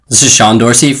This is Sean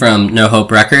Dorsey from No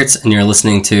Hope Records, and you're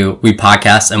listening to We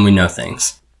Podcast and We Know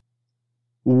Things.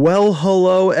 Well,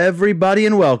 hello, everybody,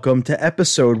 and welcome to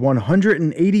episode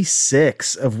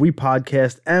 186 of We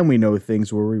Podcast and We Know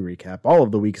Things, where we recap all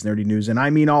of the week's nerdy news, and I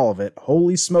mean all of it.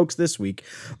 Holy smokes this week.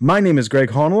 My name is Greg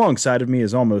Hall, and alongside of me,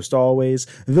 as almost always,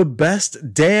 the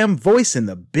best damn voice in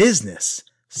the business,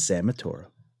 Sam Matoro.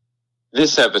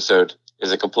 This episode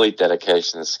is a complete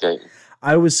dedication to skating.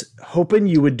 I was hoping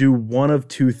you would do one of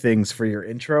two things for your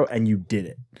intro, and you did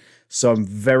it. So I'm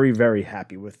very, very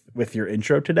happy with your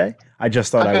intro today. I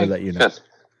just thought I would let you know.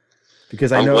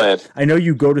 Because I know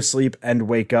you go to sleep and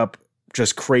wake up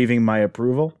just craving my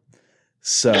approval.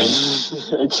 So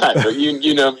exactly.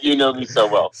 You know me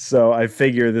so well. So I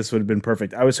figure this would have been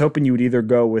perfect. I was hoping you would either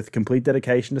go with complete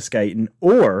dedication to skating,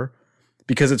 or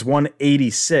because it's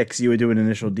 186, you would do an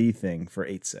initial D thing for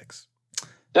 86.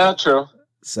 Yeah, true.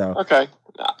 So okay,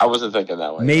 I wasn't thinking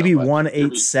that way. Maybe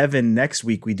 187 next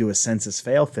week we do a census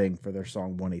fail thing for their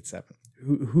song 187.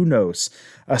 Who knows?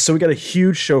 So we got a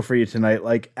huge show for you tonight,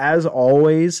 like as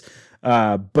always.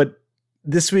 But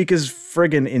this week is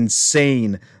friggin'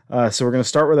 insane. So we're gonna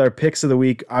start with our picks of the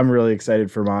week. I'm really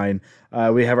excited for mine.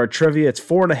 We have our trivia. It's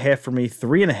 4.5 for me,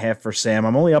 3.5 for Sam.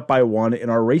 I'm only up by 1 in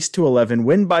our race to 11,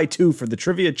 win by 2 for the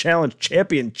Trivia Challenge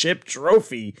Championship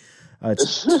Trophy.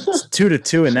 It's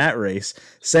 2-2 in that race.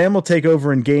 Sam will take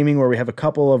over in gaming, where we have a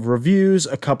couple of reviews,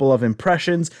 a couple of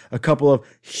impressions, a couple of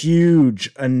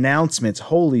huge announcements.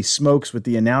 Holy smokes with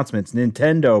the announcements.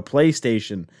 Nintendo,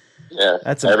 PlayStation. Yeah,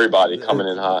 that's everybody coming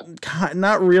in hot.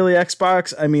 Not really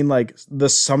Xbox. I mean, like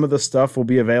some of the stuff will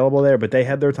be available there, but they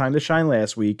had their time to shine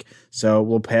last week. So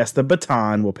we'll pass the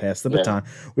baton.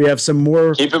 We have some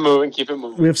more. Keep it moving.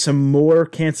 We have some more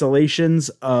cancellations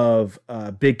of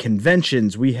big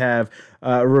conventions. We have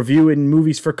a review in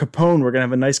movies for Capone. We're going to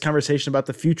have a nice conversation about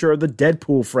the future of the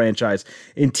Deadpool franchise.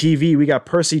 In TV, we got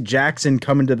Percy Jackson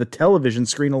coming to the television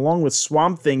screen, along with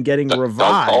Swamp Thing getting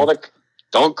revived.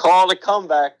 Don't call it a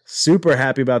comeback. Super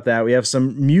happy about that. We have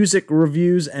some music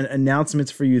reviews and announcements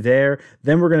for you there.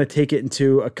 Then we're going to take it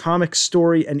into a comic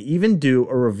story and even do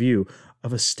a review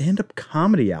of a stand-up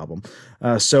comedy album.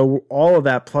 So all of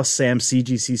that plus Sam's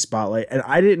CGC Spotlight. And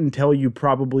I didn't tell you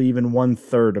probably even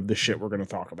 1/3 of the shit we're going to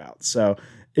talk about. So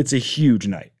it's a huge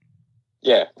night.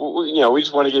 Yeah, we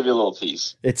just want to give you a little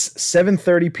tease. It's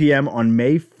 7:30 p.m. on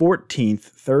May 14th,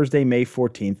 Thursday, May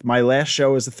 14th. My last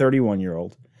show is a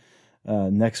 31-year-old.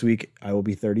 Next week, I will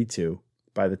be 32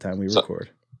 by the time we record.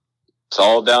 It's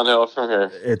all downhill from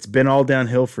here. It's been all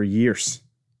downhill for years.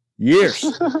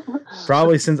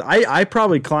 Probably since I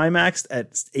probably climaxed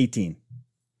at 18.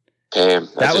 Damn,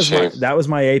 that was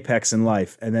my apex in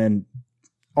life. And then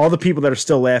all the people that are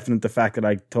still laughing at the fact that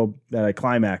I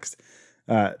climaxed,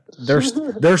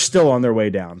 they're still on their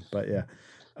way down. But yeah.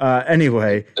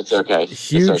 Anyway, it's okay.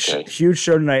 Huge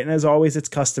show tonight, and as always, it's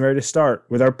customary to start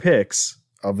with our picks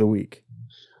of the week.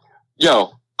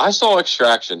 Yo, I saw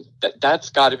Extraction.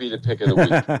 That's got to be the pick of the week.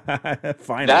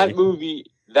 Finally. That movie,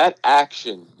 that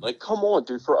action, like, come on,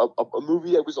 dude, for a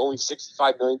movie that was only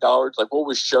 $65 million, like what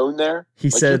was shown there, he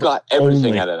said you got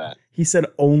everything out of that. He said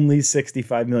only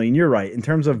 $65 million. You're right. In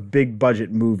terms of big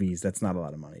budget movies, that's not a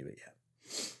lot of money, but yeah.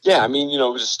 Yeah, I mean, it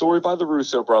was a story by the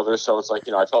Russo brothers, so it's like,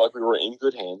 I felt like we were in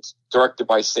good hands. Directed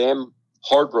by Sam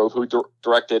Hargrove, who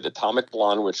directed Atomic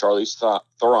Blonde with Charlize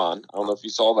Theron. I don't know if you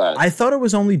saw that. I thought it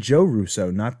was only Joe Russo,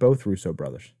 not both Russo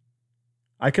brothers.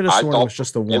 I could have sworn it was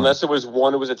just the one. Unless it was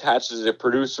one who was attached as a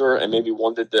producer, and maybe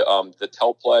one did the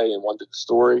teleplay and one did the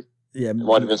story. Yeah, it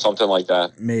might have been something like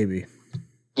that. Maybe.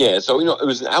 Yeah, so it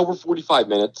was an hour 45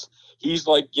 minutes. He's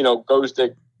like, goes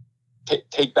to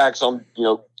take back some,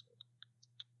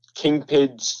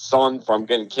 Kingpin's son from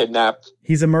getting kidnapped.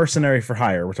 He's a mercenary for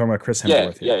hire. We're talking about Chris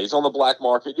Hemsworth here. Yeah, he's on the black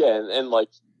market. Yeah, and like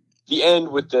the end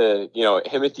with the,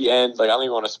 him at the end, like I don't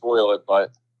even want to spoil it,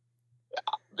 but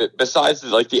besides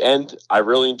like the end, I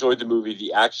really enjoyed the movie.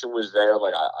 The action was there.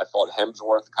 Like I thought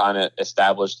Hemsworth kind of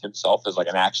established himself as like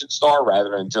an action star rather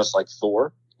than just like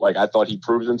Thor. Like I thought he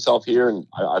proved himself here, and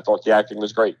I thought the acting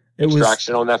was great.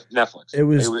 Extraction on Netflix. It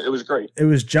was great. It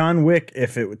was John Wick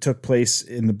if it took place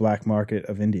in the black market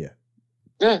of India.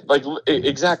 Yeah, like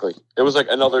exactly. It was like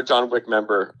another John Wick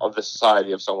member of the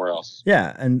society of somewhere else.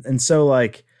 Yeah, and so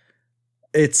like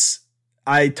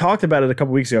I talked about it a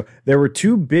couple weeks ago. There were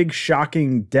two big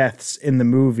shocking deaths in the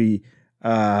movie.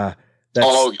 Still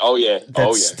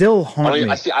haunt me.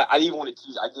 I didn't want to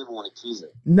tease. I didn't want to tease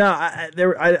it. No,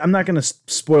 I'm not going to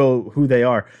spoil who they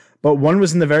are. But one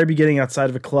was in the very beginning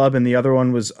outside of a club, and the other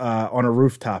one was on a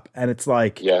rooftop. And it's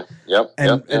like,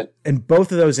 and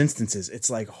both of those instances,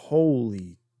 it's like,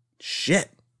 holy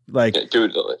shit! Like, Yeah,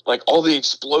 dude, like all the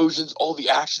explosions, all the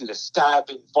action, the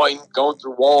stabbing, fighting, going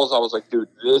through walls. I was like, dude,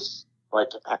 this, like,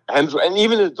 and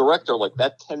even the director, like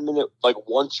that 10-minute, like,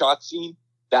 one-shot scene,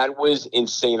 that was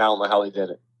insane. I don't know how they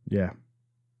did it. yeah.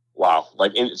 Wow.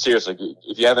 Like, seriously,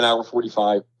 if you have an hour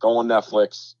 45, go on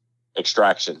Netflix,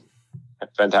 Extraction.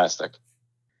 Fantastic.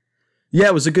 Yeah,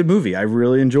 it was a good movie. I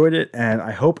really enjoyed it, and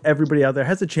I hope everybody out there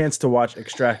has a chance to watch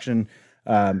Extraction.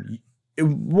 It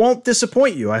won't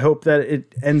disappoint you. I hope that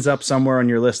it ends up somewhere on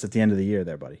your list at the end of the year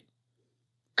there, buddy.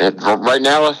 And right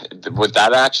now, with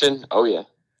that action, oh, yeah.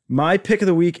 My pick of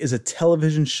the week is a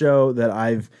television show that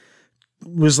I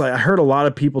heard a lot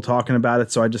of people talking about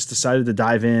it, so I just decided to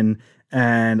dive in,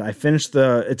 and I finished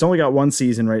it's only got one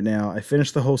season right now. I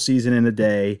finished the whole season in a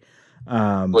day.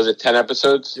 Was it 10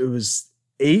 episodes? It was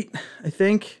 8, I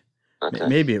think. Okay.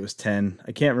 Maybe it was 10.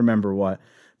 I can't remember what,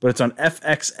 but it's on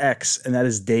FXX, and that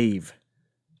is Dave.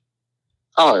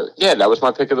 Oh, yeah, that was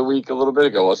my pick of the week a little bit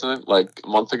ago, wasn't it? Like a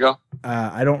month ago?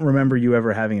 I don't remember you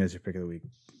ever having it as your pick of the week.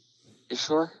 You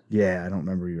sure? Yeah, I don't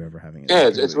remember you ever having it. Yeah,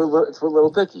 it's with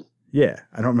Little Dicky. Yeah,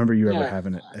 I don't remember you ever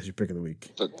having it as your pick of the week.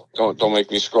 Don't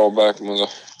make me scroll back.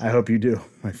 I hope you do,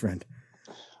 my friend.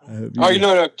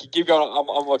 No, keep going.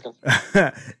 I'm looking.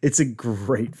 It's a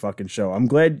great fucking show. I'm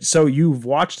glad. So you've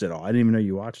watched it all. I didn't even know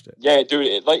you watched it. Yeah, dude.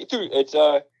 It's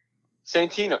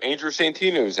Santino. Andrew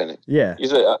Santino's in it. Yeah,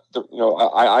 he's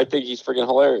I think he's freaking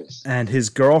hilarious. And his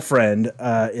girlfriend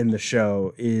in the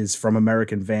show is from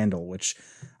American Vandal, which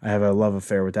I have a love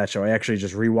affair with that show. I actually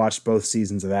just rewatched both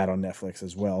seasons of that on Netflix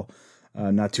as well,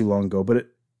 not too long ago. But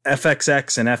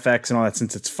FXX and FX and all that,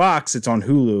 since it's Fox, it's on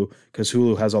Hulu because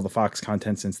Hulu has all the Fox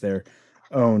content since they're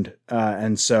owned.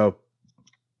 And so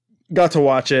got to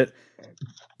watch it,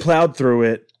 plowed through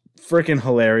it, freaking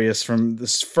hilarious from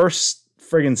this first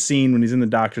friggin' scene when he's in the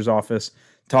doctor's office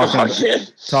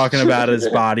talking about his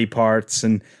body parts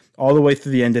and all the way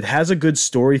through the end. It has a good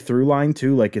story through line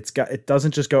too. Like it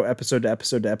doesn't just go episode to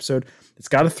episode to episode. It's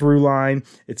got a through line.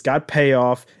 It's got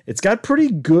payoff. It's got pretty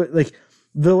good, like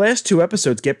the last 2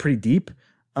 episodes get pretty deep.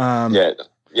 Yeah.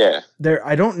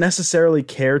 I don't necessarily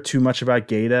care too much about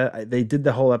Gaeta. They did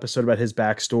the whole episode about his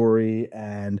backstory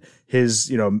and his,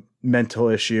 mental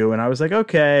issue. And I was like,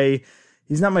 okay,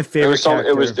 he's not my favorite character.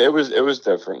 It was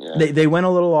different. Yeah. They went a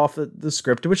little off the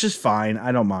script, which is fine.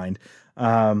 I don't mind.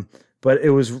 But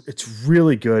it's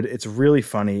really good. It's really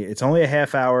funny. It's only a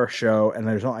half-hour show, and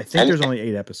there's only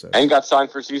 8 episodes. And got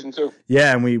signed for season 2.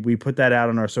 Yeah, and we put that out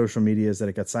on our social medias that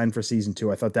it got signed for season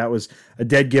 2. I thought that was a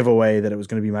dead giveaway that it was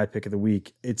going to be my pick of the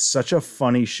week. It's such a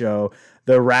funny show.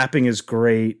 The rapping is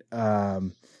great.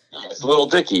 It's Little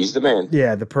Dicky. He's the man.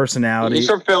 Yeah, the personality. He's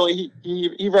from Philly.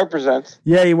 He represents.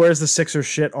 Yeah, he wears the Sixers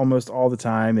shit almost all the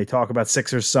time. They talk about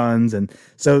Sixers sons, and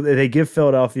so they give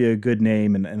Philadelphia a good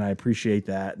name, and I appreciate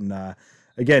that. And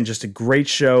again, just a great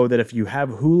show that if you have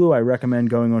Hulu, I recommend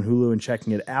going on Hulu and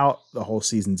checking it out. The whole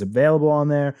season's available on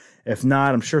there. If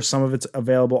not, I'm sure some of it's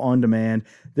available on demand.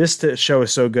 This show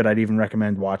is so good, I'd even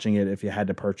recommend watching it if you had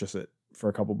to purchase it for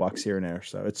a couple bucks here and there.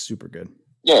 So it's super good.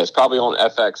 Yeah, it's probably on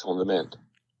FX on demand.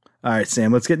 All right,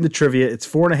 Sam, let's get into trivia. It's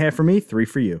 4.5 for me, 3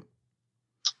 for you.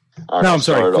 Right, no, I'm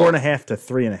sorry, 4.5 to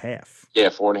 3.5. Yeah,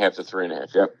 4.5 to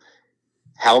 3.5. Yep.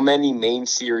 How many main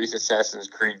series Assassin's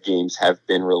Creed games have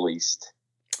been released?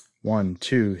 1,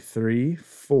 2, 3,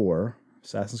 4.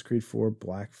 Assassin's Creed 4,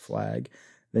 Black Flag.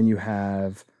 Then you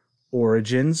have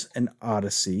Origins and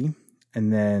Odyssey,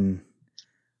 and then.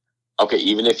 Okay,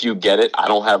 even if you get it, I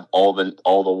don't have all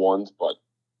the ones, but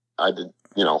I did.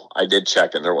 I did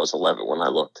check, and there was 11 when I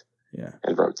looked. Yeah.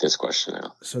 And wrote this question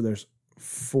out. So there's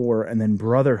 4, and then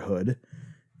Brotherhood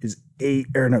is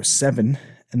 7.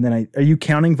 And then are you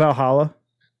counting Valhalla?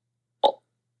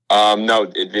 No,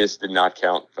 this did not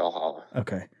count Valhalla.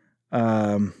 Okay.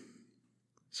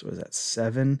 So is that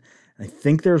 7? I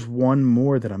think there's one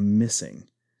more that I'm missing.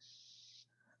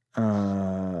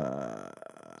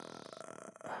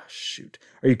 Shoot.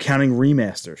 Are you counting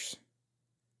remasters?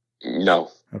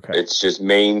 No. Okay. It's just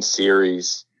main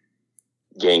series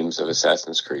games of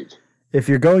Assassin's Creed. If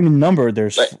you're going numbered,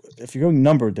 there's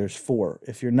 4.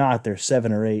 If you're not, there's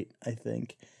 7 or 8, I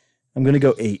think. I'm going to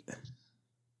go 8.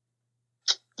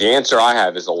 The answer I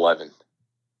have is 11.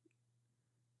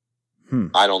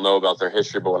 I don't know about their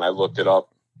history, but when I looked it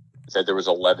up, it said there was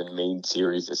 11 main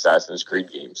series Assassin's Creed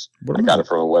games. I got it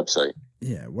from a website.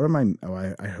 Yeah. What am I? Oh,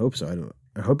 I hope so.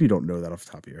 I hope you don't know that off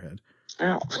the top of your head.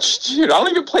 Oh, dude, I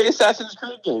don't even play Assassin's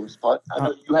Creed games, but I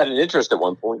know you had an interest at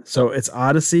one point. So it's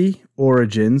Odyssey,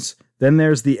 Origins. Then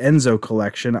there's the Enzo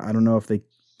collection. I don't know if they.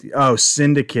 Oh,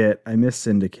 Syndicate. I miss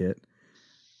Syndicate.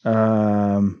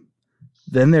 Then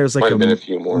there's like a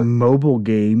few more. Mobile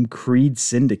game, Creed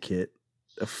Syndicate.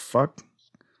 The fuck?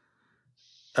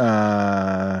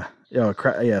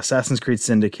 Assassin's Creed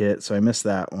Syndicate. So I missed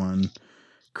that one.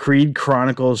 Creed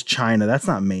Chronicles China. That's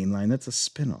not mainline. That's a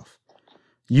spinoff.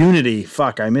 Unity.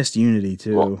 Fuck, I missed Unity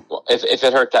too. Well, if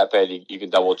it hurt that bad, you can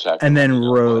double check. And then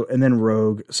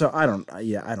Rogue. So I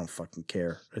don't fucking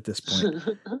care at this point.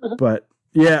 But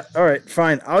yeah, all right,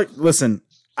 fine. Listen.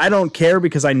 I don't care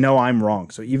because I know I'm wrong.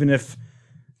 So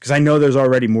because I know there's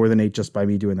already more than 8 just by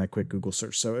me doing that quick Google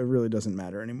search. So it really doesn't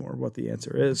matter anymore what the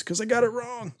answer is because I got it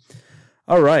wrong.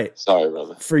 All right. Sorry,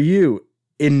 brother. For you,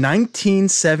 in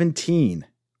 1917,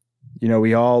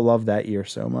 we all love that year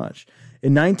so much.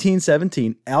 In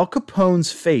 1917, Al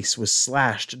Capone's face was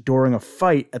slashed during a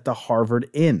fight at the Harvard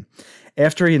Inn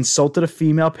after he insulted a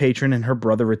female patron and her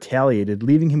brother retaliated,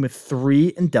 leaving him with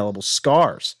 3 indelible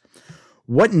scars.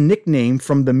 What nickname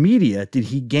from the media did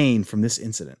he gain from this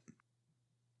incident?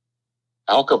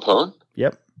 Al Capone?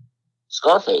 Yep.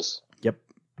 Scarface? Yep.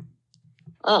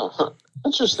 Oh,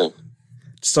 interesting.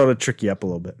 Just thought I'd trick you up a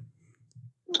little bit.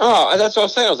 Oh, that's what I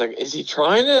was saying. I was like, is he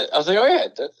trying it? I was like, oh, yeah,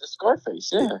 that's Scarface,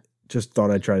 yeah. Just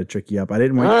thought I'd try to trick you up. I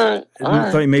didn't want.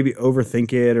 I thought you maybe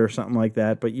overthink it or something like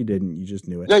that, but you didn't. You just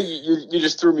knew it. No, you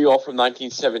just threw me off from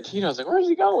 1917. I was like, where's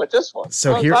he going with this one?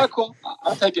 So here, cool.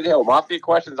 I'll take it. Hill. Mafia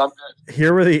questions. I'm good.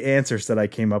 Here were the answers that I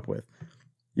came up with.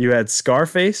 You had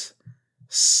Scarface,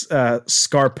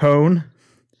 Scarpone,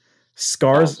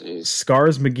 Scars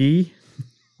McGee,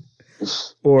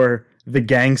 or the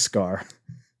Gang Scar.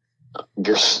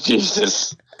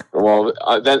 Jesus. Well,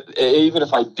 even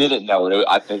if I didn't know it,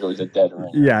 I think it was a dead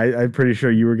ring. Yeah, I'm pretty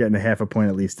sure you were getting a half a point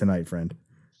at least tonight, friend.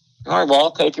 All right, well,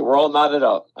 I'll take it. We're all knotted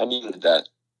up. I needed that.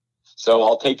 So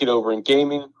I'll take it over in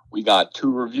gaming. We got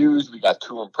 2 reviews. We got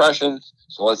 2 impressions.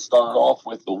 So let's start off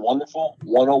with the wonderful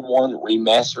 101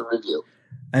 remaster review.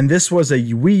 And this was a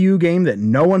Wii U game that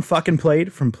no one fucking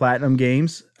played from Platinum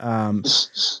Games. And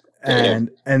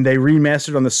they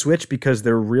remastered on the Switch because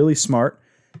they're really smart.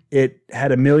 It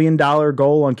had $1 million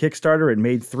goal on Kickstarter. It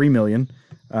made $3 million.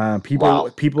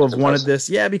 People have wanted this.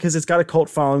 Yeah, because it's got a cult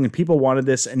following and people wanted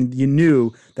this. And you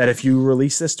knew that if you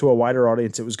release this to a wider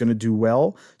audience, it was going to do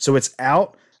well. So it's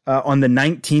out on the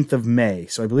 19th of May.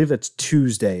 So I believe that's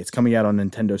Tuesday. It's coming out on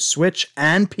Nintendo Switch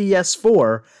and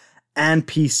PS4 and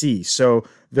PC. So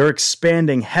they're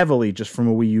expanding heavily just from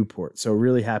a Wii U port. So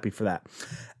really happy for that.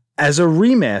 As a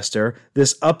remaster,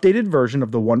 this updated version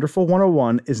of the Wonderful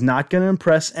 101 is not going to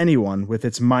impress anyone with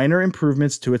its minor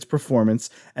improvements to its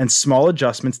performance and small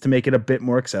adjustments to make it a bit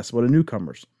more accessible to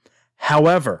newcomers.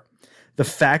 However, the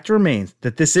fact remains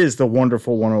that this is the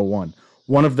Wonderful 101,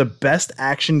 one of the best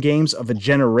action games of a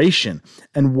generation,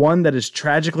 and one that has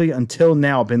tragically until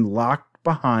now been locked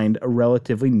behind a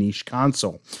relatively niche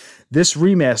console. This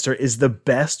remaster is the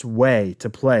best way to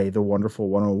play the Wonderful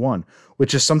 101,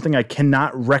 which is something I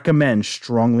cannot recommend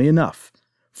strongly enough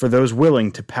for those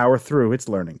willing to power through its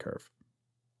learning curve.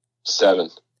 7.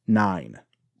 9.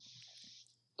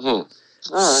 All right.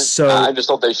 So I just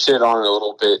thought they shit on it a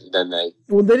little bit, and then they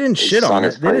didn't shit on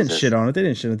it. They didn't shit on it.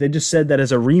 They just said that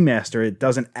as a remaster, it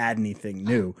doesn't add anything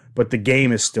new, but the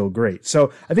game is still great.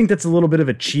 So I think that's a little bit of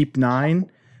a cheap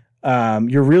 9.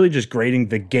 You're really just grading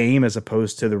the game as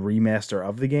opposed to the remaster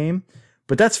of the game,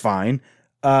 but that's fine.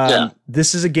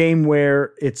 This is a game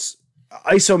where it's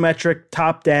isometric,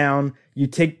 top down. You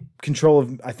take control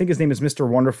of, I think his name is Mr.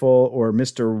 Wonderful or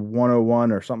Mr.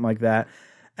 101 or something like that.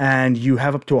 And you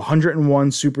have up to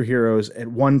 101 superheroes at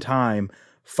one time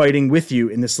fighting with you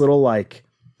in this little like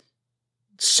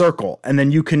circle. And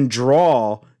then you can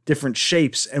draw different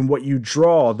shapes, and what you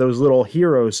draw, those little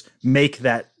heroes make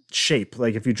that shape.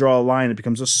 Like if you draw a line, it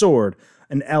becomes a sword.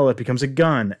 An L, it becomes a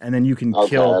gun, and then you can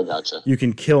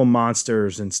kill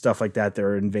monsters and stuff like that that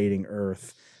are invading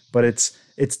Earth. But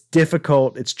it's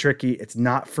difficult, it's tricky, it's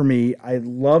not for me. I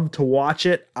love to watch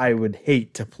it. I would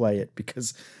hate to play it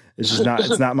because it's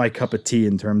not my cup of tea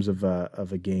in terms of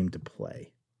a game to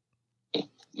play.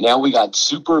 Now we got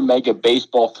Super Mega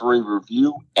Baseball 3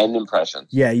 review and impressions.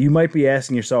 Yeah, you might be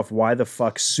asking yourself why the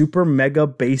fuck Super Mega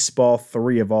Baseball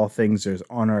 3 of all things is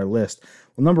on our list.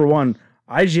 Well, number one,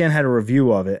 IGN had a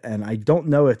review of it, and I don't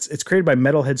know. It's created by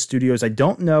Metalhead Studios. I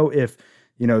don't know if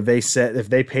they said if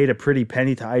they paid a pretty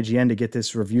penny to IGN to get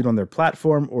this reviewed on their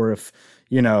platform, or if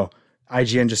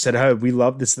IGN just said, "Oh, we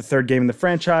love this. Is the 3rd game in the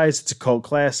franchise. It's a cult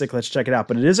classic. Let's check it out."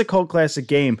 But it is a cult classic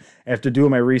game. After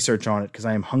doing my research on it because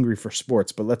I am hungry for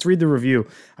sports. But let's read the review.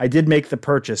 I did make the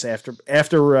purchase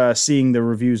after seeing the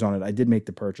reviews on it. I did make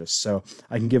the purchase, so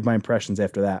I can give my impressions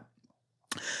after that.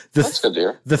 That's good to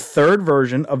hear. The 3rd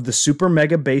version of the Super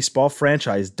Mega Baseball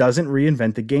franchise doesn't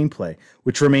reinvent the gameplay,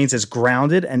 which remains as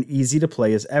grounded and easy to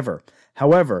play as ever.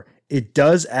 However, it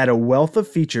does add a wealth of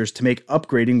features to make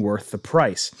upgrading worth the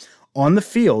price. On the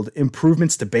field,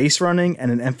 improvements to base running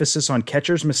and an emphasis on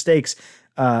catchers'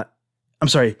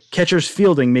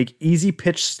 fielding make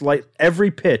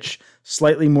every pitch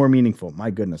slightly more meaningful.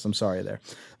 My goodness, I'm sorry there.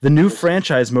 The new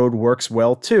franchise mode works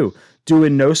well too, due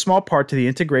in no small part to the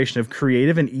integration of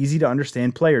creative and easy to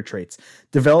understand player traits.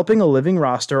 Developing a living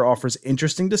roster offers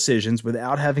interesting decisions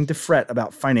without having to fret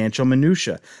about financial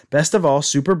minutia. Best of all,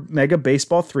 Super Mega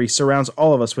Baseball 3 surrounds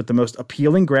all of us with the most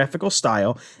appealing graphical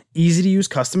style, easy to use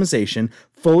customization,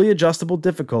 fully adjustable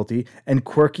difficulty, and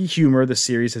quirky humor the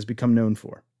series has become known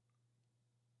for.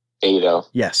 8-0.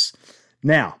 Yes.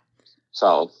 Now,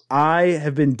 solid. I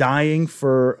have been dying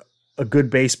for a good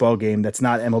baseball game that's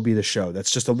not MLB The Show.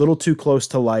 That's just a little too close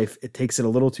to life. It takes it a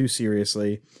little too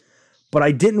seriously. But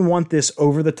I didn't want this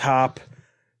over the top,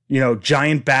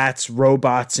 giant bats,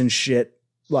 robots, and shit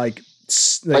like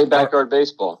backyard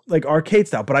baseball, like arcade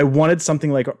style. But I wanted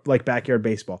something like backyard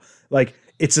baseball. Like,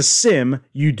 it's a sim.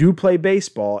 You do play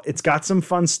baseball. It's got some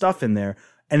fun stuff in there,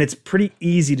 and it's pretty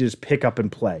easy to just pick up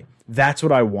and play. That's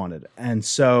what I wanted. And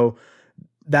so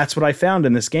that's what I found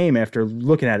in this game after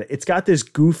looking at it. It's got this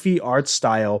goofy art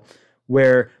style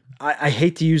where I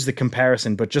hate to use the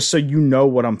comparison, but just so you know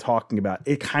what I'm talking about,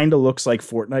 it kind of looks like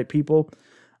Fortnite people,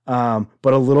 but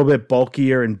a little bit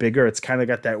bulkier and bigger. It's kind of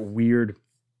got that weird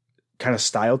kind of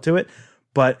style to it.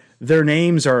 But their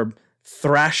names are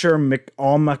Thrasher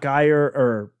Allmeyer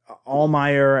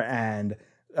and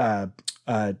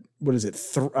what is it?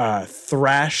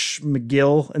 Thrash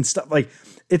McGill and stuff. Like,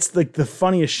 it's like the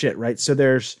funniest shit, right? So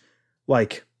there's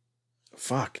like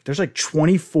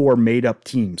 24 made up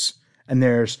teams,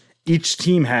 and each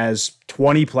team has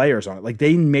 20 players on it. Like,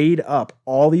 they made up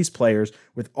all these players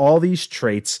with all these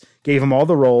traits, gave them all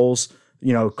the roles,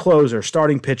 closer,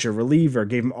 starting pitcher, reliever,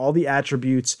 gave them all the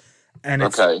attributes. And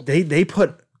they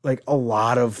put like a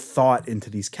lot of thought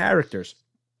into these characters.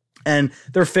 And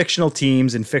they're fictional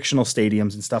teams and fictional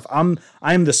stadiums and stuff. I'm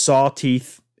the saw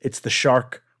teeth. It's the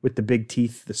shark with the big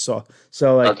teeth, the saw.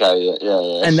 So like,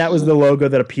 yeah. And that was the logo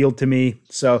that appealed to me.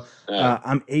 So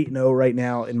I'm 8-0 right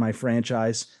now in my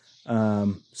franchise.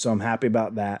 So I'm happy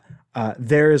about that.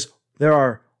 There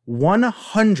are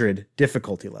 100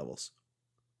 difficulty levels.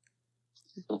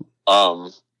 Why?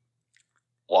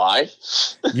 Why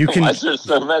is there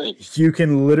so many? You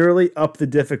can literally up the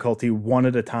difficulty one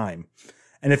at a time.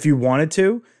 And if you wanted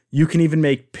to, you can even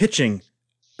make pitching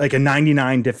like a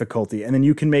 99 difficulty. And then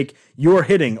you can make your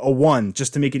hitting a 1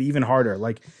 just to make it even harder.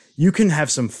 Like, you can have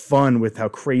some fun with how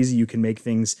crazy you can make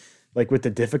things, like with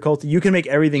the difficulty. You can make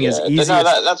everything as easy.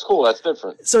 That's cool. That's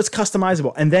different. So it's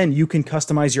customizable. And then you can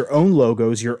customize your own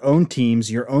logos, your own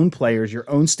teams, your own players, your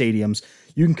own stadiums.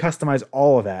 You can customize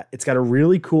all of that. It's got a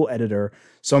really cool editor.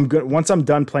 So I'm good. Once I'm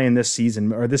done playing this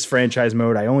season or this franchise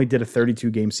mode, I only did a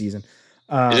 32 game season.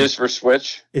 Is this for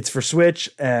Switch? It's for Switch,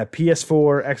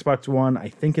 PS4, Xbox One. I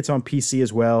think it's on PC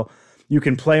as well. You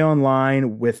can play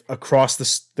online across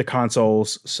the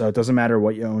consoles, so it doesn't matter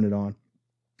what you own it on.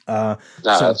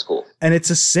 That's cool. And it's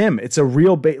a sim. It's a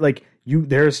real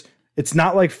it's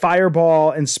not like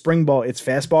Fireball and Spring Ball. It's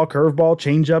fastball, curveball,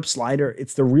 changeup, slider.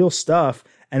 It's the real stuff,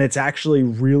 and it's actually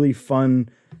really fun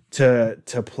to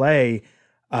play.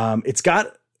 It's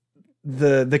got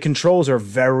the controls are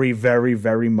very, very,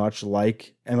 very much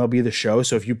like MLB The Show.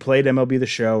 So if you played MLB The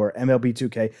Show or MLB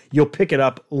 2K, you'll pick it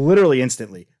up literally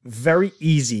instantly. Very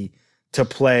easy to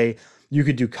play. You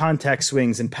could do contact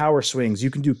swings and power swings. You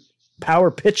can do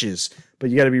power pitches, but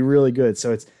you got to be really good.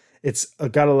 So it's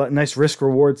got a nice risk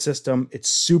reward system. It's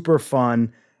super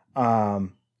fun.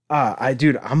 I'm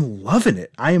loving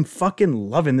it. I am fucking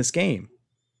loving this game.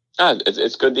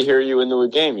 It's good to hear you into a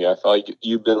game. I felt like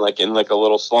you've been like in like a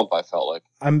little slump. I felt like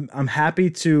I'm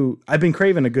happy I've been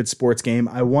craving a good sports game.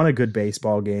 I want a good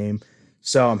baseball game.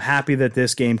 So I'm happy that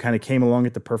this game kind of came along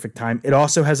at the perfect time. It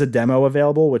also has a demo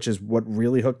available, which is what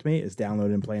really hooked me, is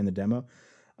downloading and playing the demo.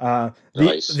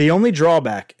 Nice. The only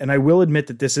drawback, and I will admit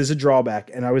that this is a drawback,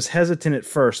 and I was hesitant at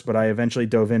first, but I eventually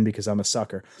dove in because I'm a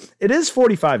sucker. It is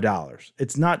 $45.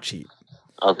 It's not cheap.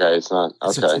 Okay, it's not.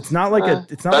 Okay, so it's not like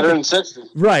it's not better like than 60.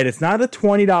 Right, it's not a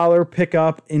 $20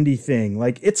 pickup indie thing.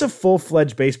 Like, it's a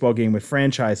full-fledged baseball game with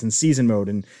franchise and season mode,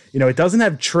 and it doesn't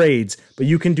have trades, but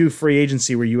you can do free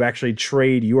agency where you actually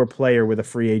trade your player with a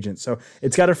free agent. So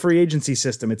it's got a free agency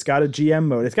system, it's got a GM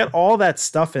mode, it's got all that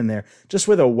stuff in there, just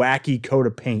with a wacky coat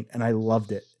of paint, and I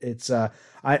loved it. It's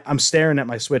I'm staring at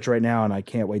my Switch right now, and I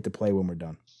can't wait to play when we're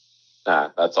done.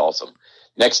 That's awesome.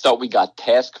 Next up, we got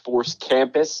Task Force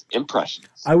Campus Impressions.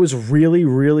 I was really,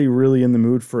 really, really in the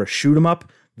mood for a shoot 'em up.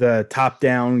 the top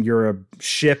down, you're a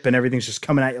ship and everything's just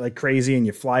coming at you like crazy and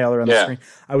you fly all around the screen.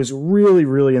 I was really,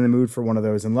 really in the mood for one of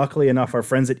those. And luckily enough, our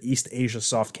friends at East Asia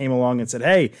Soft came along and said,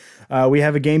 hey, we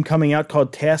have a game coming out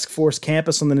called Task Force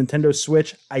Campus on the Nintendo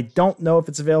Switch. I don't know if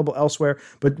it's available elsewhere,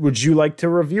 but would you like to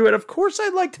review it? Of course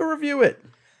I'd like to review it.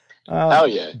 Hell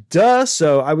yeah. Duh.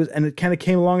 So I was, and it kind of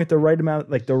came along at the right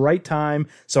amount, like the right time.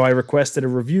 So I requested a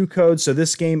review code. So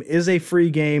this game is a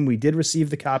free game. We did receive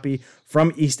the copy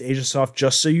from East Asia Soft,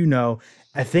 just so you know.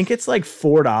 I think it's like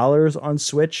 $4 on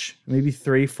Switch, maybe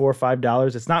 $3, $4,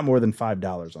 $5. It's not more than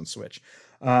 $5 on Switch.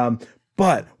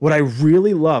 But what I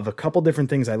really love, a couple different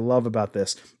things I love about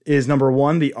this is, number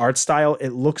one, the art style. It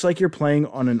looks like you're playing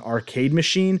on an arcade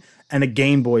machine and a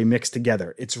Game Boy mixed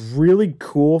together. It's really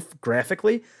cool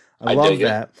graphically. I love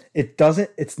that.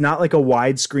 It's not like a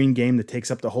widescreen game that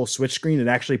takes up the whole Switch screen. It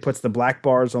actually puts the black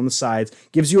bars on the sides,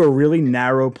 gives you a really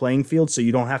narrow playing field so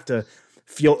you don't have to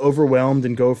feel overwhelmed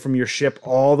and go from your ship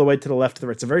all the way to the left to the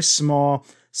right. It's a very small,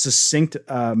 succinct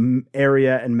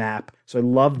area and map. So I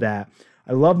love that.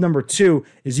 I love number two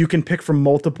is you can pick from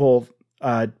multiple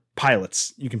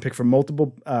pilots. You can pick from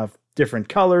multiple different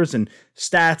colors and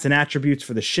stats and attributes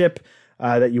for the ship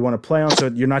that you want to play on. So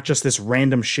you're not just this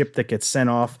random ship that gets sent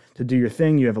off to do your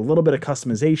thing. You have a little bit of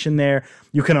customization there.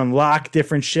 You can unlock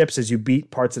different ships as you beat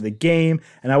parts of the game.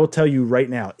 And I will tell you right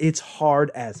now, it's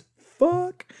hard as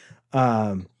fuck.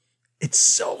 It's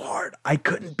so hard. I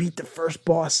couldn't beat the first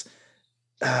boss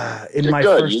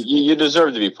first. You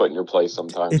deserve to be put in your place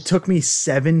sometimes. It took me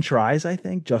 7 tries, I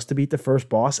think, just to beat the first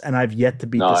boss, and I've yet to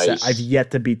beat I've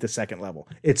yet to beat the second level.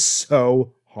 It's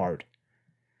so hard.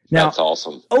 Now, that's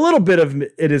awesome. A little bit of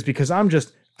it is because I'm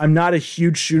not a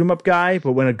huge shoot 'em up guy,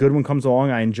 but when a good one comes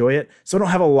along, I enjoy it. So I don't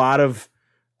have a lot of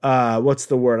what's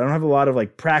the word? I don't have a lot of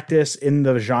like practice in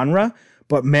the genre.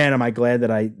 But man, am I glad that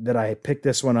I picked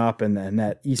this one up and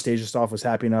that East Asia Soft was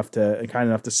happy enough and kind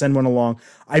enough to send one along.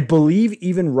 I believe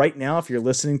even right now, if you're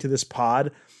listening to this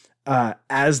pod,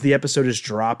 as the episode is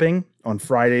dropping on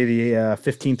Friday the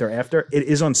 15th or after, it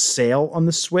is on sale on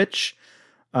the Switch.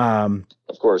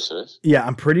 Of course it is. Yeah,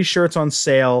 I'm pretty sure it's on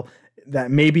sale.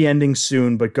 That may be ending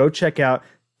soon, but go check out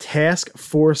Task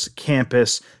Force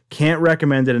Campus. Can't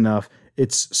recommend it enough.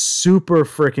 It's super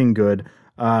freaking good.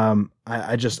 I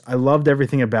loved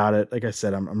everything about it. Like I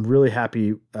said, I'm really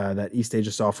happy that East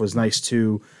Asia Soft was nice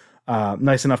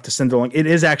enough to send it along. It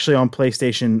is actually on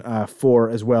PlayStation 4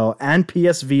 as well, and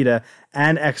PS Vita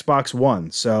and Xbox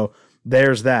One. So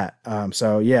there's that.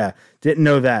 So yeah, didn't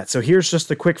know that. So here's just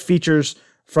the quick features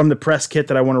from the press kit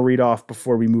that I want to read off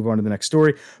before we move on to the next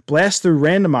story. Blast through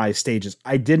randomized stages.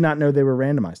 I did not know they were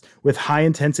randomized, with high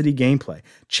intensity gameplay.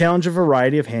 Challenge a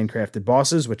variety of handcrafted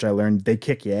bosses, which I learned they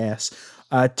kick your ass.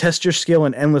 Test your skill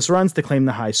in endless runs to claim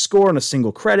the high score on a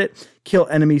single credit. Kill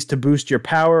enemies to boost your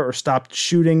power or stop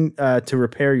shooting to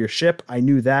repair your ship. I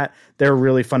knew that. They're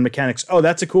really fun mechanics. Oh,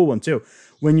 that's a cool one too.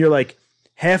 When you're like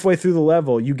halfway through the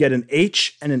level, you get an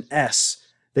H and an S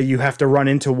that you have to run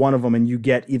into one of them, and you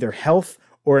get either health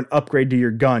or an upgrade to your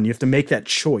gun. You have to make that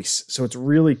choice. So it's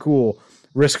really cool.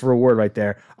 Risk reward right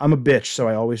there. I'm a bitch, so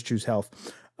I always choose health.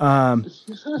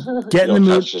 Get in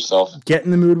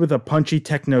the mood with a punchy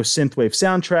techno synthwave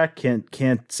soundtrack.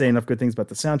 Can't say enough good things about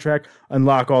the soundtrack.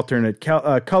 Unlock alternate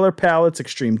color palettes,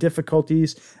 extreme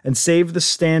difficulties, and save the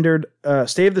stranded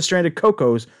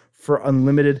Cocos for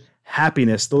unlimited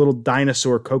happiness. The little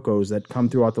dinosaur Cocos that come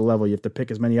throughout the level. You have to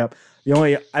pick as many up.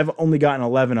 I've only gotten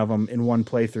 11 of them in one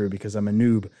playthrough because I'm a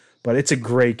noob. But it's a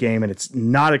great game and it's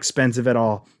not expensive at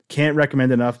all. Can't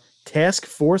recommend enough. Task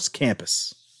Force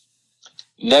Campus.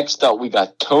 Next up, we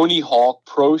got Tony Hawk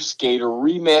Pro Skater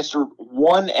Remastered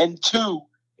 1 and 2.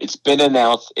 It's been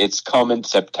announced. It's coming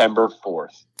September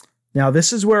 4th. Now,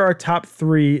 this is where our top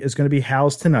 3 is going to be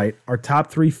housed tonight. Our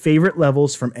top 3 favorite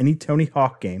levels from any Tony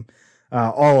Hawk game.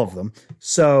 All of them.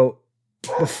 So,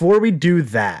 before we do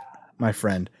that, my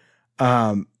friend,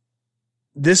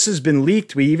 this has been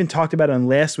leaked. We even talked about it on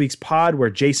last week's pod where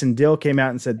Jason Dill came out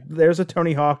and said, there's a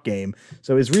Tony Hawk game.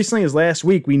 So as recently as last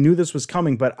week, we knew this was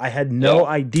coming, but I had no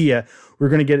idea we were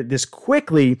going to get it this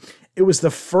quickly. It was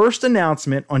the first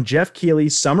announcement on Jeff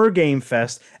Keighley's Summer Game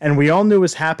Fest, and we all knew it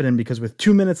was happening because with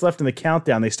 2 minutes left in the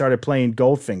countdown, they started playing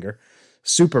Goldfinger,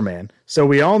 Superman. So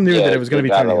we all knew that it was going to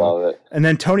be Tony Hawk. And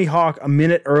then Tony Hawk, a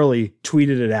minute early,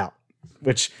 tweeted it out,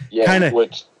 which kind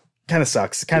of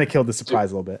sucks. Kind of killed the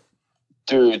surprise a little bit.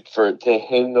 Dude, to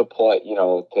him to play,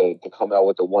 to come out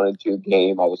with the 1 and 2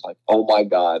 game, I was like, oh my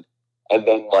God. And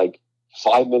then like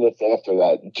 5 minutes after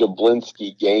that,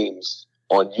 Jablinski Games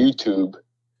on YouTube,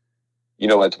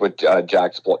 it's with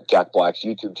Jack Black's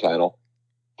YouTube channel,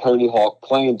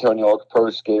 playing Tony Hawk Pro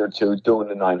Skater 2, doing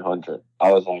the 900.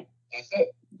 I was like, that's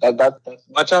it. That's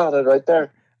my childhood right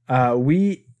there. I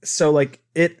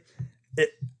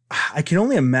can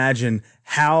only imagine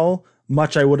how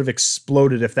much I would have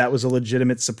exploded if that was a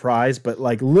legitimate surprise. But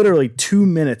like literally 2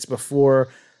 minutes before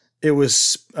it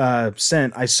was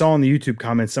sent, I saw in the YouTube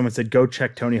comments someone said, "Go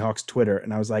check Tony Hawk's Twitter,"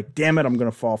 and I was like, "Damn it, I'm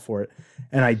gonna fall for it."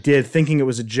 And I did, thinking it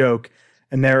was a joke.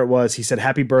 And there it was. He said,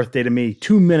 "Happy birthday to me,"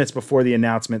 2 minutes before the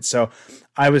announcement. So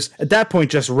I was at that point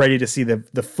just ready to see the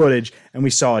footage. And we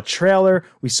saw a trailer,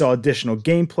 we saw additional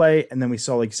gameplay, and then we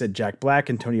saw, like you said, Jack Black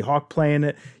and Tony Hawk playing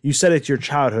it. You said it's your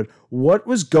childhood. What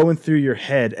was going through your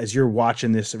head as you're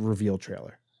watching this reveal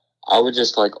trailer? I was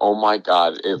just like, oh my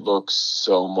God, it looks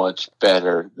so much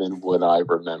better than what I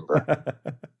remember.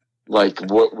 Like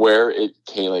where it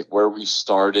came, like where we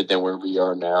started and where we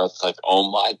are now. It's like,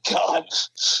 oh my God.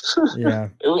 Yeah.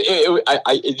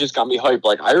 It just got me hyped.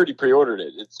 Like I already pre-ordered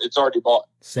it. It's already bought.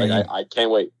 Same. Like I can't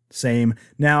wait. Same.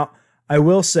 Now, I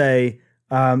will say,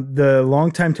 the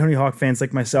longtime Tony Hawk fans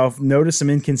like myself notice some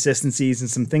inconsistencies and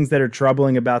some things that are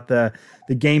troubling about the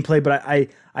gameplay, but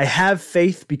I have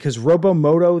faith because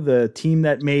Robomoto, the team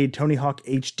that made Tony Hawk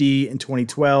HD in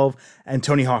 2012 and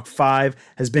Tony Hawk 5,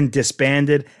 has been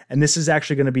disbanded, and this is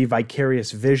actually going to be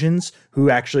Vicarious Visions, who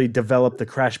actually developed the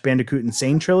Crash Bandicoot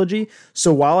Insane trilogy.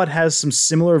 So while it has some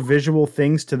similar visual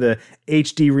things to the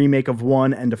HD remake of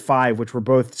 1 and to 5, which were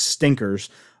both stinkers,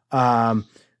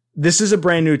 this is a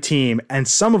brand new team, and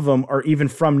some of them are even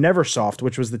from Neversoft,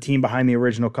 which was the team behind the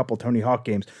original couple Tony Hawk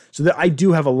games. So I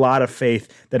do have a lot of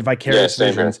faith that Vicarious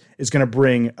Visions is going to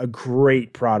bring a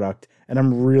great product, and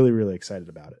I'm really, really excited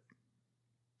about it.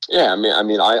 Yeah,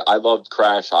 I loved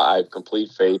Crash. I have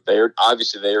complete faith. They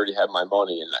already had my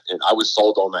money, and I was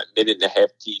sold on that minute and a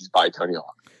half tease by Tony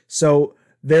Hawk. So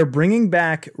they're bringing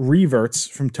back reverts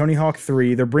from Tony Hawk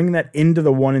 3. They're bringing that into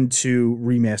the 1 and 2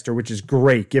 remaster, which is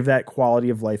great. Give that quality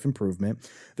of life improvement.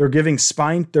 They're giving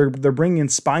they're bringing in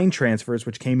spine transfers,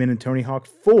 which came in Tony Hawk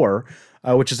 4,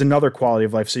 which is another quality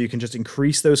of life. So you can just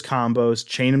increase those combos,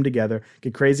 chain them together,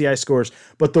 get crazy high scores.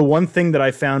 But the one thing that I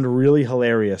found really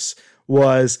hilarious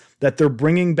was that they're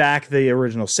bringing back the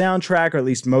original soundtrack, or at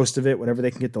least most of it, whatever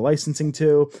they can get the licensing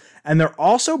to. And they're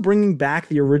also bringing back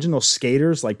the original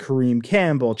skaters like Kareem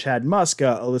Campbell, Chad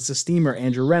Muska, Alyssa Steamer,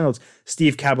 Andrew Reynolds,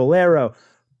 Steve Caballero.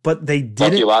 But they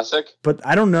didn't. Bucky Lasek? But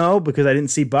I don't know, because I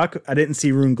didn't see Buck. I didn't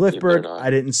see Rune Glifberg. I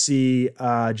didn't see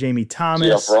Jamie Thomas.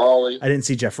 Jeff Rowley. I didn't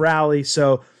see Jeff Rowley.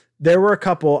 So there were a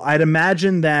couple. I'd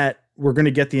imagine that we're going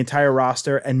to get the entire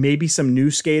roster and maybe some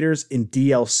new skaters in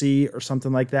DLC or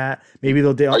something like that. Maybe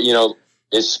they'll do.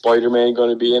 Is Spider-Man going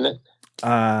to be in it?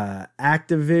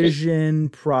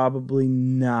 Activision, probably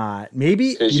not.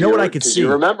 Maybe, what I could see?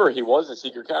 You remember he was a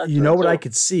secret character. You know what I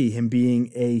could see? Him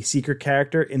being a secret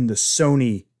character in the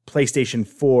Sony PlayStation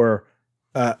 4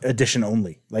 edition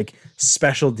only. Like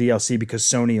special DLC because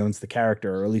Sony owns the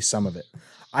character, or at least some of it.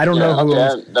 I don't know who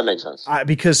owns. That makes sense.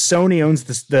 Because Sony owns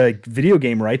the video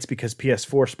game rights, because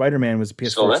PS4 Spider-Man was a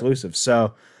PS4 exclusive.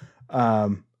 So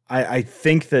I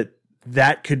think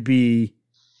that could be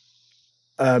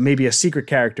maybe a secret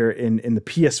character in the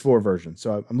PS4 version.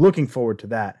 So I'm looking forward to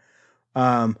that.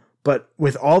 But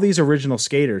with all these original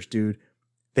skaters, dude,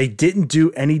 they didn't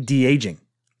do any de-aging.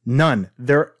 None.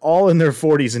 They're all in their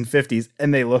 40s and 50s,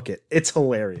 and they look it. It's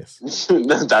hilarious.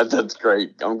 That's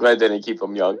great. I'm glad they didn't keep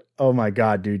them young. Oh my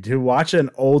God, dude. To watch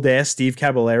an old ass Steve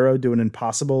Caballero do an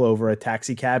impossible over a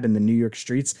taxi cab in the New York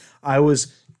streets, I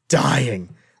was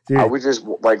dying. Dude. I was just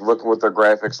like looking with their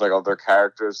graphics, like of their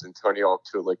characters, and Tony Hawk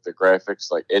 2, like the graphics,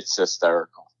 like it's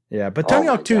hysterical. Yeah, but Tony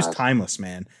Hawk 2 is timeless,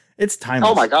 man. It's timeless.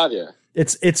 Oh my God, yeah.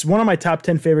 It's one of my top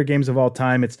 10 favorite games of all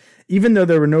time. It's even though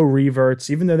there were no reverts,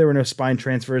 even though there were no spine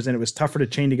transfers, and it was tougher to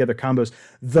chain together combos,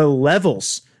 the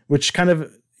levels, which kind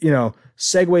of,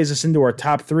 segues us into our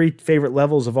top 3 favorite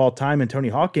levels of all time in Tony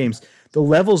Hawk games. The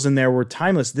levels in there were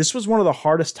timeless. This was one of the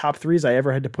hardest top 3s I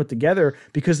ever had to put together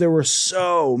because there were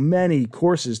so many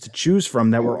courses to choose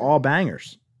from that were all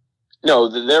bangers. No,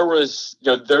 there was,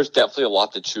 there's definitely a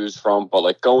lot to choose from, but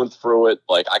like going through it,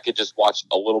 like I could just watch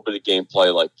a little bit of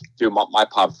gameplay, like do my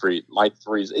top 3, my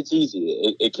 3s. It's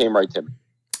easy. It came right to me.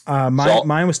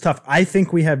 Mine was tough. I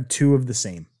think we have 2 of the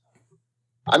same.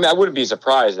 I mean, I wouldn't be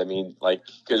surprised. I mean, like,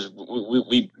 because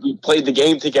we played the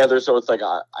game together, so it's like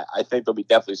I think they'll be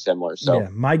definitely similar. So yeah,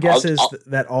 my guess is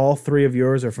that all 3 of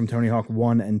yours are from Tony Hawk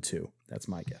 1 and 2. That's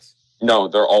my guess. No,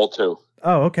 they're all 2.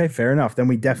 Oh, okay, fair enough. Then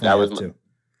we definitely have 2.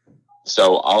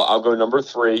 So I'll go number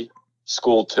 3,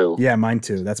 School 2. Yeah, mine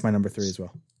too. That's my number 3 as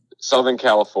well. Southern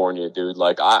California, dude.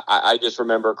 Like I just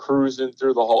remember cruising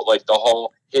through the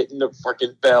hall, hitting the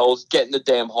freaking bells, getting the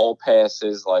damn hall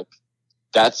passes. Like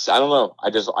I don't know.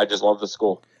 I just love the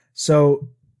school. So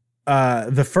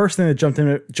the first thing that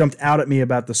jumped out at me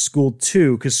about the School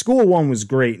 2, because School 1 was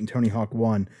great and Tony Hawk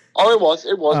 1. Oh, it was,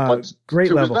 but great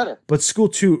 2 level. was better. But School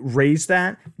 2 raised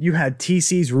that. You had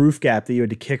TC's roof gap that you had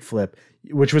to kickflip,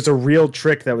 which was a real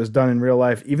trick that was done in real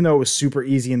life. Even though it was super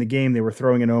easy in the game, they were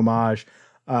throwing an homage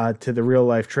to the real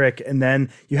life trick. And then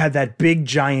you had that big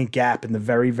giant gap in the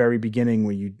very, very beginning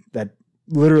where that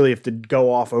literally have to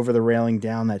go off over the railing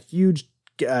down that huge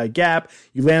gap.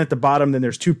 You land at the bottom. Then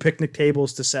there's 2 picnic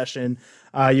tables to session.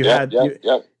 You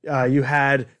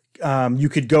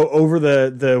could go over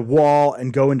the wall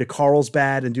and go into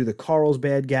Carlsbad and do the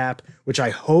Carlsbad gap, which I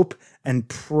hope and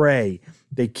pray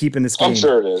they keep in this game. I'm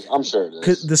sure it is.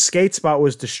 Because the skate spot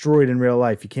was destroyed in real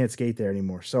life. You can't skate there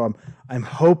anymore. So I'm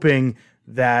hoping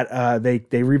that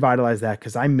they revitalize that,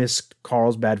 because I missed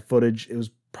Carlsbad footage. It was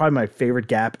probably my favorite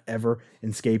gap ever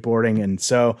in skateboarding. And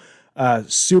so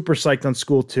super psyched on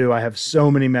School 2. I have so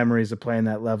many memories of playing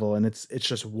that level, and it's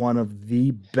just one of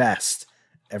the best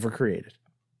ever created.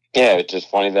 Yeah, it's just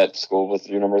funny that School was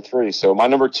your number 3. So my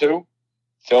number 2,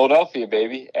 Philadelphia,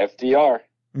 baby, FDR.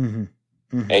 Mm-hmm.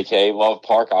 Mm-hmm. AKA Love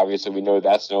Park. Obviously, we know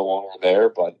that's no longer there,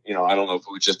 but I don't know if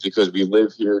it was just because we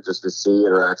live here just to see it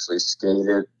or actually skate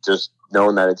it. Just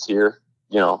knowing that it's here,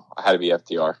 I had to be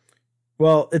FDR.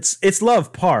 Well, it's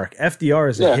Love Park.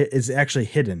 FDR is actually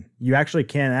hidden. You actually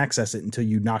can't access it until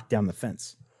you knock down the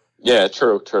fence. Yeah,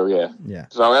 true, yeah. Yeah.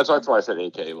 So that's why I said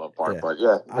AKA Love Park.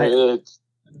 Yeah. But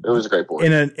it was a great board.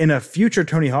 In a future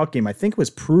Tony Hawk game, I think it was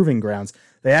Proving Grounds,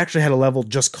 they actually had a level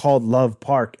just called Love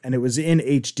Park, and it was in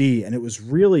HD, and it was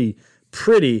really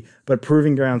pretty, but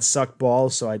Proving Grounds sucked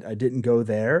balls, so I didn't go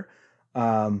there.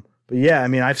 But yeah,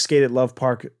 I've skated Love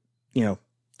Park,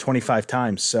 25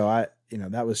 times, so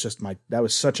that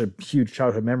was such a huge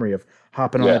childhood memory of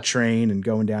hopping on a train and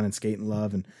going down and skating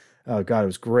Love, and oh God, it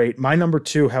was great. My number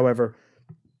 2, however,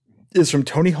 is from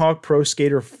Tony Hawk Pro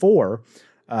Skater 4,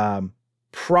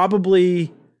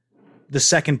 probably the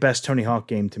second best Tony Hawk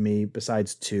game to me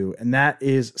besides 2, and that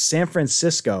is San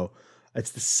Francisco.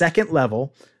 It's the second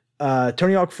level.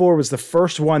 Tony Hawk 4 was the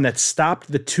first one that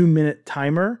stopped the 2-minute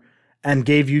timer and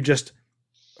gave you just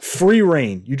free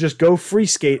reign. You just go free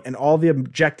skate, and all the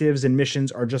objectives and missions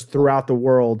are just throughout the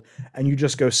world, and you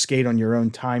just go skate on your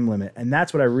own time limit. And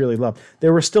that's what I really love.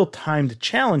 There were still timed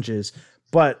challenges,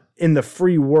 but in the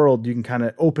free world, you can kind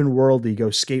of open worldy,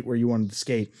 go skate where you wanted to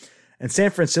skate. And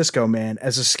San Francisco, man,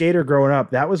 as a skater growing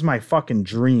up, that was my fucking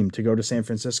dream, to go to San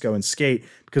Francisco and skate,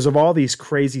 because of all these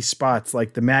crazy spots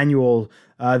like the manual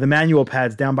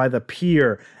pads down by the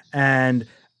pier, and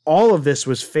all of this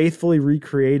was faithfully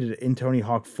recreated in Tony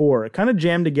Hawk 4. It kind of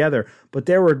jammed together, but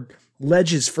there were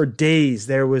ledges for days.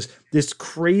 There was this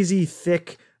crazy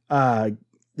thick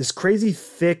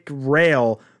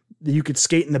rail that you could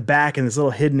skate in the back in this little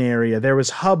hidden area. There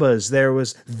was hubbas. There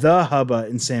was the hubba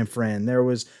in San Fran. There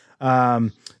was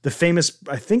the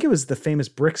famous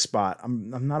brick spot.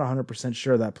 I'm not 100%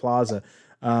 sure that plaza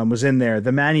was in there.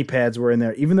 The mani pads were in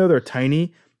there, even though they're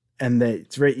tiny and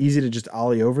it's very easy to just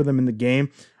ollie over them in the game.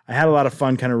 I had a lot of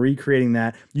fun kind of recreating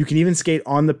that. You can even skate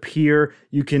on the pier.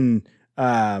 You can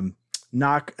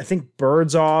knock, I think,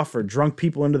 birds off or drunk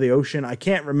people into the ocean. I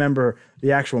can't remember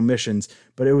the actual missions,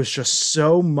 but it was just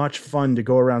so much fun to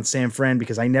go around San Fran,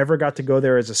 because I never got to go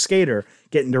there as a skater,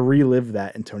 getting to relive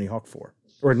that in Tony Hawk 4.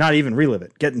 Or not even relive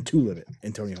it, getting to live it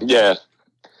in Tony Hawk. Yeah.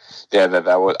 Yeah,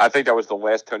 that was, I think that was the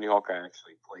last Tony Hawk I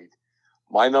actually played.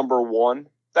 My number 1,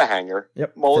 the hangar.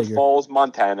 Yep. Mullet Falls,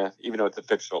 Montana, even though it's a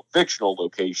fictional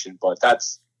location, but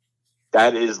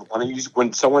that is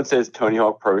when someone says Tony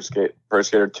Hawk Pro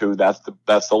Skater 2, that's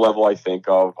the level I think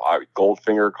of.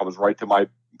 Goldfinger comes right to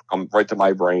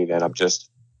my brain, and I'm just,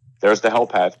 there's the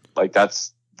Hellpad. Like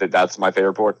that's my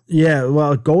favorite board. Yeah,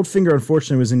 well, Goldfinger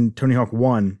unfortunately was in Tony Hawk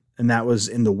 1. And that was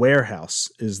in the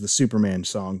Warehouse, is the Superman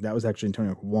song. That was actually in Tony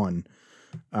Hawk 1.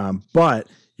 But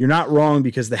you're not wrong,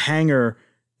 because the hangar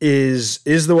is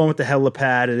the one with the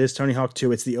helipad. It is Tony Hawk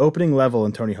 2. It's the opening level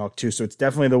in Tony Hawk 2. So it's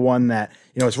definitely the one that,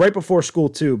 it's right before School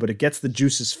 2, but it gets the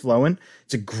juices flowing.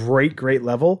 It's a great, great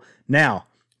level. Now,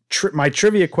 my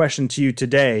trivia question to you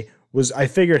today was, I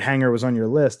figured hangar was on your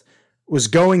list, was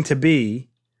going to be,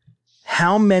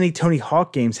 how many Tony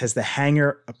Hawk games has the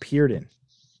hangar appeared in?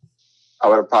 I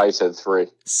would have probably said 3.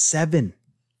 7.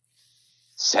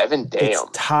 7, damn. It's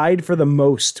tied for the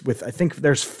most with, I think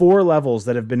there's 4 levels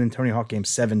that have been in Tony Hawk games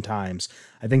 7 times.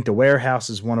 I think the Warehouse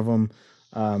is one of them.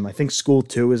 I think School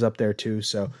 2 is up there too.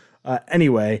 So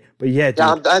Anyway, but yeah,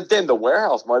 dude, then the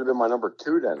Warehouse might have been my number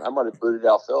 2 then. I might have booted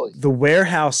out Philly. The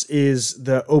Warehouse is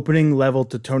the opening level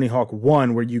to Tony Hawk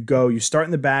 1, where you start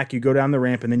in the back, you go down the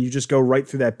ramp, and then you just go right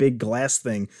through that big glass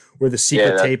thing where the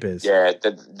secret tape is. Yeah,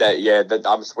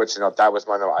 I'm switching up. That was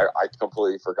my number. I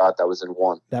completely forgot that was in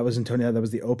 1. That was in Tony Hawk. That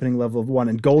was the opening level of 1,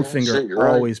 and Goldfinger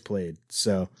always played.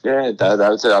 So yeah, that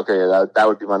was it. Okay, that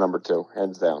would be my number 2,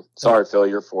 hands down. Sorry, Phil,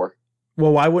 you're 4.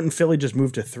 Well, why wouldn't Philly just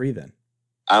move to 3 then?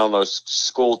 I don't know.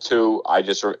 School 2,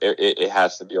 it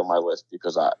has to be on my list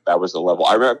because that was the level.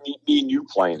 I remember me and you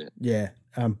playing it. Yeah,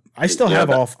 I still have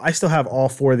all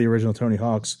 4 of the original Tony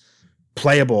Hawks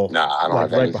playable. Nah, I don't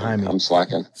have right behind me. I'm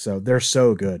slacking. So they're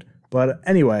so good. But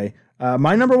anyway,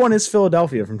 my number 1 is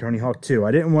Philadelphia from Tony Hawk 2.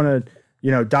 I didn't want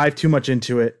to dive too much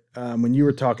into it when you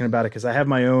were talking about it because I have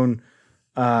my own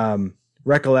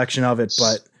recollection of it,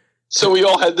 but. So we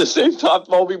all had the same top.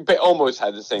 Well, we almost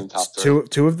had the same top 3.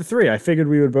 Two of the 3. I figured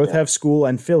we would both have School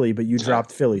and Philly, but you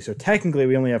dropped Philly. So technically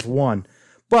we only have 1.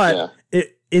 But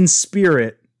in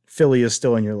spirit, Philly is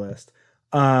still in your list.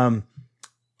 I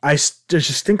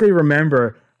distinctly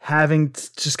remember having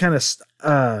just kind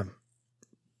of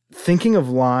thinking of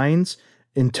lines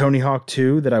in Tony Hawk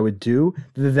 2 that I would do,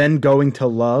 then going to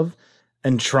Love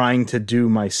and trying to do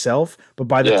myself. But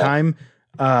by the time...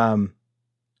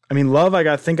 Love,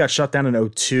 I think got shut down in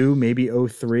 2002, maybe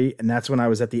 2003, and that's when I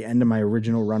was at the end of my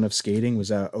original run of skating, was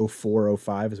 2004,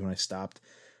 2005 is when I stopped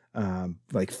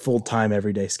full-time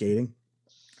everyday skating.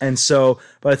 And so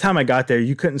by the time I got there,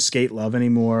 you couldn't skate Love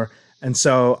anymore. And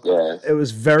so it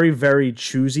was very, very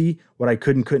choosy what I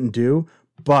could and couldn't do.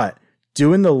 But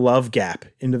doing the Love gap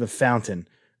into the fountain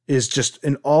is just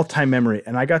an all-time memory.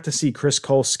 And I got to see Chris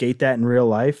Cole skate that in real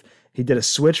life. He did a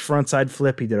switch frontside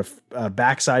flip. He did a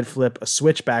backside flip, a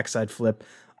switch backside flip,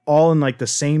 all in the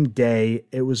same day.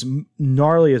 It was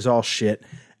gnarly as all shit.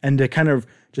 And to kind of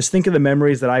just think of the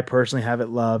memories that I personally have at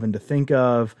Love and to think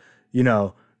of,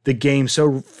 the game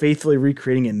so faithfully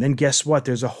recreating it. And then guess what?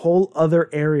 There's a whole other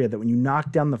area that when you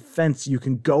knock down the fence, you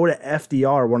can go to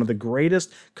FDR, one of the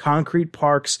greatest concrete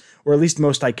parks, or at least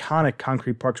most iconic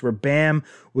concrete parks, where Bam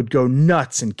would go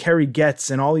nuts and Kerry Getz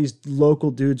and all these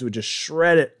local dudes would just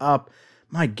shred it up.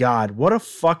 My God, what a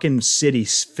fucking city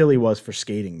Philly was for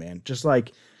skating, man. Just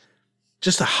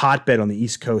a hotbed on the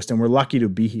East Coast. And we're lucky to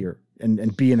be here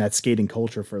and be in that skating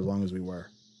culture for as long as we were.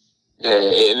 Yeah,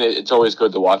 and it's always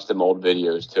good to watch them old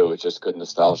videos too. It's just good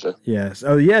nostalgia. Yes.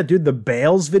 Oh yeah, dude, the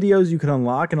Bales videos you can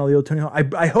unlock and all the old Tony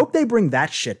Hawk. I hope they bring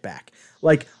that shit back.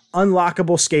 Like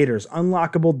unlockable skaters,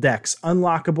 unlockable decks,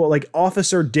 unlockable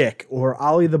Officer Dick or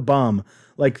Ollie the Bum.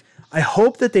 I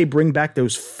hope that they bring back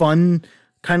those fun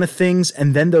kind of things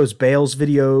and then those Bales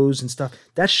videos and stuff.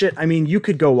 That shit, you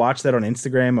could go watch that on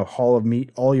Instagram, a Hall of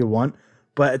Meat, all you want,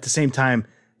 but at the same time,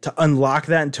 to unlock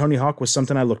that in Tony Hawk was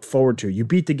something I looked forward to. You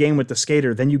beat the game with the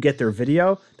skater, then you get their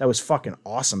video. That was fucking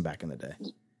awesome back in the day.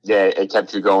 Yeah, it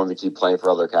kept you going to keep playing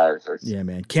for other characters. Yeah,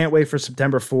 man. Can't wait for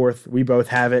September 4th. We both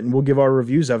have it, and we'll give our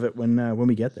reviews of it when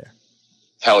we get there.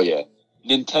 Hell yeah.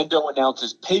 Nintendo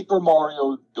announces Paper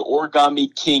Mario the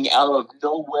Origami King out of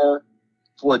nowhere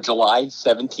for a July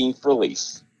 17th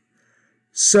release.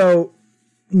 So,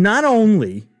 not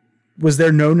only was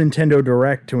there no Nintendo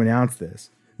Direct to announce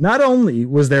this, not only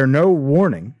was there no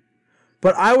warning,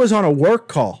 but I was on a work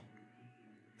call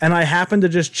and I happened to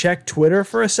just check Twitter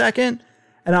for a second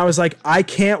and I was like, I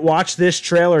can't watch this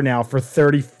trailer now for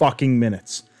 30 fucking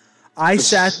minutes. I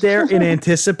sat there in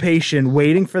anticipation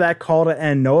waiting for that call to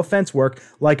end. No offense, work.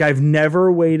 Like I've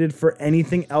never waited for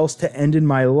anything else to end in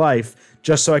my life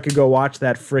just so I could go watch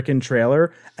that frickin'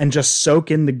 trailer and just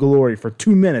soak in the glory for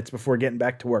 2 minutes before getting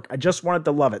back to work. I just wanted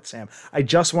to love it, Sam. I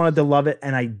just wanted to love it,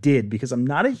 and I did, because I'm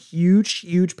not a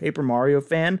huge Paper Mario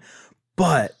fan,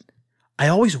 but I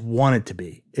always wanted to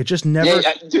be. It just never...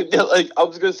 Yeah, dude, I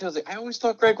was going to say, I always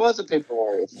thought Greg was a Paper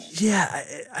Mario fan. Yeah,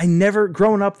 I never...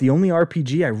 Growing up, the only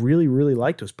RPG I really, really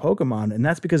liked was Pokemon, and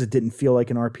that's because it didn't feel like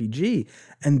an RPG.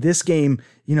 And this game,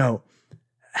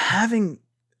 having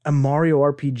a Mario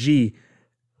RPG...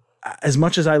 As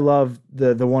much as I love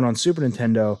the one on Super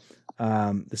Nintendo,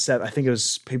 I think it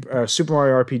was Super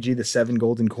Mario RPG, the 7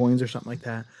 Golden Coins or something like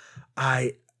that.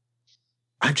 I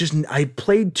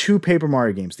played 2 Paper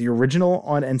Mario games, the original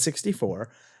on N64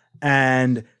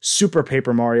 and Super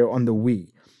Paper Mario on the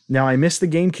Wii. Now I missed the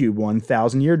GameCube one,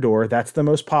 Thousand Year Door. That's the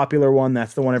most popular one.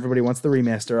 That's the one everybody wants the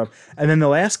remaster of. And then the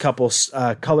last couple,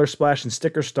 Color Splash and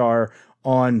Sticker Star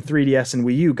on 3DS and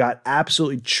Wii U, got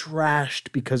absolutely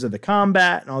trashed because of the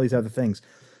combat and all these other things.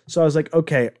 So I was like,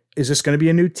 okay, is this going to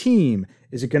be a new team?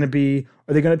 Are they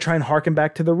going to try and harken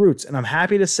back to the roots? And I'm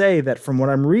happy to say that from what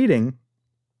I'm reading,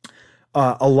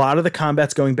 A lot of the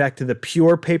combat's going back to the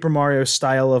pure Paper Mario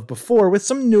style of before with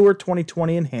some newer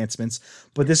 2020 enhancements,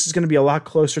 but this is going to be a lot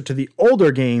closer to the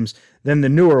older games than the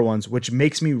newer ones, which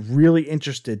makes me really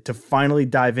interested to finally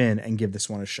dive in and give this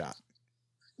one a shot.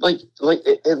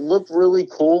 It looked really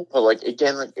cool, but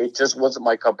again, it just wasn't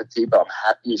my cup of tea. But I'm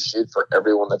happy as shit for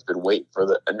everyone that's been waiting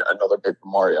for another Paper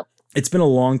Mario. It's been a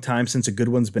long time since a good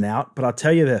one's been out, but I'll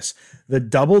tell you this, the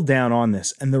double down on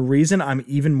this, and the reason I'm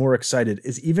even more excited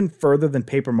is even further than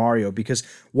Paper Mario, because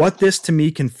what this to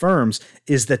me confirms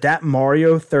is that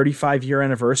Mario 35-year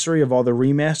anniversary of all the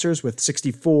remasters with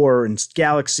 64 and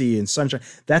Galaxy and Sunshine,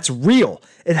 that's real.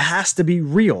 It has to be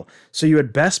real. So you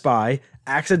had Best Buy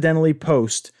accidentally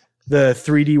post the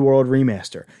 3D World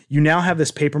remaster. You now have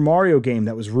this Paper Mario game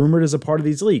that was rumored as a part of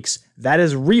these leaks. That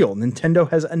is real. Nintendo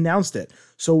has announced it.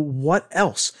 So what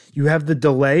else? You have the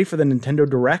delay for the Nintendo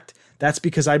Direct. That's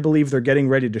because I believe they're getting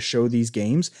ready to show these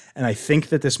games. And I think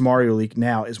that this Mario leak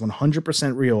now is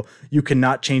 100% real. You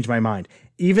cannot change my mind.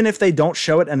 Even if they don't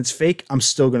show it and it's fake, I'm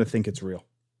still going to think it's real.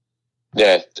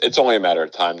 Yeah, it's only a matter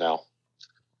of time now.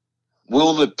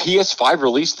 Will the PS5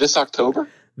 release this October?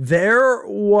 There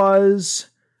was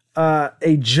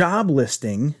a job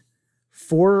listing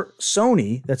for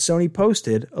Sony that Sony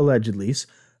posted, allegedly,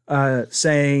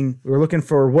 saying we're looking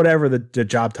for whatever the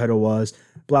job title was,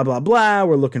 blah, blah, blah.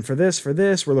 We're looking for this,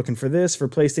 we're looking for this for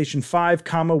PlayStation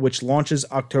 5, which launches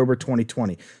October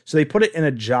 2020. So they put it in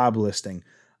a job listing.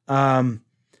 I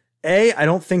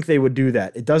don't think they would do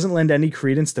that. It doesn't lend any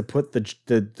credence to put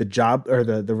the job or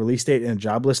the release date in a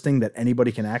job listing that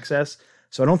anybody can access.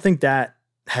 So I don't think that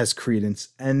has credence.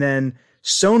 And then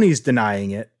Sony's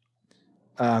denying it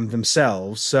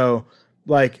themselves. So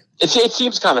it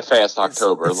seems kind of fast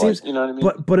October. You know what I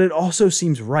mean? But it also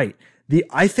seems right.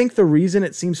 I think the reason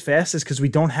it seems fast is because we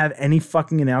don't have any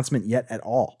fucking announcement yet at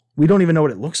all. We don't even know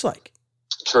what it looks like.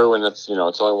 True, and it's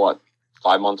only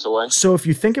 5 months away. So if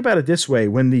you think about it this way,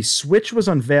 when the Switch was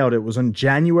unveiled, it was on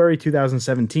January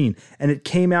 2017, and it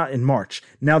came out in March.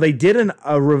 Now, they did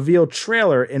a reveal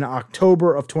trailer in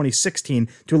October of 2016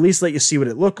 to at least let you see what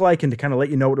it looked like and to kind of let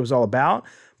you know what it was all about,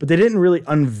 but they didn't really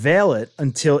unveil it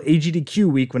until AGDQ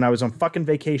week when I was on fucking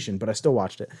vacation, but I still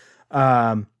watched it.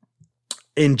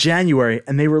 In January,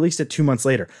 and they released it 2 months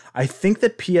later. I think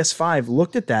that PS5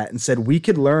 looked at that and said, we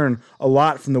could learn a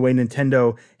lot from the way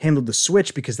Nintendo handled the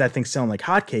Switch because that thing's selling like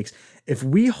hotcakes. If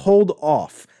we hold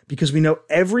off, because we know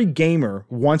every gamer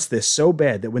wants this so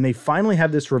bad that when they finally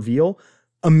have this reveal,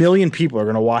 1 million people are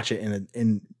going to watch it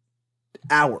in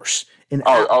hours.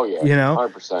 Oh yeah, you know,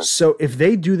 100%. So if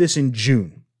they do this in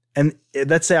June, and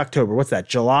let's say October, what's that?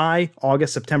 July,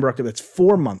 August, September, October. That's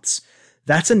 4 months.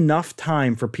 That's enough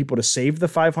time for people to save the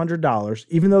 $500,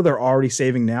 even though they're already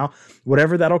saving now,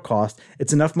 whatever that'll cost.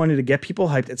 It's enough money to get people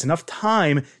hyped. It's enough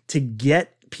time to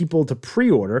get people to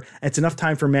pre-order. And it's enough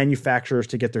time for manufacturers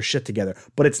to get their shit together.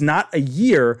 But it's not a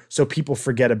year so people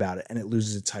forget about it and it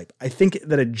loses its hype. I think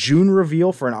that a June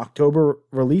reveal for an October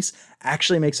release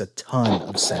actually makes a ton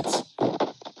of sense.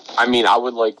 I mean, I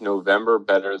would like November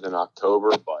better than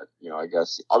October, but, I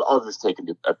guess I'll just take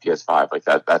a PS5 like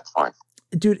that. That's fine.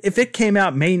 Dude, if it came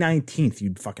out May 19th,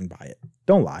 you'd fucking buy it.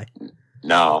 Don't lie.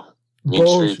 No. Mean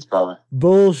Streets, probably.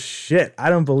 Bullshit. I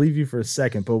don't believe you for a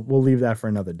second, but we'll leave that for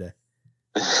another day.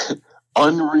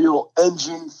 Unreal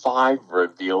Engine 5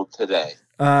 revealed today.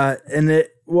 And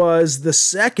it was the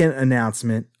second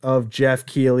announcement of Jeff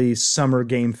Keighley's Summer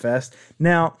Game Fest.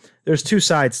 Now, there's two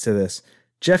sides to this.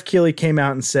 Jeff Keighley came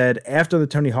out and said, after the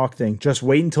Tony Hawk thing, just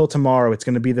wait until tomorrow. It's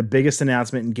going to be the biggest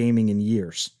announcement in gaming in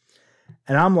years.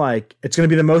 And I'm like, it's going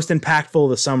to be the most impactful of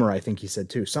the summer, I think he said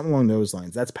too. Something along those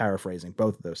lines. That's paraphrasing.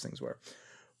 Both of those things were.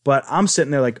 But I'm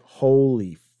sitting there like,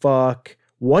 holy fuck,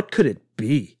 what could it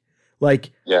be?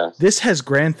 This has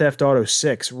Grand Theft Auto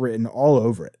 6 written all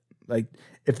over it. Like,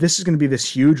 if this is going to be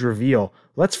this huge reveal,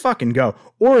 let's fucking go.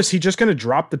 Or is he just going to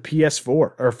drop the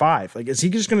PS4 or 5? Like, is he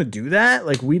just going to do that?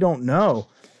 Like, we don't know.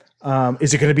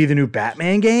 Is it going to be the new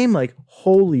Batman game? Like,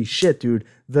 holy shit, dude.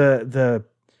 The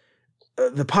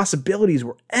possibilities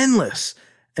were endless.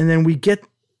 And then we get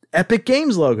Epic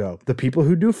Games logo, the people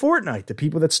who do Fortnite, the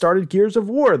people that started Gears of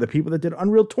War, the people that did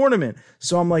Unreal Tournament.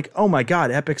 So I'm like, oh my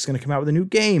God, Epic's going to come out with a new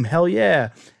game. Hell yeah.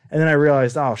 And then I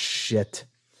realized, oh shit.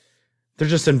 They're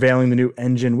just unveiling the new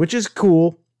engine, which is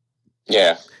cool.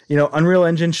 Yeah. Unreal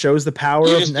Engine shows the power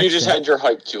of You just had your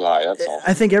hype too high, that's all.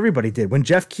 I think everybody did. When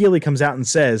Jeff Keighley comes out and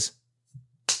says,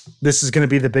 this is going to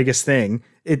be the biggest thing,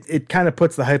 it kind of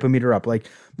puts the hypometer up. Like,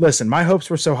 listen, my hopes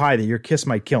were so high that your kiss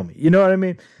might kill me. You know what I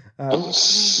mean?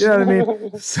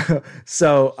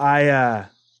 So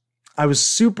I was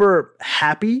super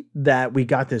happy that we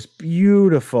got this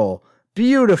beautiful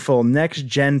beautiful next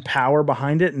gen power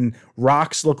behind it, and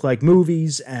rocks look like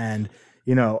movies, and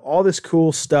all this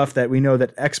cool stuff that we know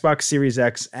that Xbox Series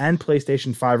X and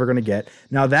PlayStation 5 are going to get.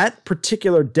 Now, that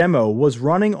particular demo was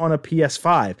running on a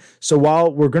PS5. So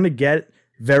while we're going to get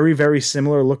very, very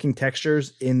similar looking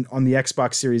textures on the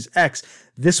Xbox Series X,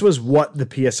 this was what the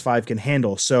PS5 can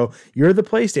handle. So you're the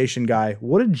PlayStation guy.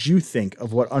 What did you think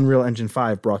of what Unreal Engine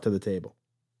 5 brought to the table?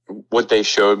 What they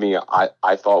showed me,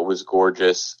 I thought was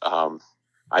gorgeous.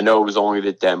 I know it was only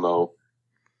the demo,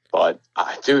 but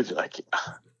dude, like,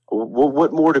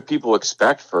 what more do people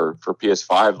expect for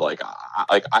PS5? Like,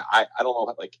 I don't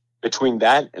know. Like, between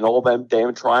that and all them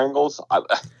damn triangles,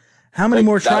 how many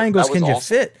more triangles that can you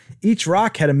awesome. fit? Each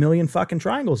rock had 1 million fucking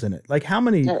triangles in it. Like, how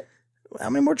many? Yeah. How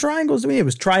many more triangles do we need? It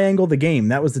was Triangle the Game.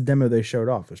 That was the demo they showed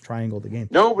off. It was Triangle the Game.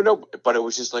 No, but it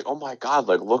was just like, oh my god,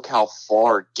 like, look how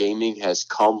far gaming has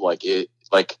come. Like,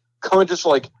 coming just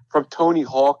like from Tony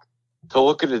Hawk to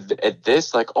look at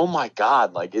this, like, oh my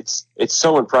god, like, it's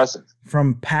so impressive.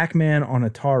 From Pac-Man on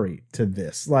Atari to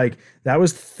this, like, that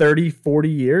was 30, 40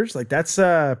 years. Like, that's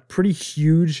a pretty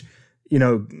huge,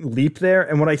 leap there.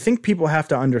 And what I think people have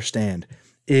to understand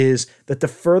is that the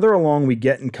further along we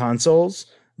get in consoles,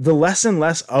 the less and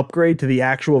less upgrade to the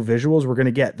actual visuals we're going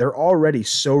to get. They're already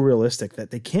so realistic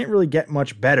that they can't really get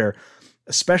much better,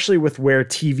 especially with where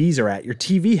TVs are at. Your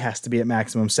TV has to be at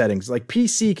maximum settings. Like,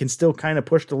 PC can still kind of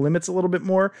push the limits a little bit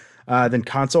more than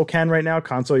console can right now.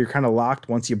 Console, you're kind of locked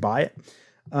once you buy it.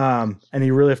 And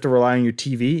you really have to rely on your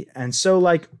TV. And so,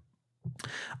 like,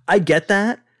 I get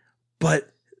that,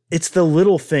 but it's the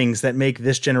little things that make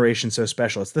this generation so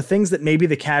special. It's the things that maybe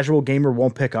the casual gamer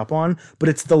won't pick up on, but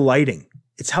it's the lighting.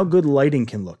 It's how good lighting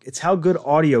can look. It's how good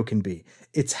audio can be.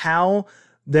 It's how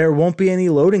there won't be any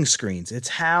loading screens. It's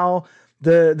how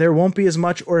there won't be as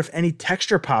much, or if any,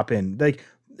 texture pop in. Like,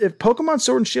 if Pokemon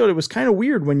Sword and Shield, it was kind of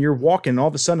weird when you're walking, all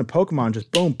of a sudden a Pokemon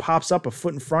just boom pops up a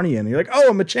foot in front of you, and you're like, oh,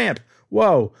 I'm a champ.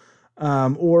 Whoa.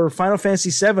 Or Final Fantasy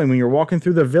VII, when you're walking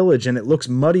through the village and it looks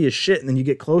muddy as shit, and then you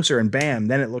get closer and bam,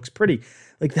 then it looks pretty.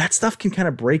 Like, that stuff can kind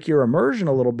of break your immersion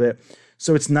a little bit.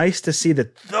 So it's nice to see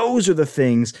that those are the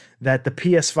things that the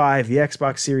PS5, the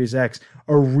Xbox Series X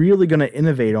are really going to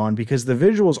innovate on, because the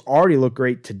visuals already look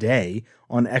great today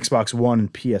on Xbox One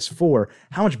and PS4.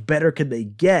 How much better could they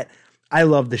get? I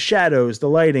love the shadows, the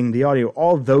lighting, the audio,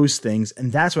 all those things.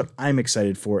 And that's what I'm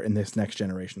excited for in this next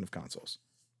generation of consoles.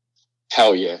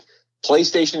 Hell yeah.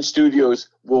 PlayStation Studios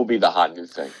will be the hot new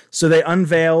thing. So they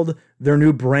unveiled their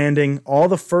new branding. All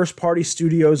the first-party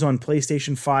studios on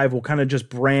PlayStation 5 will kind of just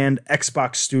brand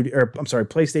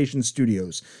PlayStation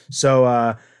Studios.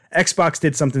 So Xbox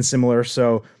did something similar.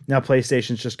 So now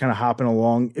PlayStation's just kind of hopping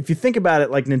along. If you think about it,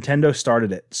 like, Nintendo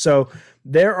started it. So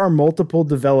there are multiple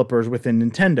developers within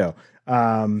Nintendo.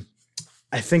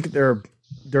 I think they're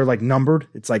like numbered.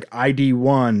 It's like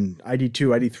ID1,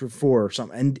 ID2, ID4 or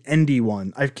something, and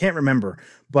ND1. I can't remember,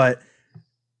 but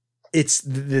it's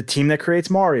the team that creates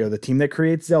Mario, the team that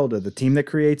creates Zelda, the team that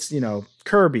creates,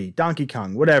 Kirby, Donkey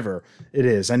Kong, whatever it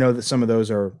is. I know that some of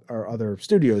those are other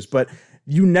studios, but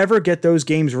you never get those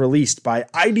games released by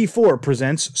ID4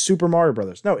 presents Super Mario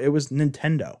Brothers. No, it was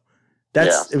Nintendo.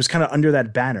 It was kind of under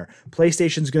that banner.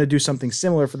 PlayStation's going to do something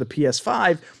similar for the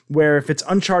PS5, where if it's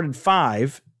Uncharted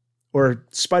 5 or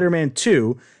Spider-Man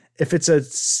 2, if it's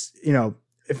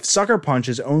if Sucker Punch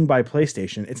is owned by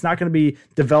PlayStation, it's not going to be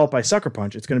developed by Sucker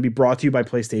Punch. It's going to be brought to you by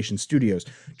PlayStation Studios,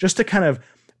 just to kind of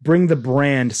bring the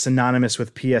brand synonymous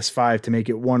with PS5 to make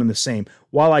it one and the same.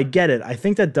 While I get it, I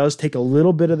think that does take a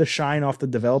little bit of the shine off the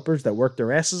developers that work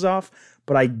their asses off,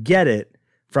 but I get it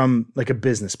from, like, a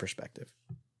business perspective.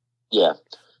 Yeah.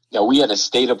 Now, we had a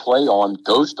state of play on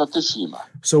Ghost of Tsushima.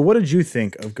 So what did you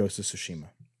think of Ghost of Tsushima?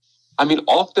 I mean,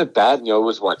 off the bat, it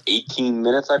was, 18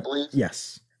 minutes, I believe?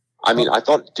 Yes. I mean, I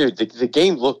thought, dude, the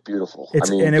game looked beautiful. It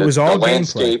was all the gameplay.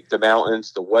 landscape, the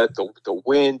mountains, the wet, the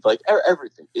wind, like,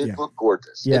 everything. It looked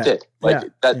gorgeous. Yeah. It did.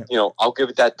 I'll give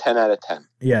it that 10 out of 10.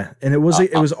 Yeah, and it was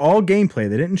all gameplay.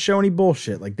 They didn't show any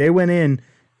bullshit. Like, they went in,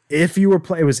 if you were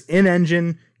playing, it was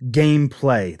in-engine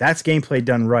gameplay. That's gameplay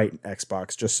done right,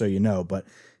 Xbox, just so you know. But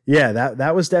yeah,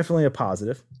 that was definitely a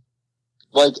positive.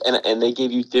 Like, and they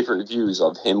gave you different views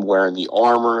of him wearing the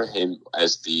armor, him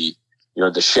as the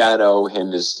shadow,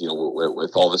 him as,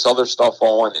 with all this other stuff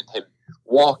on, and him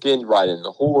walking, riding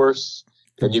the horse.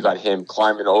 Then you got him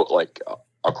climbing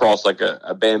across like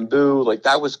a bamboo. Like,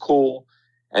 that was cool.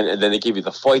 And then they gave you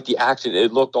the fight, the action.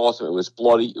 It looked awesome. It was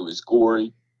bloody. It was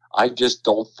gory. I just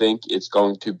don't think it's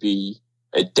going to be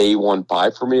a day one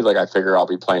buy for me. Like, I figure I'll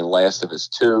be playing Last of Us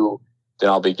 2. Then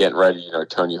I'll be getting ready,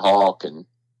 Tony Hawk. And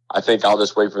I think I'll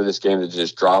just wait for this game to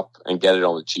just drop and get it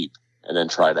on the cheap and then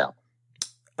try it out.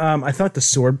 I thought the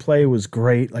sword play was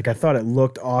great. Like, I thought it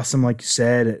looked awesome, like you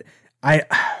said.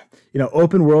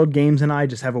 Open world games and I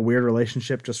just have a weird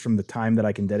relationship just from the time that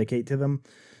I can dedicate to them.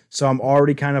 So I'm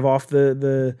already kind of off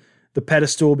the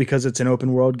pedestal because it's an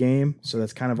open world game. So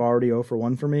that's kind of already 0 for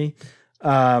 1 for me.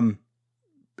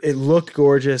 It looked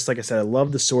gorgeous. Like I said, I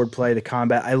love the sword play, the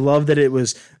combat. I love that it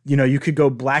was, you could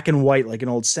go black and white like an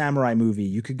old samurai movie.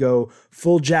 You could go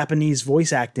full Japanese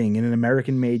voice acting in an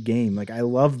American made game. Like, I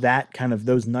love that kind of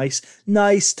those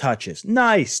nice touches.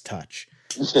 Nice touch.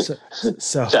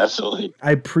 So Definitely.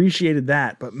 I appreciated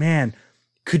that. But man,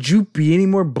 could you be any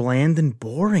more bland and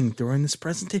boring during this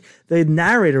presentation? The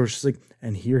narrator was just like,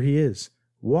 and here he is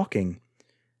walking,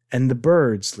 and the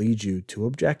birds lead you to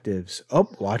objectives. Oh,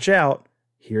 watch out.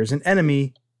 Here's an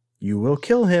enemy. You will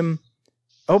kill him.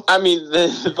 Oh, I mean,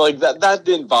 that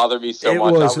didn't bother me so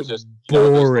much. I was just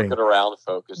boring. Just looking around,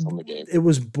 focused on the game. It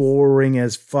was boring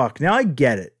as fuck. Now I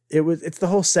get it. It's the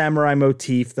whole samurai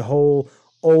motif, the whole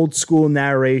old school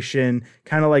narration,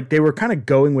 kind of like they were kind of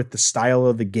going with the style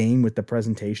of the game with the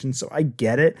presentation. So I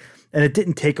get it. And it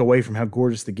didn't take away from how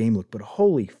gorgeous the game looked, but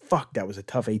holy fuck, that was a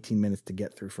tough 18 minutes to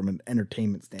get through from an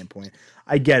entertainment standpoint.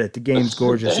 I get it. The game's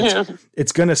gorgeous.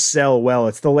 It's going to sell well.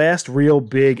 It's the last real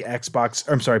big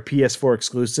PS4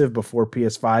 exclusive before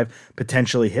PS5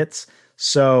 potentially hits.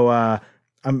 So,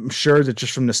 I'm sure that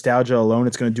just from nostalgia alone,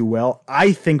 it's going to do well.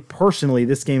 I think personally,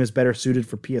 this game is better suited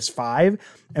for PS5.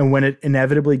 And when it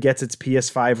inevitably gets its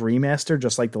PS5 remaster,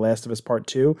 just like The Last of Us Part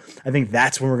 2, I think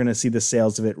that's when we're going to see the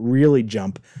sales of it really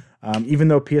jump. Even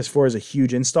though PS4 is a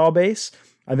huge install base,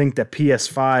 I think that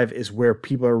PS5 is where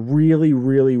people are really,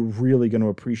 really, really going to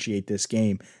appreciate this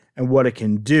game and what it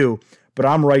can do. But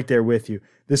I'm right there with you.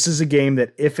 This is a game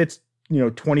that if it's,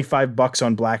 $25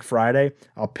 on Black Friday,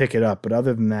 I'll pick it up. But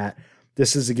other than that,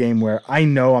 this is a game where I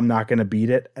know I'm not going to beat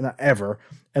it ever.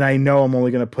 And I know I'm only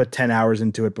going to put 10 hours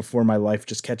into it before my life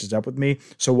just catches up with me.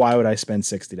 So why would I spend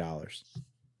 $60?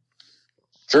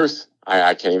 Truth.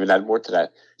 I can't even add more to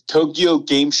that. Tokyo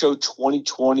Game Show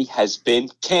 2020 has been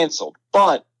canceled,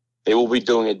 but they will be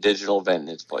doing a digital event in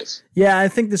its place. Yeah, I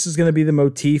think this is going to be the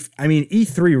motif. I mean,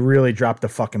 E3 really dropped the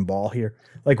fucking ball here.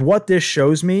 Like, what this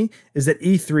shows me is that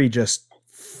E3 just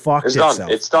fucked itself.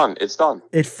 It's done.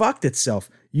 It fucked itself.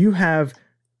 You have,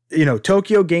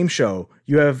 Tokyo Game Show.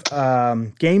 You have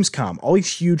Gamescom, all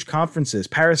these huge conferences.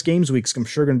 Paris Games Week's, I'm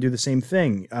sure, going to do the same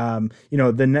thing. The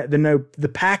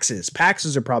PAXs.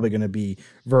 PAXs are probably going to be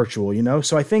virtual,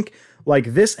 So I think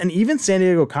like this, and even San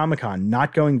Diego Comic-Con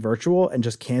not going virtual and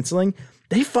just canceling,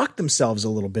 they fucked themselves a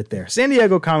little bit there. San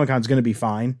Diego Comic-Con is going to be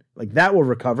fine. Like, that will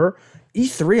recover.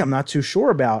 E3, I'm not too sure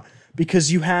about,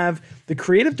 because you have the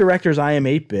creative directors,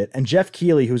 iam8bit, and Jeff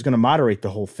Keighley, who's going to moderate the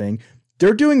whole thing.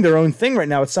 They're doing their own thing right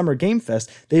now at Summer Game Fest.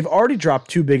 They've already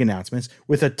dropped 2 big announcements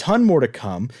with a ton more to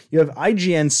come. You have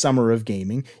IGN's Summer of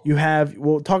Gaming.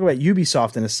 We'll talk about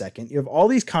Ubisoft in a second. You have all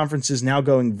these conferences now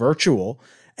going virtual,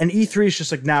 and E3 is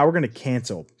just like, we're going to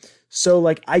cancel. So,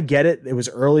 like, I get it. It was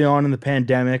early on in the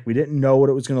pandemic. We didn't know what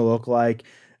it was going to look like.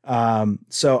 And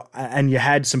you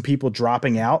had some people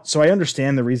dropping out. So I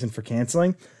understand the reason for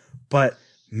canceling. But,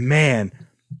 man,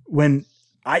 when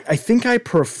I think I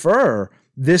prefer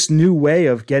this new way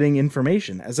of getting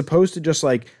information as opposed to just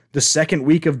like the second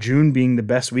week of June being the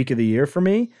best week of the year for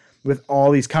me with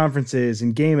all these conferences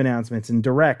and game announcements and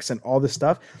directs and all this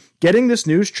stuff. Getting this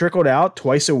news trickled out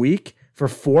twice a week for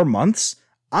 4 months.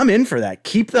 I'm in for that.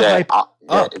 Keep the hype up.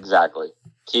 Yeah, exactly.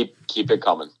 Keep it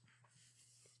coming.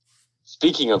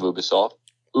 Speaking of Ubisoft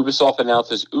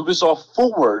announces Ubisoft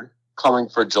Forward coming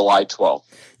for July 12th.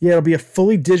 Yeah, it'll be a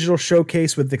fully digital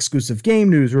showcase with exclusive game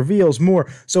news, reveals,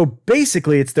 more. So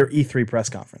basically, it's their E3 press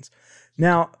conference.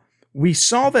 Now, we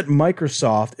saw that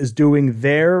Microsoft is doing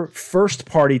their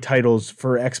first-party titles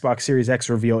for Xbox Series X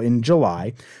reveal in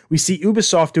July. We see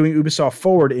Ubisoft doing Ubisoft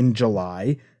Forward in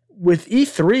July. With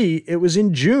E3, it was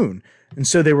in June. And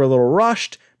so they were a little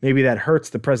rushed. Maybe that hurts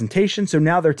the presentation. So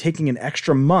now they're taking an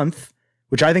extra month,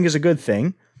 which I think is a good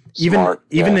thing. Smart,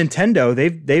 even Nintendo,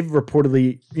 they've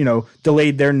reportedly,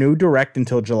 delayed their new Direct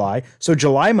until July. So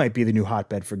July might be the new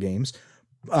hotbed for games,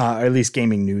 or at least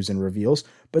gaming news and reveals.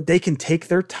 But they can take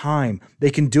their time. They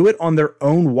can do it on their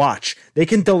own watch. They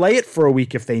can delay it for a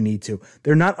week if they need to.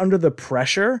 They're not under the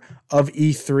pressure of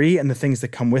E3 and the things that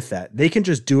come with that. They can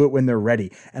just do it when they're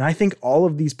ready. And I think all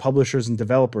of these publishers and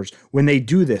developers, when they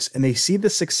do this and they see the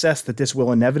success that this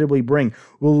will inevitably bring,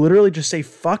 will literally just say,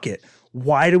 fuck it.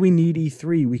 Why do we need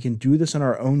E3? We can do this on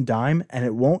our own dime, and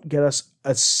it won't get us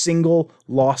a single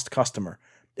lost customer.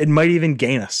 It might even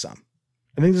gain us some.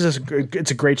 I think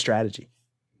it's a great strategy.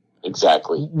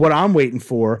 Exactly. What I'm waiting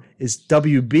for is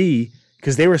WB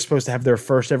because they were supposed to have their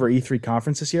first ever E3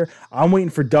 conference this year. I'm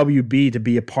waiting for WB to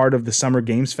be a part of the Summer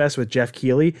Games Fest with Jeff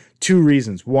Keighley. 2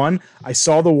 reasons. One, I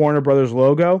saw the Warner Brothers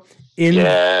logo in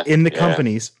the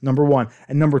companies, number one.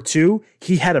 And number two,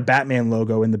 he had a Batman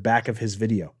logo in the back of his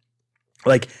video.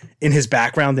 Like in his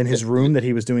background in his room that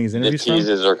he was doing his interviews from. The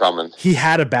teases are coming. He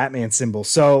had a Batman symbol.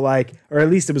 So like, or at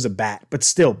least it was a bat, but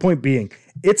still, point being,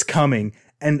 it's coming.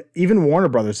 And even Warner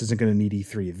Brothers isn't going to need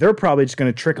E3. They're probably just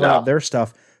going to trickle out their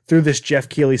stuff through this Jeff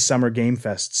Keighley Summer Game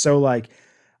Fest. So like,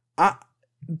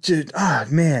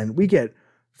 man, we get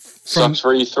sucks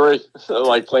for E3,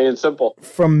 like plain and simple.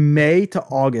 From May to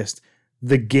August,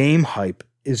 the game hype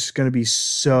is going to be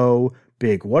so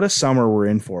big. What a summer we're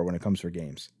in for when it comes for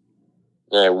games.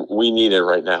 Yeah, we need it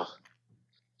right now.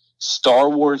 Star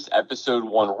Wars Episode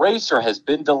 1 Racer has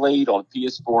been delayed on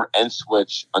PS4 and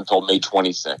Switch until May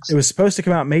 26th. It was supposed to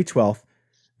come out May 12th.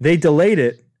 They delayed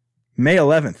it May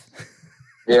 11th.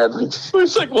 Yeah,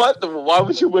 it's like, what? Why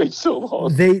would you wait so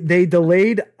long? They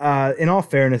delayed, in all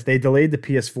fairness, they delayed the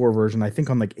PS4 version, I think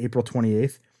on like April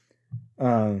 28th.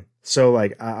 So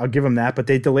like, I'll give them that, but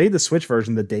they delayed the Switch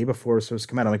version the day before it was supposed to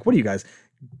come out. I'm like, what are you guys,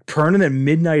 turning at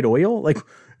midnight oil? Like,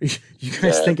 you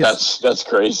guys think that's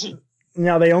crazy.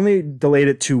 Now they only delayed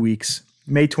it 2 weeks.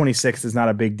 May 26th is not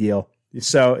a big deal.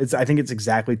 So I think it's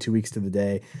exactly 2 weeks to the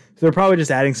day. So they're probably just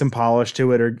adding some polish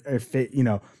to it or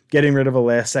getting rid of a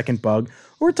last second bug.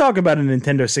 We're talking about a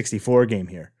Nintendo 64 game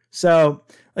here. So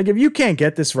like, if you can't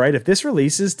get this right, if this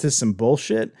releases to some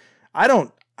bullshit,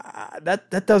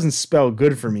 that doesn't spell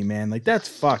good for me, man. Like, that's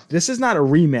fucked. This is not a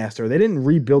remaster. They didn't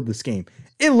rebuild this game.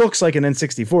 It looks like an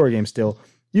N64 game still.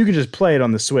 You can just play it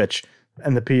on the Switch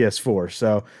and the PS4.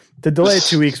 So the delay of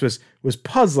 2 weeks was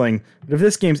puzzling. But if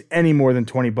this game's any more than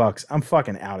 $20, I'm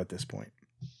fucking out at this point.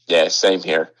 Yeah, same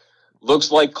here.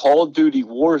 Looks like Call of Duty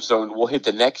Warzone will hit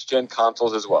the next-gen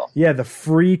consoles as well. Yeah, the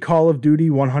free Call of Duty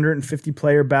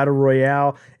 150-player Battle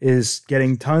Royale is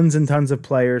getting tons and tons of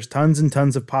players, tons and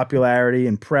tons of popularity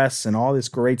and press and all this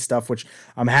great stuff, which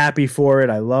I'm happy for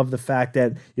it. I love the fact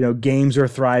that, games are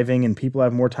thriving and people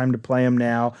have more time to play them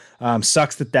now.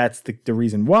 Sucks that that's the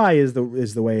reason why is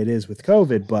the way it is with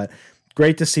COVID, but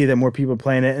great to see that more people are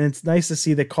playing it. And it's nice to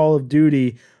see that Call of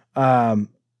Duty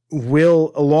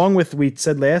will, along with, we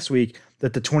said last week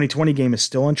that the 2020 game is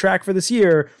still on track for this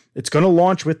year. It's going to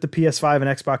launch with the PS5 and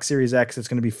Xbox Series X. It's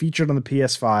going to be featured on the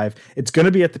PS5. It's going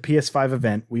to be at the PS5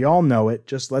 event. We all know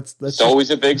it. It's always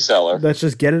a big seller. Let's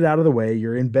just get it out of the way.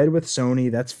 You're in bed with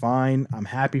Sony. That's fine. I'm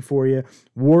happy for you.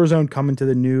 Warzone coming to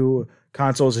the new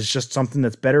consoles is just something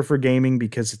that's better for gaming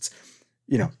because it's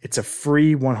a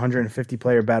free 150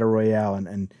 player battle royale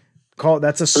and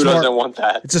that's a smart. Who doesn't want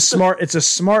that? It's a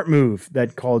smart move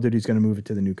that Call of Duty is going to move it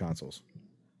to the new consoles.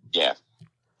 Yeah.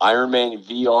 Iron Man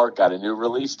VR got a new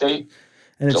release date.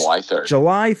 And July 3rd.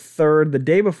 July 3rd, the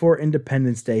day before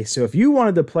Independence Day. So if you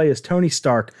wanted to play as Tony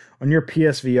Stark on your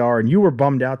PSVR and you were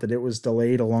bummed out that it was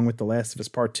delayed along with The Last of Us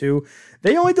Part 2,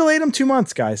 they only delayed them 2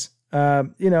 months, guys. Yeah,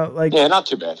 not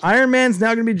too bad. Iron Man's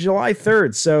now going to be July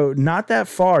 3rd, so not that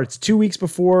far. It's 2 weeks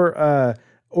before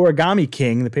Origami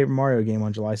King, the Paper Mario game,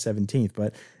 on July 17th.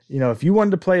 But, if you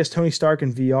wanted to play as Tony Stark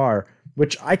in VR,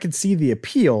 which I could see the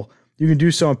appeal, you can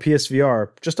do so on PSVR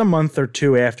just a month or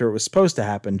two after it was supposed to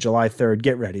happen, July 3rd.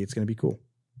 Get ready. It's going to be cool.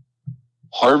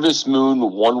 Harvest Moon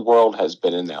One World has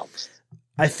been announced.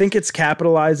 I think it's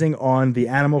capitalizing on the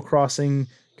Animal Crossing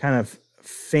kind of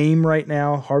fame right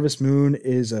now. Harvest Moon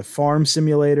is a farm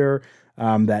simulator,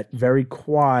 that very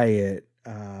quiet,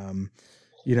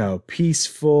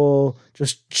 peaceful,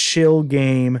 just chill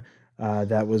game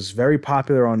that was very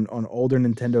popular on older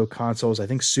Nintendo consoles. I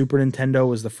think Super Nintendo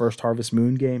was the first Harvest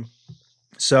Moon game.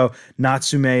 So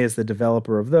Natsume is the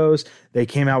developer of those. They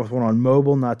came out with one on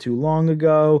mobile not too long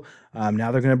ago.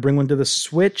 Now they're going to bring one to the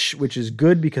Switch, which is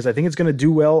good because I think it's going to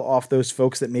do well off those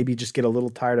folks that maybe just get a little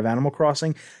tired of Animal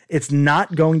Crossing. It's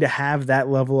not going to have that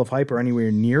level of hype or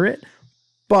anywhere near it,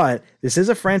 but this is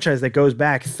a franchise that goes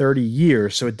back 30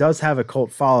 years, so it does have a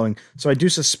cult following. So I do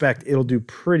suspect it'll do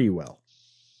pretty well.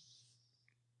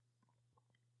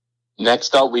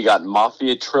 Next up, we got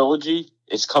Mafia Trilogy.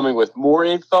 It's coming with more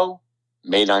info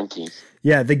May 19th.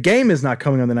 Yeah, the game is not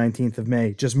coming on the 19th of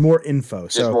May, just more info.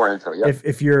 Just more info, yeah.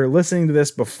 If you're listening to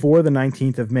this before the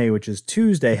 19th of May, which is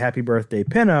Tuesday, happy birthday,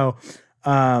 Pinot,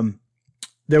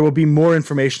 there will be more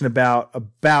information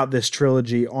about this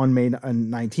trilogy on May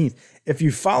 19th. If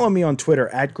you follow me on Twitter,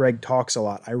 at Greg Talks a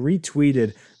Lot, I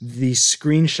retweeted the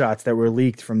screenshots that were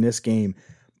leaked from this game.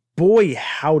 Boy,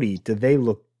 howdy, do they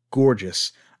look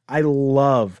gorgeous. I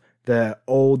love the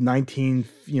old 40s,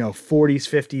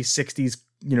 50s, 60s,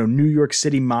 New York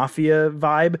City mafia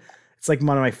vibe. It's like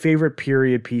one of my favorite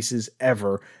period pieces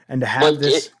ever. And to have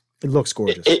this, it looks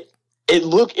gorgeous. It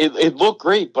looked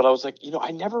great, but I was like, I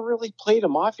never really played a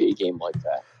Mafia game like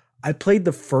that. I played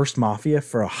the first Mafia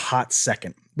for a hot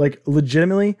second. Like,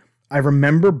 legitimately, I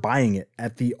remember buying it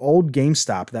at the old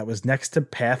GameStop that was next to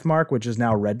Pathmark, which is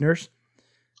now Redner's.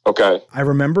 Okay. I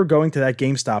remember going to that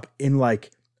GameStop in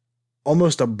like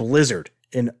almost a blizzard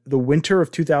in the winter of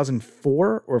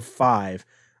 2004 or 5.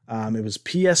 It was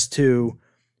PS2,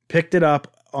 picked it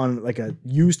up on like a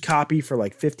used copy for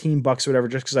like $15 or whatever,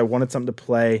 just because I wanted something to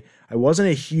play. I wasn't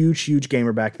a huge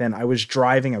gamer back then. I was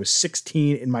driving. I was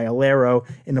 16 in my Alero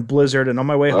in a blizzard, and on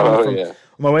my way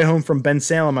home from Ben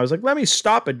Salem, I was like, let me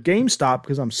stop at GameStop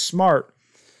because I'm smart.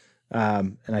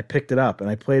 And I picked it up and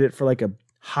I played it for like a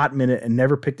hot minute and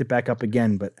never picked it back up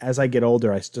again. But as I get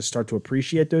older, I just start to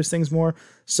appreciate those things more.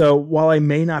 So while I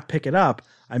may not pick it up,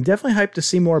 I'm definitely hyped to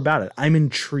see more about it. I'm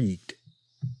intrigued.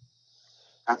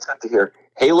 That's good to hear.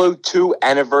 Halo 2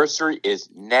 Anniversary is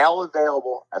now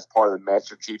available as part of the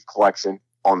Master Chief Collection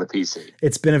on the PC.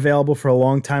 It's been available for a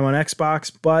long time on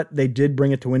Xbox, but they did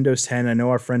bring it to Windows 10. I know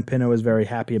our friend Pino is very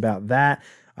happy about that.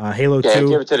 Halo 2. Yeah,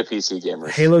 give it to the PC gamers.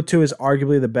 Halo 2 is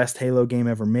arguably the best Halo game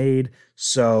ever made.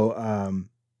 So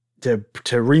to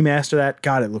remaster that,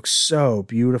 God, it looks so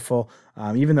beautiful.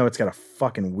 Even though it's got a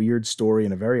fucking weird story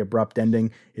and a very abrupt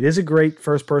ending, it is a great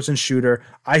first-person shooter.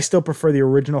 I still prefer the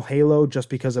original Halo just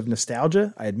because of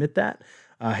nostalgia. I admit that.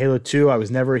 Halo 2, I was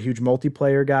never a huge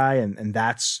multiplayer guy, and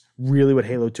that's really what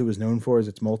Halo 2 is known for, is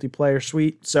its multiplayer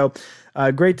suite. So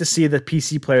great to see that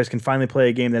PC players can finally play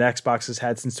a game that Xbox has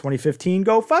had since 2015.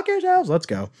 Go fuck yourselves. Let's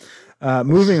go.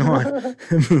 Moving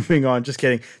on. Just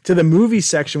kidding. To the movie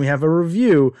section, we have a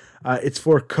review. It's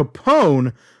for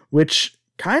Capone, which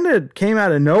kind of came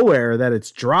out of nowhere that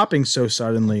it's dropping so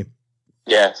suddenly.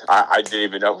 Yeah, I didn't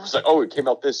even know. I was like, oh, it came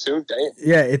out this soon? Damn.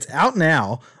 Yeah, it's out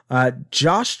now.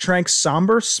 Josh Trank's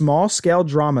somber, small-scale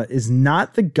drama is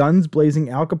not the guns-blazing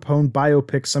Al Capone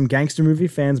biopic some gangster movie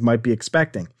fans might be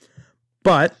expecting.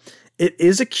 But it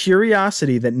is a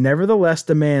curiosity that nevertheless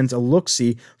demands a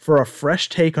look-see for a fresh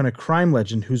take on a crime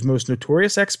legend whose most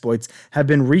notorious exploits have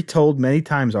been retold many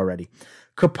times already.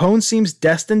 Capone seems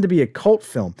destined to be a cult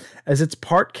film, as it's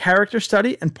part character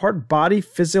study and part body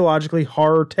physiologically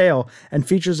horror tale, and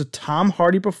features a Tom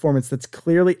Hardy performance that's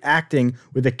clearly acting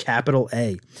with a capital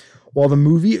A. While the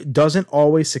movie doesn't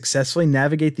always successfully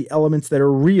navigate the elements that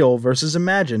are real versus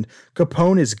imagined,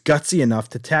 Capone is gutsy enough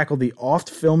to tackle the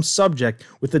oft-filmed subject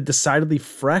with a decidedly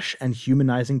fresh and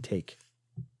humanizing take.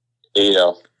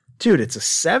 Yeah. Dude, it's a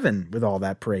 7 with all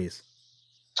that praise.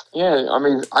 Yeah, I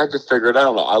mean, I just figured, I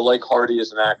don't know. I like Hardy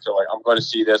as an actor. Like, I'm going to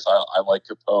see this. I like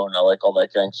Capone. I like all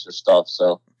that gangster stuff.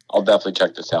 So I'll definitely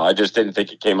check this out. I just didn't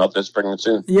think it came out this spring and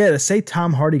soon. Yeah, to say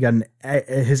Tom Hardy got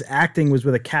his acting was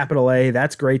with a capital A,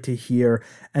 that's great to hear.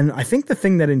 And I think the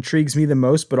thing that intrigues me the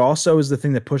most, but also is the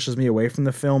thing that pushes me away from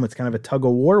the film, it's kind of a tug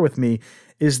of war with me,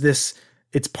 is this,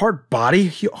 it's part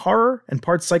body horror and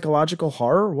part psychological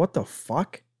horror. What the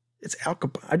fuck? It's Al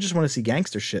Capone. I just want to see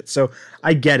gangster shit. So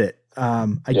I get it. I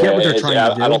get what they're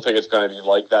trying to do. I don't think it's going to be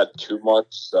like that too much.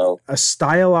 So a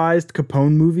stylized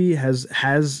Capone movie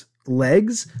has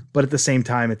legs, but at the same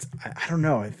time, it's I don't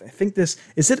know. I think this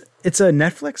is it. It's a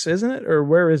Netflix, isn't it, or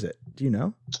where is it? Do you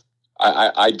know?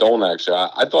 I don't actually.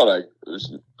 I thought it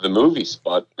was the movies,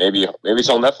 but maybe it's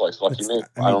on Netflix. Lucky me.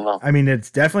 I don't know. I mean,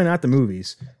 it's definitely not the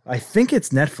movies. I think it's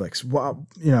Netflix. Well,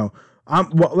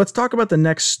 let's talk about the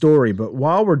next story. But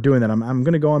while we're doing that, I'm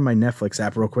going to go on my Netflix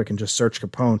app real quick and just search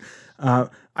Capone.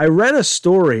 I read a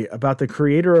story about the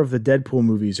creator of the Deadpool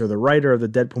movies, or the writer of the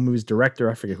Deadpool movies, director.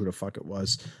 I forget who the fuck it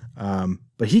was.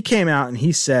 But he came out and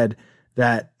he said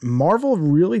that Marvel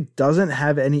really doesn't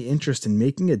have any interest in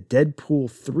making a Deadpool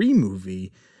 3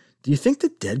 movie. Do you think the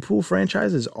Deadpool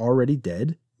franchise is already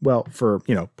dead? Well,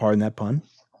 pardon that pun.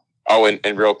 Oh,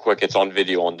 and real quick, it's on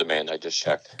video on demand. I just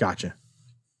checked. Gotcha.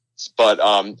 But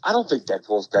I don't think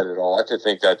Deadpool's dead at all. I just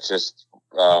think that's just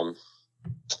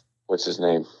what's his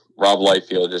name? Rob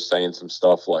Liefeld just saying some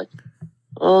stuff like,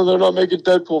 oh, they're not making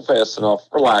Deadpool fast enough.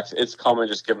 Relax. It's coming.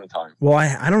 Just give him time. Well,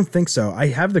 I don't think so. I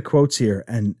have the quotes here,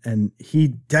 and he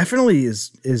definitely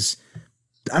is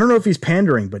I don't know if he's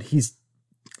pandering, but he's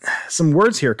some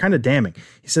words here kind of damning.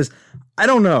 He says, I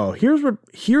don't know. Here's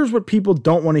what people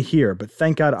don't want to hear, but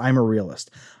thank God I'm a realist.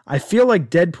 I feel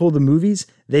like Deadpool the movies,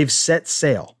 they've set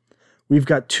sail. We've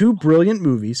got 2 brilliant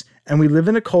movies, and we live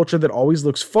in a culture that always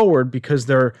looks forward because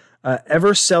they're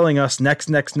ever selling us next.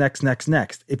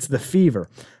 It's the fever.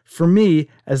 For me,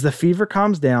 as the fever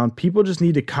calms down, people just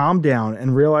need to calm down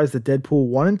and realize that Deadpool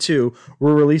 1 and 2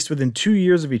 were released within 2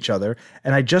 years of each other,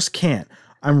 and I just can't.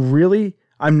 I'm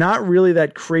I'm not really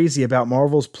that crazy about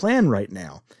Marvel's plan right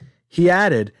now. He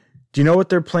added, do you know what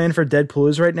their plan for Deadpool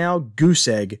is right now? Goose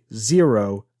egg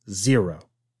 0, 0.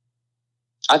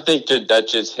 I think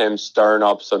that's just him stirring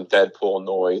up some Deadpool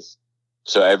noise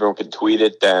so everyone can tweet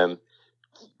at them.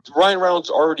 Ryan Reynolds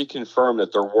already confirmed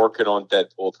that they're working on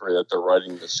Deadpool 3, that they're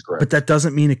writing the script. But that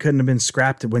doesn't mean it couldn't have been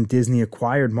scrapped when Disney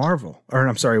acquired Marvel. Or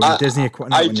I'm sorry, when Disney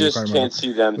acquired I just can't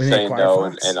see them saying no,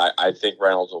 and I think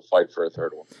Reynolds will fight for a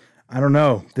third one. I don't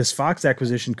know. This Fox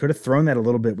acquisition could have thrown that a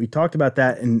little bit. We talked about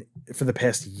that for the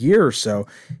past year or so.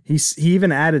 He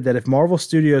even added that if Marvel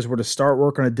Studios were to start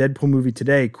work on a Deadpool movie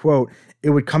today, quote, it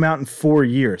would come out in 4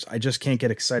 years. I just can't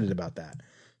get excited about that.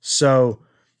 So,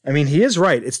 I mean, he is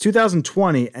right. It's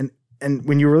 2020, and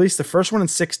when you release the first one in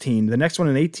 16, the next one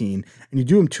in 18, and you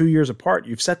do them 2 years apart,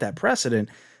 you've set that precedent.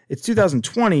 It's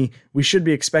 2020. We should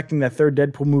be expecting that third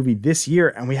Deadpool movie this year,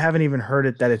 and we haven't even heard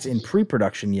it that it's in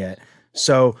pre-production yet.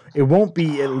 So it won't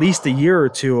be at least a year or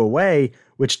two away,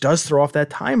 which does throw off that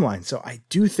timeline. So I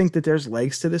do think that there's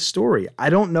legs to this story. I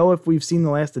don't know if we've seen the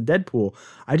last of Deadpool.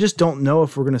 I just don't know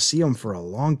if we're going to see him for a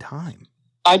long time.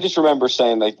 I just remember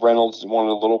saying like Reynolds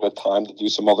wanted a little bit of time to do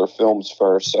some other films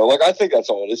first. So like I think that's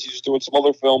all it is. He's just doing some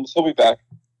other films. He'll be back.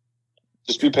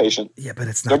 Just be patient. Yeah, but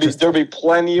it's not. There'll be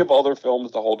plenty of other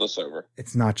films to hold us over.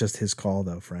 It's not just his call,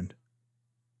 though, friend.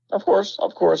 Of course.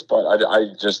 But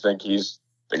I just think he's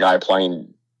the guy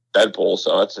playing Deadpool,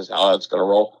 so that's just how it's going to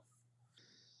roll.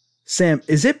 Sam,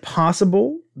 is it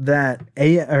possible that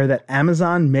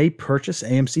Amazon may purchase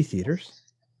AMC theaters?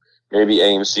 Maybe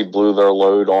AMC blew their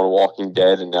load on Walking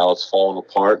Dead, and now it's falling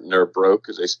apart, and they're broke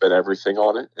because they spent everything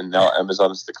on it, and now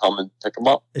Amazon is to come and pick them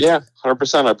up. Yeah,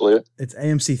 100%, I believe it. It's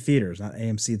AMC theaters, not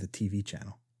AMC the TV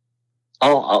channel.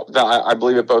 Oh, I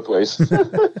believe it both ways.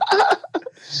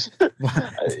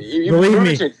 Believe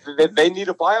me, they need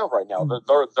a buyout right now.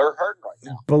 They're hurting right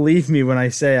now. Believe me when I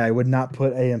say I would not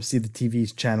put AMC the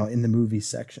TV channel in the movies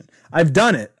section. I've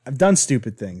done it. I've done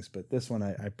stupid things, but this one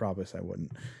I promise I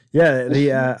wouldn't.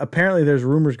 Yeah, apparently there's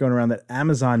rumors going around that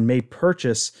Amazon may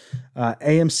purchase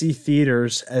AMC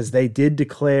theaters, as they did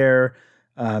declare.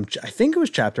 I think it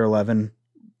was Chapter 11.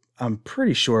 I'm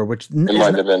pretty sure, which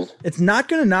might have been. It's not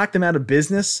going to knock them out of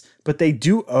business, but they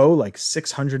do owe like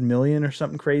 $600 million or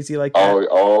something crazy like that.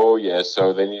 Oh yeah.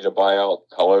 So they need to buy out.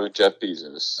 Hello, Jeff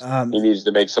Bezos. He needs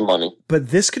to make some money. But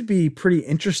this could be pretty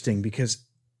interesting because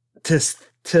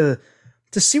to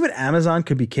see what Amazon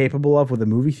could be capable of with a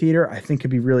movie theater, I think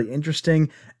could be really interesting.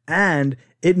 And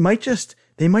they might just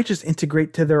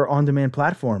integrate to their on-demand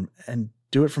platform and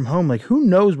do it from home. Like, who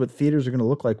knows what theaters are going to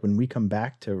look like when we come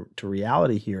back to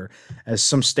reality here, as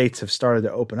some states have started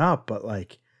to open up. But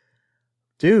like,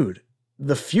 dude,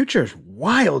 the future is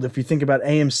wild if you think about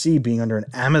AMC being under an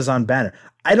Amazon banner.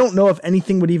 I don't know if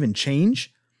anything would even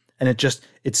change, and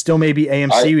it still may be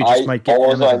AMC. We just might get all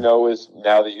Amazon. I know is,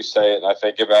 now that you say it and I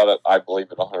think about it, I believe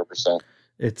it 100%.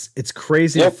 It's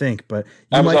crazy to think, but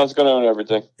Amazon's going to own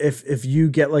everything. If you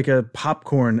get like a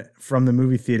popcorn from the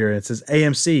movie theater and it says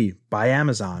AMC by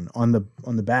Amazon on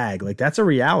the bag, like, that's a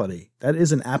reality. That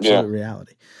is an absolute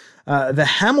reality. The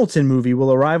Hamilton movie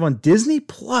will arrive on Disney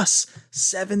Plus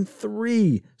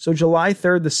 7/3. So July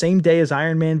 3rd, the same day as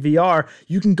Iron Man VR,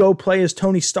 you can go play as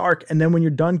Tony Stark, and then when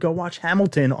you're done, go watch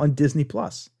Hamilton on Disney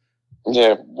Plus.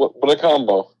 Yeah, what a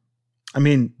combo. I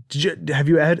mean, have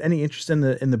you had any interest in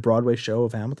the Broadway show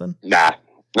of Hamilton? Nah.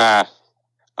 I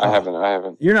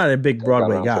haven't. You're not a big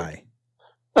Broadway guy.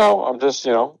 No, I'm just,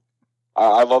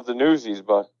 I love the Newsies,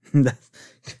 but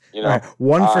right,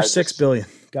 one for $6 billion.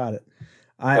 Got it.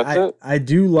 I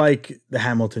do like the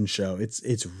Hamilton show.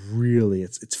 It's really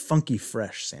funky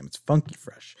fresh, Sam. It's funky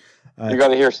fresh. You got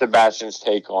to hear Sebastian's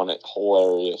take on it.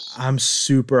 Hilarious. I'm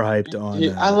super hyped on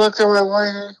it. I looked at my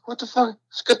wife. What the fuck?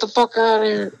 Let's get the fuck out of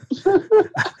here.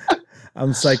 I'm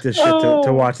psyched as shit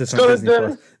to watch this on Disney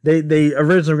Plus. They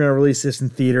originally were going to release this in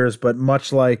theaters, but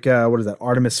much like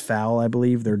Artemis Fowl, I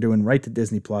believe, they're doing right to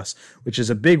Disney Plus, which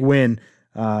is a big win.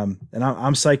 And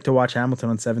I'm psyched to watch Hamilton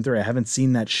on 7/3. I haven't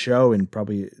seen that show in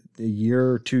probably a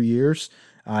year or 2 years,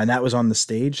 and that was on the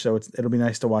stage, so it'll be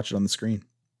nice to watch it on the screen.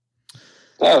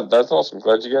 Yeah, that's awesome.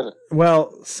 Glad you get it.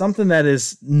 Well, something that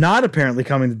is not apparently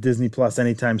coming to Disney Plus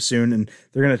anytime soon, and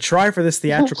they're going to try for this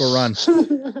theatrical run.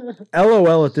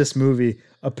 LOL at this movie.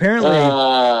 Apparently,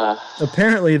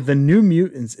 The New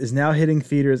Mutants is now hitting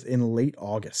theaters in late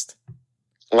August.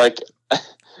 Like,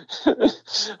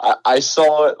 I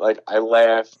saw it, like, I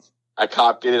laughed, I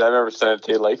copied it, I remember sending it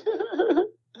to you, like,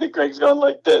 Greg's going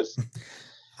like this.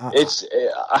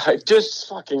 I just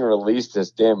fucking released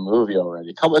this damn movie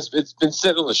already. It's been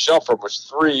sitting on the shelf for almost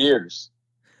 3 years.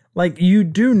 Like, you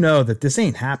do know that this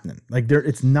ain't happening. Like,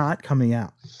 it's not coming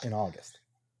out in August.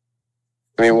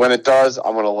 I mean, when it does,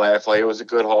 I'm gonna laugh. Like, it was a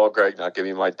good haul, Greg. Now give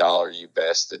me my $1, you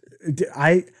bastard.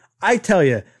 I tell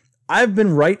you, I've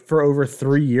been right for over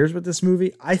 3 years with this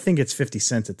movie. I think it's 50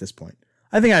 cents at this point.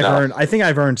 I think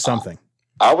I've earned something.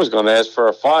 I was going to ask for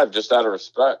a 5 just out of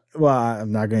respect. Well,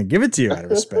 I'm not going to give it to you out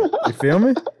of respect. You feel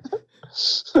me?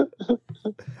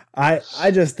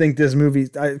 I just think this movie.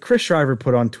 Chris Shriver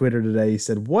put on Twitter today. He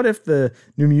said, "What if the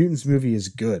New Mutants movie is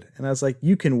good?" And I was like,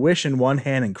 "You can wish in one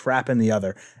hand and crap in the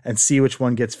other, and see which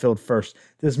one gets filled first."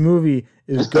 This movie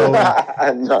is going.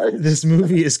 Nice. This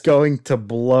movie is going to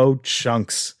blow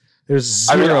chunks. There's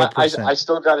 0%. I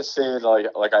still got to say,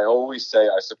 like I always say,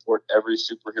 I support every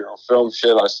superhero film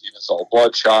shit. I even saw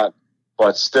Bloodshot,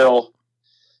 but still,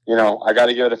 I got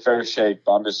to give it a fair shake.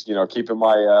 But I'm just, keeping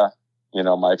my,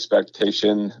 my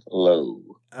expectation low.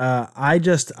 I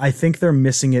think they're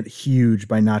missing it huge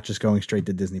by not just going straight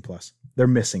to Disney Plus. They're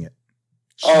missing it.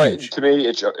 Huge. To me,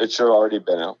 it should have already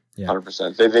been out.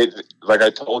 100%. They like I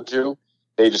told you.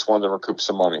 They just wanted to recoup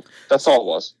some money. That's all it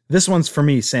was. This one's for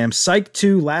me, Sam. Psych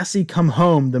 2, Lassie Come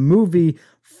Home. The movie,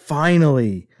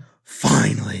 finally,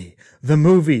 the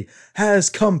movie has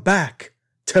come back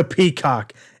to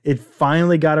Peacock. It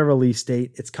finally got a release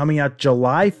date. It's coming out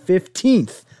July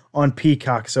 15th on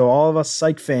Peacock. So all of us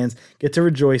Psych fans get to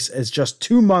rejoice as just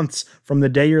 2 months from the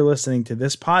day you're listening to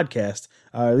this podcast,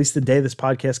 at least the day this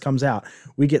podcast comes out,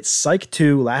 we get Psych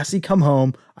 2, Lassie Come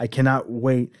Home. I cannot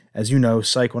wait. As you know,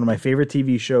 Psych, one of my favorite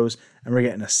TV shows, and we're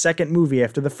getting a second movie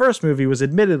after the first movie was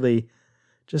admittedly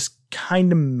just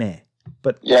kind of meh.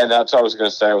 But yeah, that's what I was going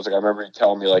to say. I remember you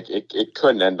telling me it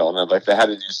couldn't end on it. Like they had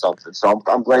to do something. So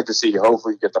I'm glad to see.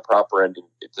 Hopefully, you get the proper ending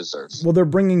it deserves. Well, they're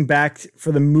bringing back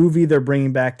for the movie. They're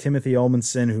bringing back Timothy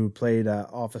Olmanson, who played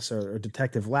Officer or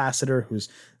Detective Lassiter, who's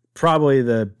probably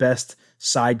the best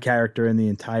side character in the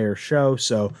entire show.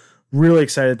 So really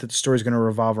excited that the story's going to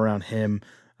revolve around him.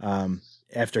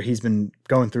 After he's been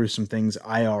going through some things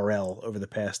IRL over the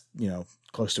past,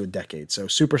 close to a decade. So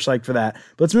super psyched for that.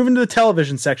 But let's move into the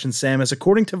television section, Sam. As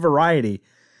according to Variety,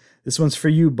 this one's for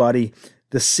you, buddy.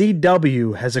 The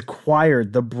CW has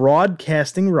acquired the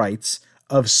broadcasting rights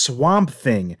of Swamp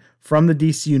Thing from the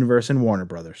DC Universe and Warner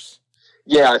Brothers.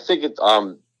 Yeah, I think it.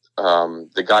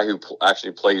 The guy who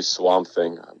actually plays Swamp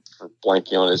Thing, I'm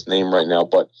blanking on his name right now,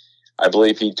 but I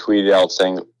believe he tweeted out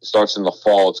saying it starts in the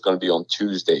fall. It's going to be on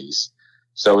Tuesdays.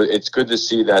 So it's good to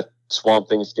see that Swamp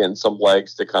Thing's getting some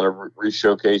legs to kind of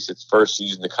re-showcase its first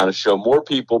season to kind of show more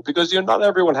people because, not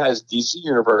everyone has DC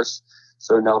Universe.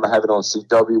 So now to have it on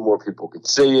CW, more people can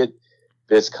see it.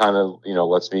 This kind of,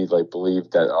 lets me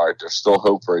believe that, all right, there's still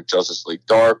hope for a Justice League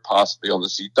Dark, possibly on the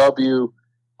CW.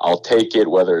 I'll take it,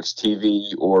 whether it's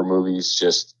TV or movies,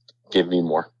 just give me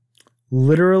more.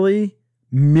 Literally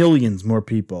millions more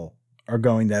people are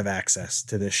going to have access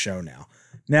to this show now.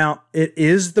 Now, it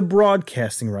is the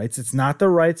broadcasting rights. It's not the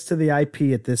rights to the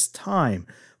IP at this time.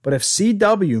 But if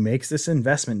CW makes this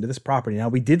investment into this property, now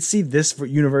we did see this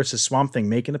universe's Swamp Thing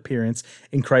make an appearance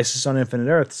in Crisis on Infinite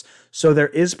Earths. So there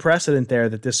is precedent there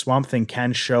that this Swamp Thing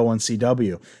can show on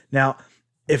CW. Now,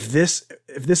 if this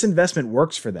investment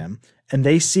works for them and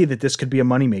they see that this could be a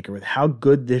moneymaker with how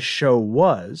good this show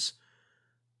was,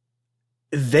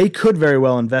 they could very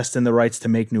well invest in the rights to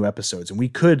make new episodes. And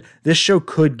this show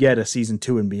could get a season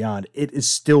 2 and beyond. It is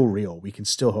still real. We can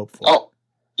still hope for it. Oh,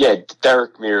 yeah.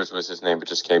 Derek Mears was his name. It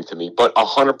just came to me, but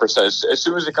 100%. As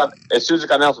soon as it got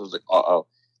announced, I was like,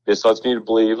 this lets me to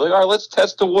believe all right, let's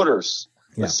test the waters.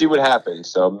 Let's see what happens.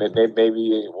 So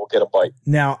maybe we'll get a bite.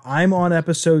 Now I'm on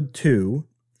episode 2.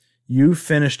 You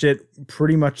finished it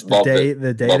pretty much the day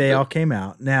they all came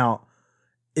out. Now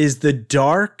is the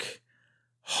dark,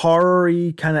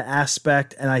 horror-y kind of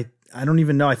aspect, and I don't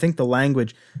even know. I think the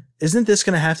language, isn't this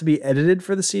going to have to be edited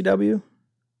for the CW?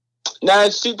 Nah,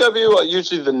 it's CW.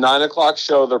 Usually the 9:00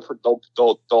 show,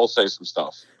 they'll say some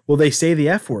stuff. Well, they say the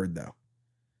F word though.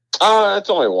 It's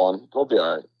only one. We'll be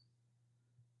all right.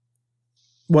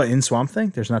 What, in Swamp Thing?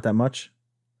 There's not that much.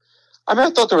 I mean, I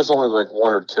thought there was only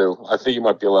 1 or 2. I think you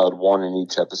might be allowed 1 in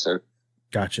each episode.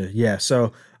 Gotcha. Yeah.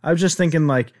 So I was just thinking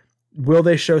will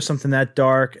they show something that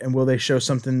dark, and will they show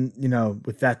something,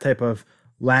 with that type of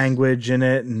language in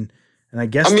it? And I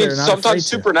guess they're not sometimes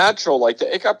Supernatural,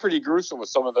 it got pretty gruesome with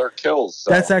some of their kills. So.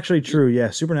 That's actually true. Yeah.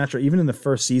 Supernatural, even in the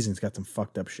first season, it's got some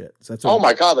fucked up shit. So that's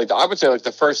my God. I would say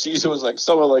the first season was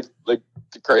some of the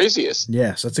craziest.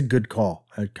 Yeah. So that's a good call.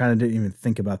 I kind of didn't even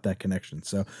think about that connection.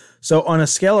 So on a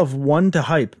scale of 1 to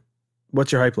hype,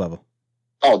 what's your hype level?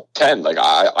 Oh, 10.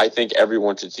 I think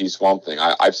everyone should see Swamp Thing.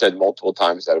 I've said multiple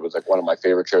times that it was one of my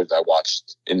favorite shows I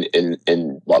watched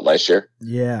in last year?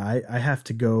 Yeah, I have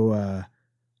to go.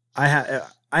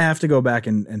 I have to go back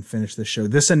and finish this show.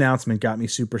 This announcement got me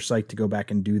super psyched to go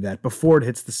back and do that before it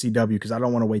hits the CW because I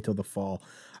don't want to wait till the fall.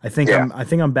 I think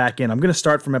I'm back in. I'm going to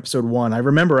start from episode 1. I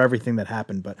remember everything that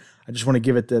happened, but I just want to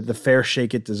give it the fair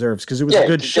shake it deserves because it was a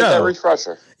good show. That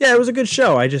refresher. Yeah, it was a good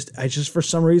show. I just for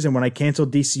some reason when I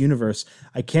canceled DC Universe,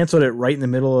 I canceled it right in the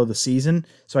middle of the season,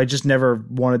 so I just never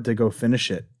wanted to go finish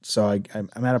it. So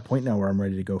I'm at a point now where I'm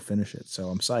ready to go finish it. So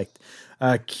I'm psyched.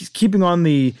 Keeping on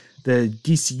the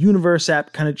DC Universe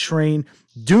app kind of train,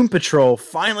 Doom Patrol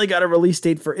finally got a release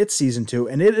date for its season 2,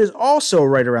 and it is also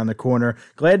right around the corner.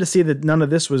 Glad to see that none of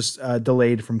this was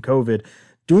delayed from COVID.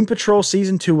 Doom Patrol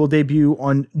season 2 will debut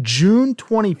on June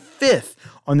 25th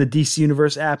on the DC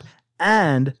Universe app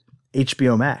and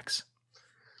HBO Max.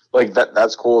 Like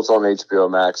that's cool. It's on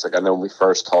HBO Max. Like I know when we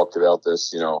first talked about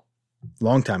this,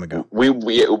 long time ago. We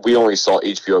only saw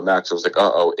HBO Max. I was like,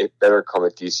 it better come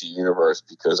at DC Universe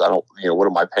because I don't, what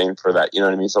am I paying for that? You know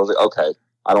what I mean? So I was like, okay,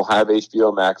 I don't have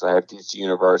HBO Max. I have DC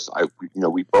Universe.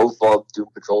 We both love Doom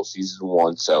Patrol season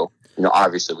 1. So,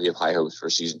 obviously we have high hopes for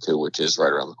season 2, which is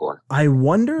right around the corner. I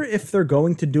wonder if they're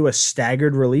going to do a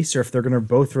staggered release or if they're going to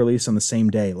both release on the same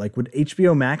day. Like, would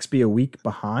HBO Max be a week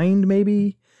behind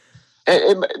maybe?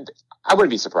 I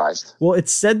wouldn't be surprised. Well, it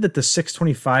said that the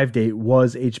 6/25 date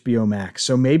was HBO Max.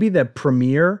 So maybe the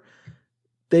premiere,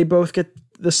 they both get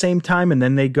the same time and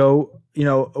then they go,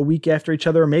 a week after each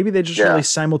other. Or maybe they just release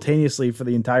simultaneously for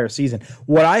the entire season.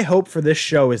 What I hope for this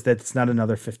show is that it's not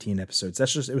another 15 episodes.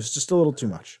 It was just a little too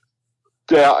much.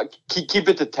 Yeah, keep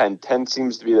it to 10. 10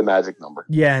 seems to be the magic number.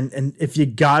 Yeah, and if you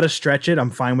gotta stretch it, I'm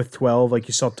fine with 12. Like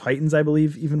you saw Titans, I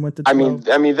believe, even went to 12.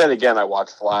 I mean, then again, I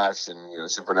watch Flash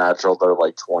and Supernatural. They're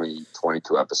like 20,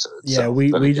 22 episodes. Yeah, so,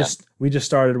 we just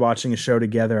started watching a show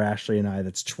together, Ashley and I.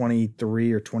 That's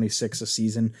 23 or 26 a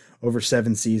season, over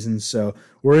 7 seasons. So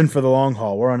we're in for the long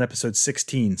haul. We're on episode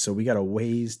 16, so we got a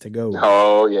ways to go.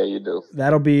 Oh yeah, you do.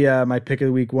 That'll be my pick of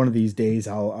the week. One of these days,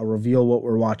 I'll reveal what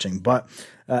we're watching, but.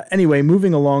 Anyway,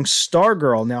 moving along,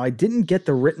 Stargirl. Now, I didn't get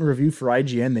the written review for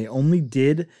IGN. They only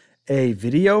did a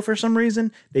video for some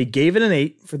reason. They gave it an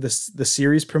 8 for the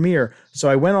series premiere. So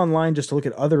I went online just to look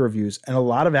at other reviews, and a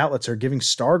lot of outlets are giving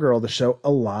Stargirl, the show, a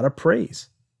lot of praise.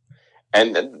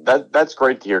 And that's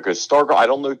great to hear because Stargirl, I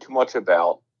don't know too much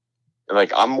about.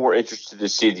 Like, I'm more interested to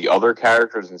see the other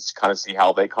characters and kind of see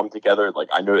how they come together. Like,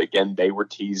 I know, again, they were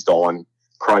teased on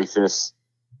Crisis,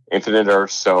 Infinite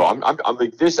Earth, so I'm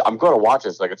like this. I'm going to watch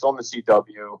this. Like it's on the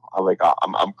CW.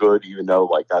 I'm good, even though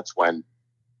like that's when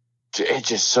it's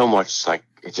just so much. Like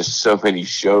it's just so many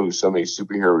shows, so many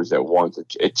superheroes at once.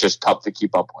 It's just tough to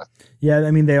keep up with. Yeah,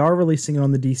 I mean they are releasing it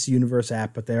on the DC Universe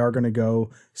app, but they are going to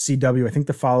go CW. I think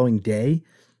the following day.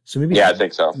 So maybe I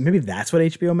think so. Maybe that's what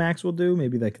HBO Max will do.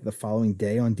 Maybe like the following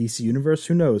day on DC Universe.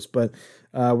 Who knows? But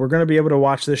we're going to be able to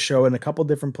watch this show in a couple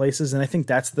different places, and I think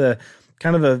that's the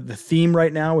kind of the theme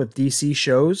right now with DC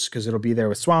shows because it'll be there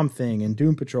with Swamp Thing and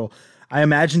Doom Patrol. I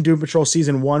imagine Doom Patrol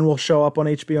season 1 will show up on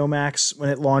HBO Max when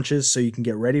it launches, so you can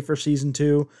get ready for season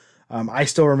 2. I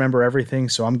still remember everything,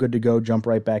 so I'm good to go. Jump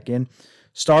right back in.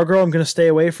 Stargirl, I'm going to stay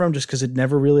away from just because it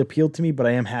never really appealed to me, but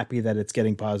I am happy that it's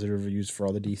getting positive reviews for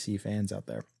all the DC fans out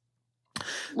there.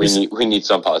 We need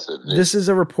some positive news. This is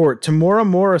a report. Tamora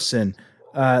Morrison,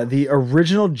 the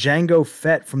original Jango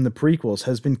Fett from the prequels,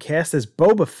 has been cast as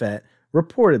Boba Fett,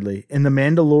 reportedly, in The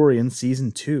Mandalorian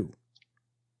Season 2.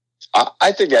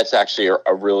 I think that's actually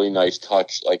a really nice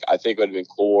touch. Like, I think it would have been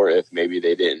cooler if maybe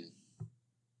they didn't.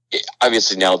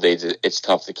 Obviously, nowadays, it's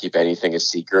tough to keep anything a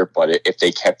secret, but if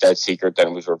they kept that secret, then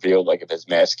it was revealed, like, if his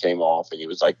mask came off and he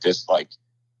was, like, this, like,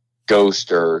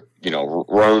 ghost or,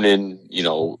 Ronin,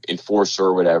 enforcer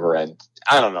or whatever, and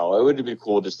I don't know. It would have been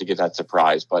cool just to get that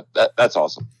surprise, but that's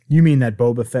awesome. You mean that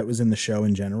Boba Fett was in the show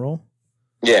in general?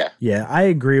 Yeah, I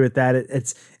agree with that.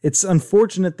 It's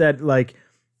unfortunate that like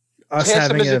us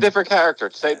having having a different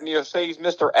character. Say he's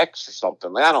Mr. X or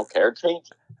something. Like, I don't care. Change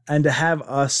it. And to have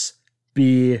us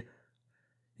be,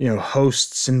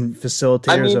 hosts and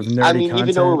facilitators of nerdy content.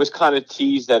 Even though it was kind of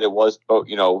teased that it was,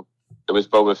 it was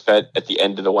Boba Fett at the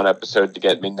end of the one episode to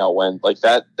get Ming-Na Wen, like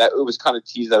that it was kind of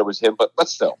teased that it was him, but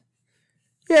still.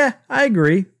 Yeah, I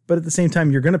agree. But at the same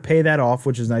time, you're going to pay that off,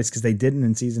 which is nice because they didn't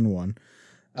in season 1.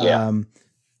 Yeah.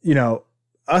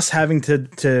 Us having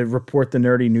to report the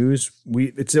nerdy news,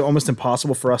 it's almost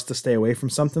impossible for us to stay away from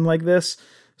something like this.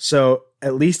 So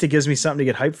at least it gives me something to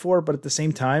get hyped for. But at the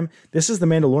same time, this is the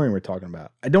Mandalorian we're talking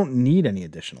about. I don't need any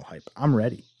additional hype. I'm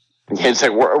ready. It's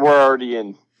like we're already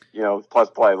in, plus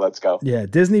play. Let's go. Yeah.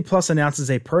 Disney Plus announces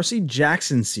a Percy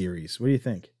Jackson series. What do you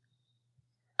think?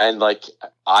 And like,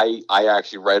 I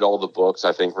actually read all the books.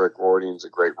 I think Rick Riordan's a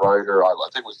great writer. I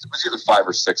think it was either 5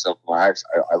 or 6 of them.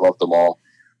 I love them all.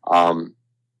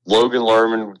 Logan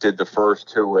Lerman did the first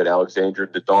two with Alexandra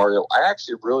Daddario. I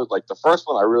actually really liked the first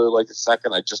one. I really liked the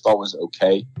second. I just thought it was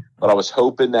okay. But I was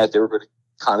hoping that they were going to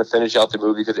kind of finish out the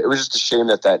movie because it was just a shame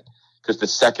because the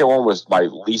second one was my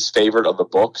least favorite of the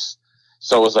books.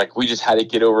 So it was like we just had to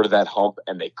get over to that hump,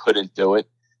 and they couldn't do it.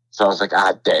 So I was like,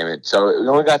 damn it. So we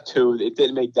only got two. It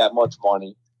didn't make that much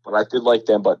money, but I did like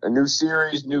them. But a new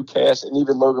series, new cast, and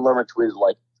even Logan Lerman tweeted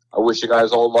like, I wish you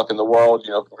guys all luck in the world.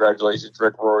 Congratulations,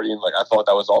 Rick Rory. And I thought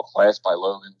that was all class by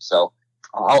Logan. So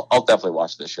I'll definitely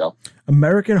watch this show.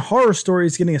 American Horror Story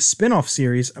is getting a spin-off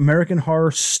series, American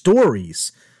Horror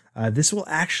Stories. This will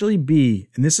actually be,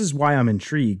 and this is why I'm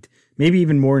intrigued, maybe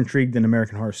even more intrigued than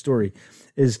American Horror Story,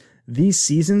 is these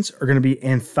seasons are going to be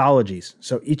anthologies.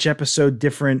 So each episode,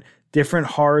 different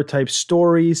horror type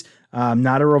stories,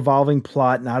 not a revolving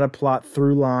plot, not a plot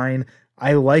through line.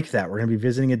 I like that. We're going to be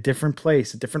visiting a different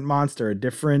place, a different monster, a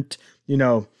different,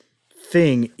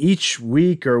 thing each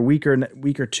week or week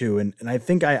or two. And I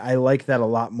think I like that a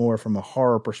lot more from a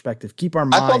horror perspective. Keep our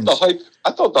minds.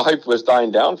 I thought the hype was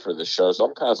dying down for this show, so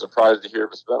I'm kind of surprised to hear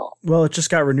of a spinoff. Well, it just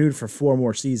got renewed for 4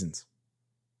 more seasons.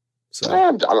 So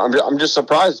I'm just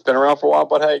surprised. It's been around for a while,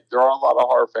 but hey, there are a lot of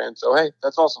horror fans, so hey,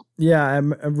 that's awesome. Yeah,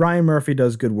 Ryan Murphy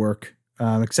does good work,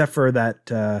 except for that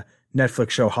Netflix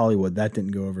show Hollywood. That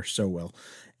didn't go over so well.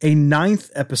 A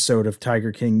 9th episode of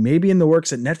Tiger King may be in the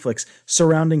works at Netflix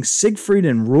surrounding Siegfried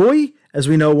and Roy. As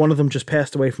we know, one of them just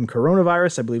passed away from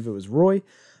coronavirus. I believe it was Roy.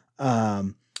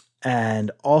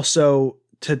 And also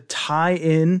to tie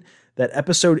in that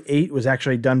episode 8 was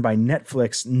actually done by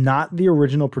Netflix, not the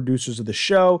original producers of the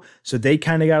show. So they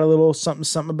kind of got a little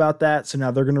something about that. So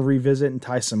now they're going to revisit and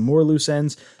tie some more loose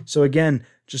ends. So again,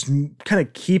 just kind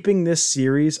of keeping this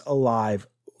series alive,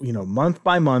 month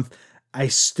by month. I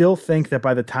still think that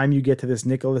by the time you get to this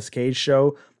Nicolas Cage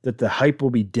show, that the hype will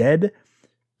be dead.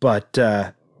 But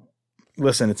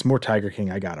listen, it's more Tiger King.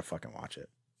 I gotta fucking watch it.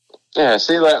 Yeah,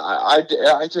 see, I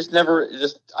never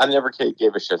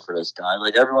gave a shit for this guy.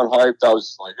 Like everyone hyped, I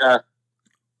was like,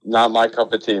 not my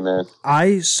cup of tea, man.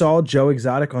 I saw Joe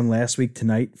Exotic on Last Week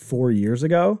Tonight 4 years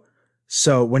ago.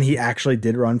 So when he actually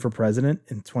did run for president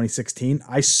in 2016,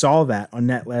 I saw that on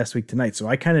Net Last Week Tonight. So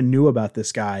I kind of knew about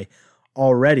this guy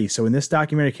already. So when this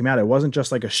documentary came out, it wasn't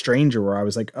just like a stranger where I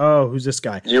was like, oh, who's this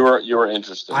guy? You were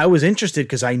interested. I was interested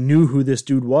because I knew who this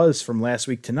dude was from Last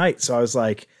Week Tonight. So I was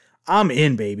like, I'm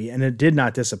in, baby. And it did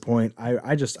not disappoint.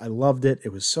 I loved it.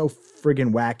 It was so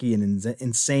friggin' wacky and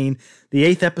insane. The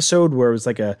 8th episode where it was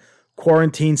like a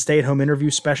quarantine stay-at-home interview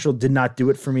special did not do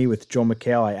it for me with Joel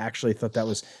McHale. I actually thought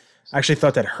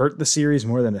that hurt the series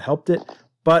more than it helped it.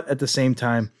 But at the same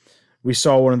time, we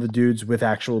saw one of the dudes with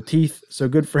actual teeth, so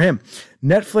good for him.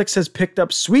 Netflix has picked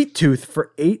up Sweet Tooth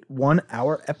for 8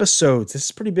 one-hour episodes. This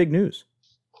is pretty big news.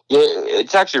 Yeah,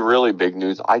 it's actually really big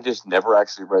news. I just never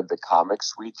actually read the comic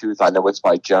Sweet Tooth. I know it's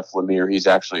by Jeff Lemire. He's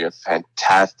actually a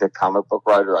fantastic comic book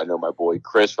writer. I know my boy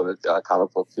Chris from the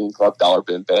Comic Book Fiend Club, Dollar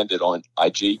Bin Bandit on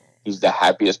IG. He's the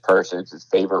happiest person. It's his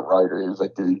favorite writer. He was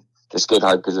like, dude, just get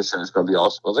hyped because this shit is going to be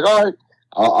awesome. I was like, all right.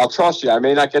 I'll trust you. I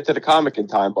may not get to the comic in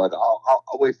time, but I'll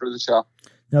wait for the show.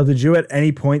 Now, did you at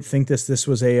any point think this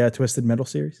was a Twisted Metal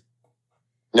series?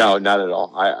 No, not at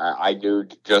all. I knew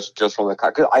just from the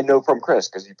cause I know from Chris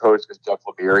because he posted because Jeff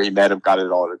Lemire. He met him, got it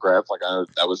autographed. Like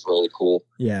that was really cool.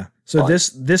 Yeah. So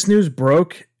this news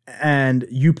broke, and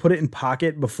you put it in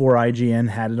Pocket before IGN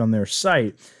had it on their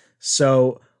site.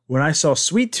 So when I saw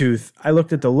Sweet Tooth, I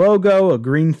looked at the logo, a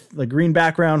green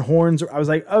background, horns. I was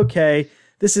like, okay.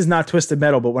 This is not Twisted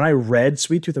Metal, but when I read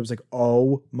Sweet Tooth, I was like,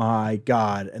 oh my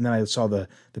God. And then I saw the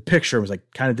picture and was like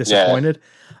kind of disappointed.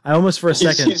 Yeah. I almost for a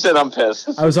second. He said I'm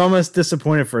pissed. I was almost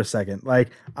disappointed for a second. Like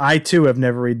I too have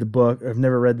never read the book. I've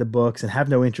never read the books and have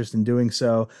no interest in doing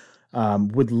so. Now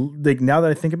that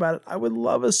I think about it, I would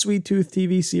love a Sweet Tooth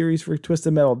TV series for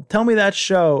Twisted Metal. Tell me that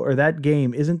show or that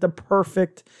game isn't the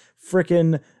perfect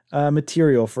freaking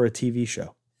material for a TV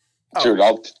show. Dude,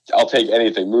 I'll take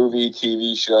anything. Movie,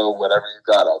 TV show, whatever you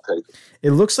got, I'll take it.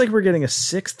 It looks like we're getting a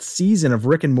 6th season of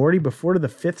Rick and Morty before the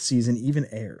 5th season even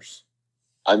airs.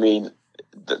 I mean,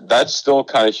 that's still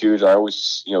kind of huge. I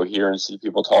always, hear and see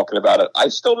people talking about it. I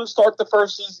still didn't start the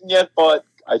 1st season yet, but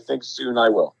I think soon I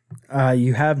will.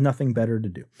 You have nothing better to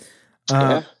do.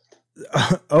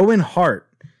 Owen Hart,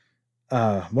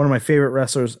 one of my favorite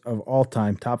wrestlers of all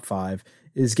time, top 5,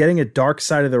 is getting a Dark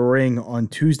Side of the Ring on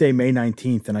Tuesday, May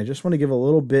 19th. And I just want to give a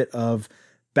little bit of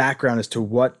background as to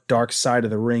what Dark Side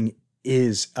of the Ring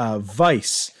is.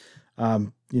 Vice,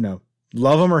 love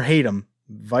them or hate them,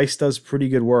 Vice does pretty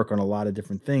good work on a lot of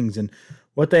different things. And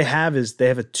what they have is they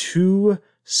have a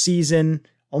 2-season,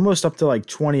 almost up to like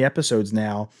 20 episodes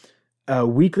now, a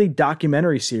weekly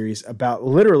documentary series about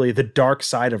literally the dark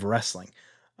side of wrestling.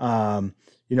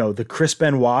 The Chris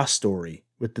Benoit story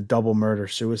with the double murder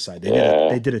suicide.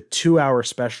 They did a 2-hour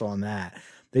special on that.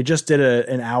 They just did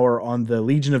an hour on the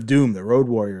Legion of Doom, the Road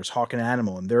Warriors, Hawk and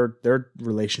Animal, and their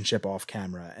relationship off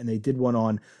camera. And they did one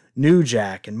on New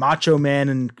Jack and Macho Man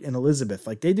and Elizabeth.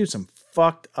 Like, they do some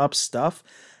fucked up stuff.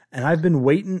 And I've been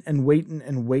waiting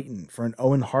for an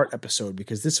Owen Hart episode,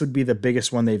 because this would be the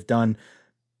biggest one they've done,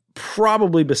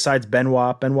 probably besides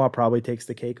Benoit. Benoit probably takes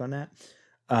the cake on that.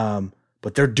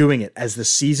 But they're doing it as the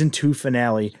season 2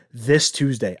 finale this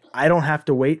Tuesday. I don't have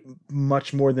to wait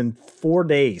much more than 4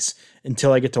 days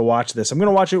until I get to watch this. I'm going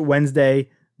to watch it Wednesday,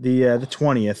 the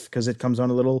 20th, because it comes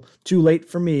on a little too late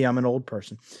for me. I'm an old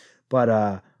person.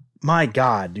 But my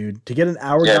God, dude, to get an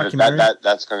hour documentary.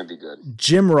 That's going to be good.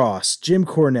 Jim Ross, Jim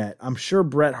Cornette. I'm sure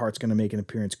Bret Hart's going to make an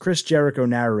appearance. Chris Jericho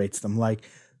narrates them. Like,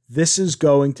 this is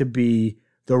going to be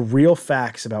the real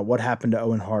facts about what happened to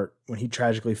Owen Hart when he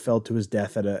tragically fell to his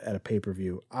death at a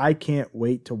pay-per-view. I can't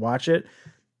wait to watch it.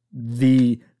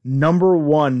 The number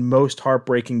one most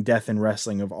heartbreaking death in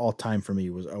wrestling of all time for me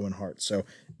was Owen Hart. So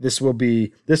this will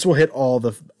hit all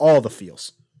the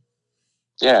feels.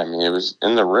 Yeah, I mean, it was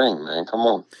in the ring, man. Come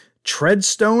on.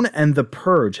 Treadstone and The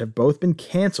Purge have both been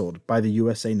canceled by the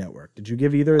USA Network. Did you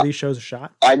give either of these shows a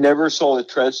shot? I never saw the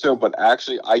Treadstone, but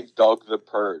actually I dug The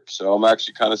Purge, so I'm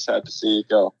actually kind of sad to see it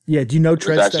go. Yeah, do you know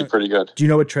Treadstone? It's actually pretty good. Do you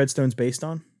know what Treadstone's based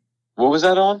on? What was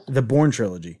that on? The Bourne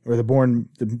trilogy, or the Bourne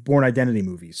Identity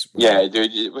movies. Yeah,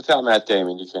 dude, without Matt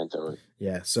Damon, you can't do it.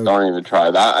 Yeah, so don't even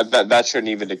try that. That shouldn't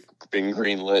even have been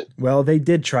greenlit. Well, they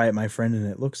did try it, my friend, and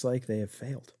it looks like they have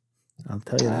failed. I'll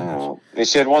tell you that much. They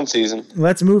said one season.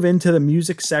 Let's move into the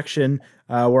music section,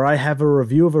 where I have a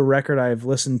review of a record I've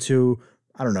listened to,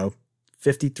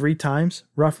 53 times,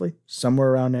 roughly,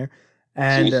 somewhere around there.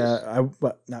 And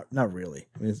not really.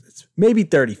 It's maybe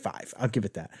 35. I'll give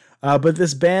it that. But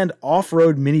this band,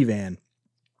 Off-Road Minivan,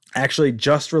 actually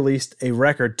just released a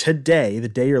record today, the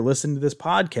day you're listening to this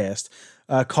podcast,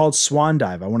 called Swan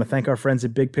Dive. I want to thank our friends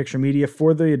at Big Picture Media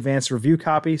for the advanced review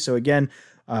copy. So again,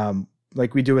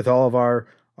 like we do with all of our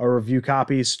review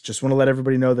copies, just want to let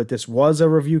everybody know that this was a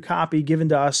review copy given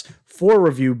to us for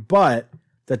review, but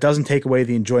that doesn't take away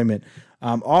the enjoyment.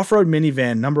 Off-Road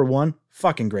Minivan, number one,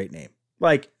 fucking great name.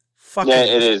 Like, fucking. Yeah,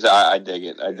 it is. I dig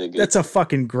it. That's a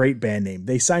fucking great band name.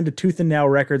 They signed to Tooth and Nail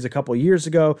Records a couple years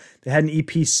ago. They had an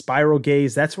EP, Spiral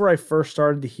Gaze. That's where I first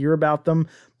started to hear about them.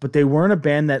 But they weren't a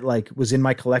band that was in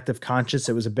my collective conscience.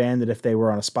 It was a band that if they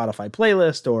were on a Spotify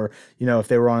playlist or, if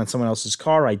they were on in someone else's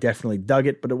car, I definitely dug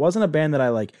it. But it wasn't a band that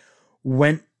I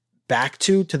went back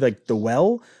to the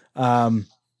well. And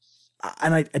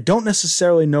I don't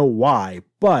necessarily know why,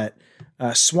 but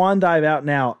Swan Dive out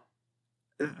now.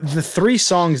 The 3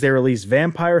 songs they released,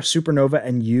 Vampire, Supernova,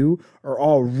 and You, are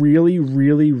all really,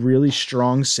 really, really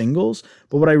strong singles.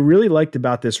 But what I really liked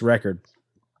about this record,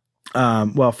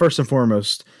 first and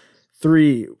foremost,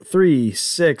 3,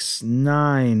 6,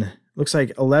 9, looks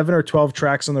like 11 or 12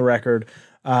 tracks on the record.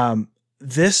 The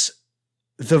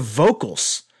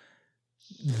vocals,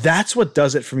 that's what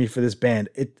does it for me for this band.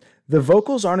 The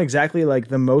vocals aren't exactly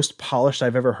the most polished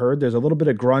I've ever heard. There's a little bit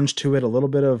of grunge to it, a little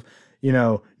bit of,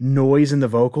 noise in the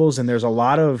vocals. And there's a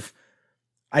lot of,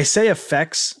 I say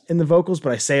effects in the vocals,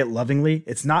 but I say it lovingly.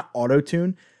 It's not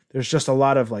auto-tune. There's just a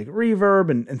lot of reverb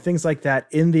and things like that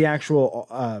in the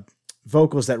actual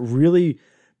vocals that really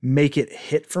make it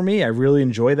hit for me. I really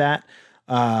enjoy that.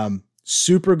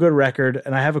 Super good record.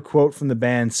 And I have a quote from the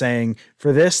band saying,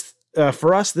 for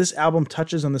us, this album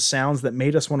touches on the sounds that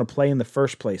made us want to play in the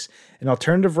first place. An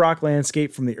alternative rock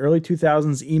landscape from the early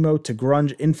 2000s emo to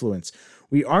grunge influence.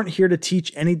 We aren't here to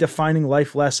teach any defining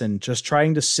life lesson, just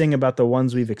trying to sing about the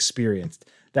ones we've experienced.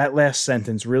 That last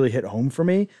sentence really hit home for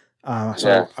me.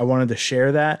 I wanted to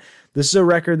share that. This is a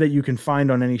record that you can find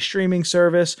on any streaming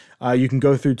service. You can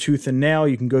go through Tooth and Nail.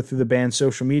 You can go through the band's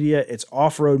social media. It's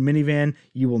Off-Road Minivan.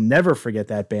 You will never forget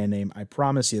that band name. I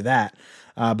promise you that.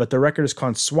 But the record is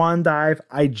called Swan Dive.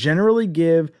 I generally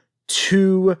give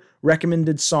 2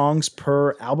 recommended songs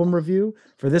per album review.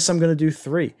 For this, I'm going to do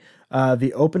 3.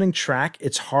 The opening track,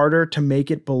 It's Harder to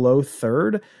Make It Below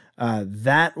Third.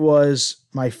 That was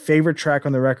my favorite track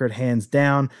on the record, hands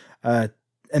down. And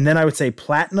then I would say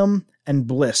Platinum and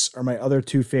Bliss are my other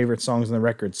 2 favorite songs on the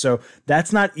record. So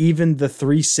that's not even the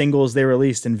 3 singles they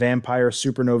released in Vampire,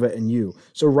 Supernova, and You.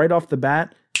 So right off the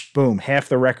bat, boom, half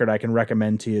the record I can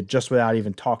recommend to you just without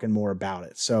even talking more about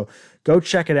it. So go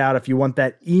check it out if you want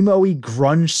that emo-y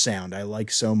grunge sound I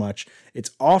like so much.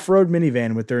 It's Off-Road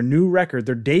Minivan with their new record,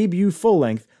 their debut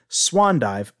full-length, Swan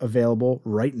Dive, available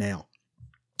right now.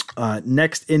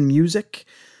 Next in music,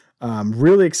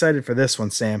 Really excited for this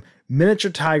one, Sam.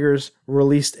 Miniature Tigers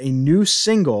released a new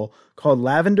single called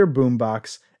Lavender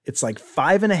Boombox. It's like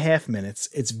 5.5 minutes.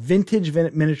 It's vintage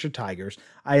Miniature Tigers.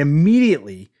 I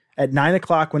immediately, at 9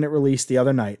 o'clock when it released the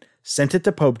other night, sent it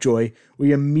to Popejoy.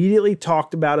 We immediately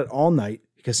talked about it all night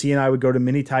because he and I would go to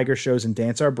Mini Tiger shows and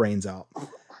dance our brains out.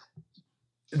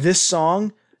 This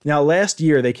song, now last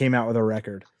year they came out with a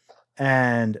record,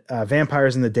 and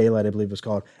Vampires in the Daylight, I believe was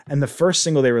called. And the first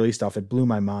single they released off it blew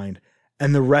my mind.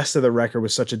 And the rest of the record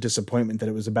was such a disappointment that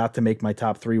it was about to make my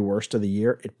top 3 worst of the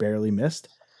year. It barely missed.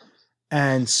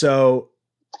 And so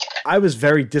I was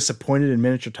very disappointed in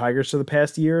Miniature Tigers for the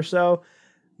past year or so.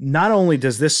 Not only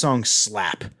does this song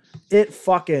slap, it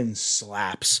fucking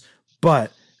slaps,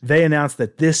 but they announced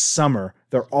that this summer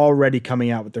they're already coming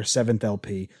out with their 7th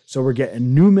LP. So we're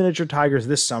getting new Miniature Tigers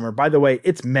this summer. By the way,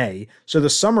 it's May, so the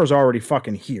summer's already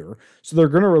fucking here. So they're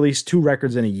going to release 2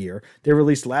 records in a year. They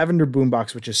released Lavender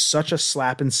Boombox, which is such a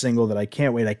slapping single that I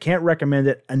can't wait. I can't recommend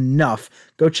it enough.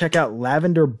 Go check out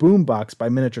Lavender Boombox by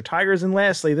Miniature Tigers. And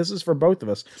lastly, this is for both of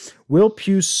us. Will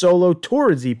Pugh's solo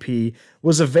Tours EP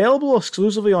was available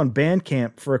exclusively on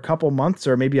Bandcamp for a couple months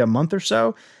or maybe a month or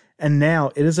so. And now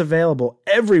it is available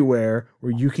everywhere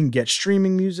where you can get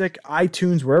streaming music,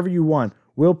 iTunes, wherever you want.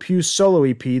 Will Pugh's solo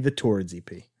EP, the Tours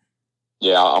EP.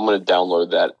 Yeah, I'm going to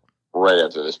download that right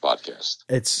after this podcast.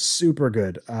 It's super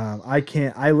good.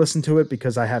 I listened to it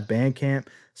because I have Bandcamp,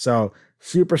 so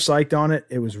super psyched on it.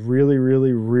 It was really,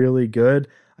 really, really good.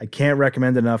 I can't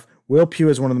recommend enough. Will Pugh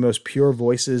is one of the most pure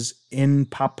voices in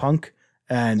pop punk,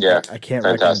 and yeah, I can't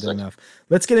recommend it enough.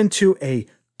 Let's get into a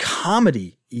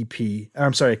comedy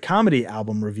a comedy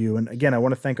album review. And again, I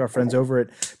want to thank our friends over at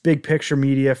Big Picture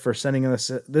Media for sending us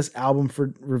this album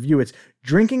for review. It's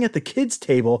Drinking at the Kids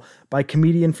Table by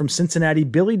comedian from Cincinnati,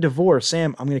 Billy DeVore.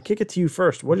 Sam, I'm going to kick it to you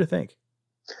first. What do you think?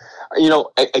 You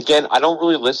know, again, I don't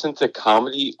really listen to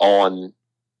comedy on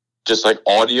just like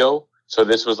audio. So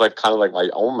this was like kind of like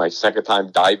my second time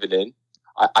diving in.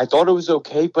 I thought it was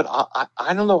okay, but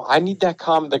I don't know. I need that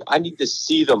comment. Like I need to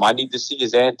see them. I need to see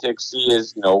his antics, see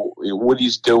his, what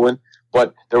he's doing.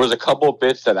 But there was a couple of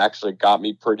bits that actually got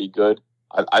me pretty good.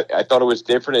 I thought it was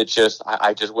different. It's just,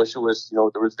 I just wish it was,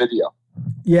 there was video.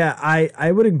 Yeah,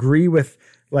 I would agree with,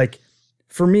 like,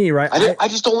 for me, right? I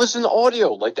just don't listen to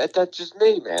audio. Like that's just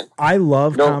me, man. I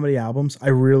love comedy albums. I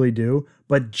really do.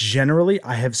 But generally,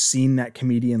 I have seen that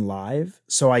comedian live,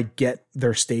 so I get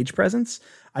their stage presence.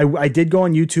 I did go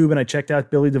on YouTube and I checked out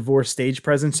Billy DeVore's stage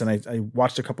presence, and I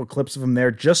watched a couple of clips of him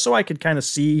there just so I could kind of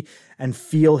see and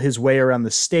feel his way around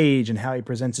the stage and how he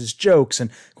presents his jokes, and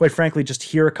quite frankly, just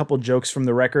hear a couple jokes from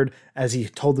the record as he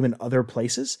told them in other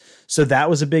places. So that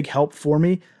was a big help for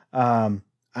me.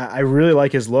 I really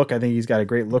like his look. I think he's got a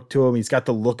great look to him. He's got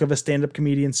the look of a stand-up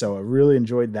comedian, so I really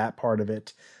enjoyed that part of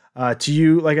it. To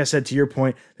you, like I said, to your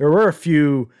point, there were a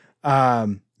few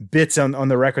bits on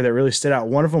the record that really stood out.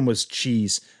 One of them was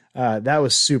cheese. That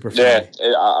was super funny.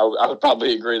 Yeah, I would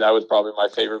probably agree. That was probably my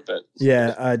favorite bit.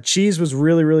 Yeah, cheese was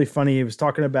really, really funny. He was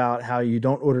talking about how you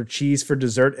don't order cheese for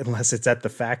dessert unless it's at the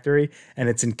factory and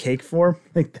it's in cake form.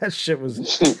 Like that shit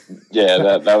was.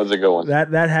 Yeah, that was a good one.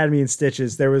 That had me in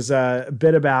stitches. There was a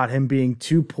bit about him being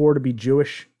too poor to be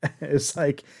Jewish. It's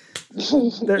like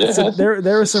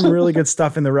there was some really good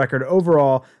stuff in the record.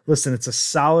 Overall, listen, it's a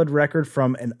solid record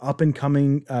from an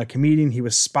up-and-coming comedian. He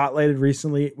was spotlighted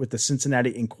recently with the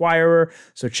Cincinnati Enquirer,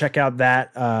 so check out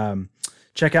that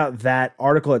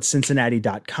article at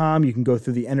Cincinnati.com. You can go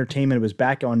through the entertainment. It was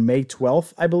back on May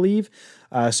 12th, I believe.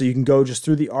 So you can go just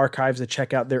through the archives to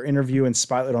check out their interview and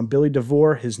spotlight on Billy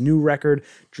DeVore. His new record,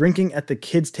 Drinking at the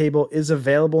Kids Table, is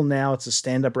available now. It's a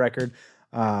stand-up record.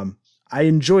 I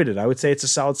enjoyed it. I would say it's a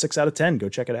solid 6 out of 10. Go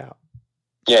check it out.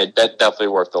 Yeah, that's definitely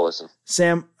worth the listen.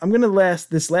 Sam, I'm going to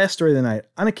this last story of the night,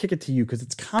 I'm going to kick it to you because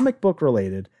it's comic book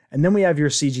related. And then we have your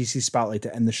CGC Spotlight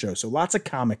to end the show. So lots of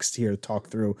comics here to talk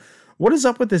through. What is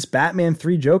up with this Batman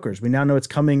 3 Jokers? We now know it's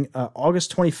coming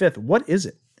August 25th. What is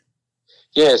it?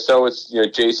 Yeah, so it's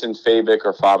Jason Fabik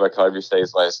or Fabik, however you say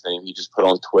his last name. He just put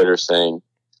on Twitter saying,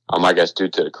 I guess due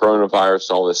to the coronavirus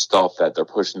and all this stuff, that they're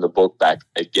pushing the book back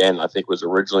again. I think it was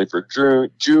originally for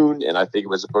June, and I think it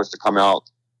was supposed to come out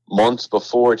months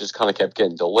before. It just kind of kept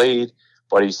getting delayed.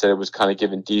 But he said it was kind of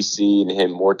giving DC and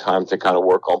him more time to kind of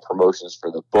work on promotions for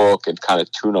the book and kind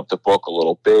of tune up the book a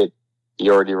little bit. He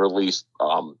already released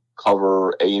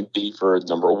cover A and B for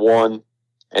number 1.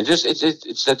 And just it's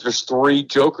that there's 3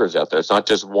 Jokers out there. It's not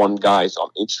just one guy. So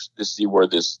I'm interested to see where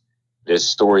this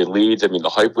story leads. I mean, the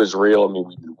hype was real. I mean,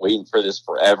 we've been waiting for this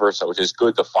forever. So it's just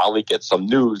good to finally get some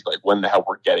news, like when the hell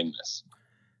we're getting this.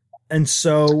 And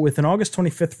so with an August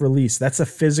 25th release, that's a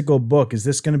physical book. Is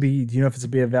this going to be, do you know if it's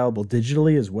going to be available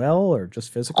digitally as well or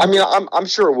just physical? I mean, I'm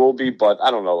sure it will be, but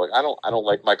I don't know. Like, I don't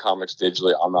like my comics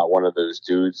digitally. I'm not one of those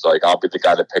dudes. Like, I'll be the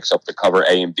guy that picks up the cover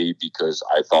A and B because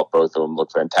I thought both of them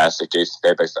looked fantastic. Jason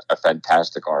Fabek's a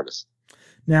fantastic artist.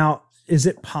 Now, is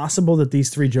it possible that these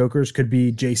three Jokers could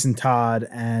be Jason Todd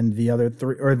and the other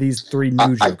three, or these three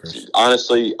new Jokers?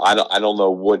 Honestly, I don't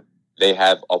know what they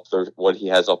have up there, what he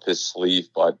has up his sleeve,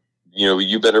 but you know,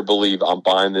 you better believe I'm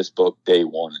buying this book day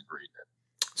one and reading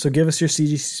it. So give us your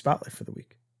CGC Spotlight for the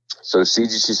week. So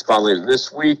CGC Spotlight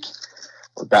this week,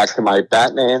 we're back to my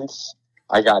Batmans.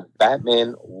 I got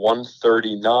Batman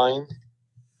 139,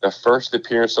 the first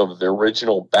appearance of the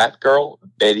original Batgirl,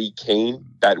 Betty Kane,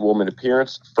 Batwoman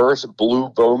appearance. First Blue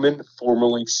Bowman,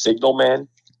 formerly Signalman,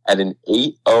 at an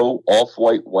 8-0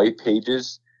 off-white white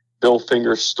pages. Bill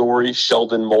Finger story,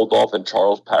 Sheldon Moldoff and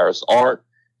Charles Paris art.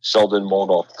 Sheldon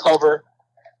Moldoff cover.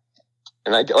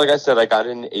 And like I said, I got it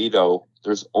in 8.0.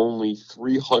 There's only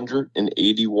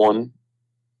 381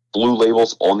 blue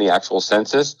labels on the actual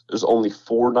census. There's only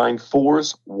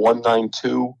 494s,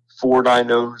 192,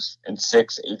 490s, and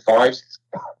 685s.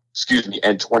 Excuse me,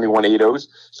 and 21 8.0s.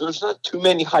 So there's not too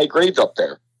many high grades up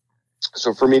there.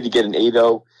 So for me to get an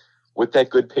 8.0 with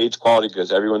that good page quality,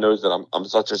 because everyone knows that I'm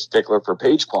such a stickler for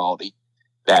page quality,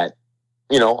 that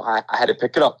you know, I had to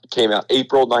pick it up. It came out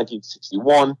April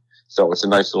 1961, so it's a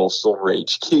nice little Silver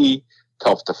Age key,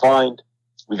 tough to find.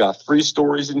 We got 3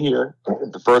 stories in here.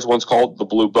 The first one's called The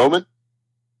Blue Bowman.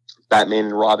 Batman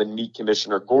and Robin meet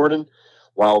Commissioner Gordon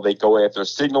while they go after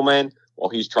Signalman, while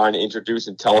he's trying to introduce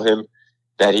and tell him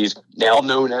that he's now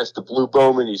known as the Blue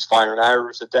Bowman. He's firing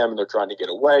arrows at them, and they're trying to get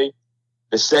away.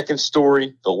 The second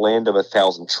story, The Land of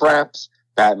 1,000 Traps.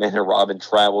 Batman and Robin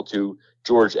travel to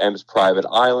George M's private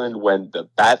island when the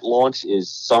bat launch is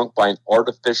sunk by an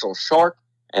artificial shark,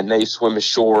 and they swim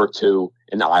ashore to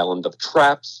an island of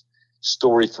traps.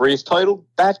 Story 3 is titled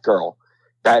Batgirl.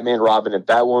 Batman, Robin, and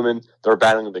Batwoman, they're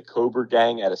battling the Cobra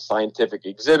Gang at a scientific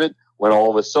exhibit when all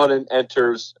of a sudden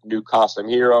enters new costume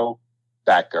hero,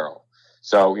 Batgirl.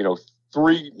 So, you know,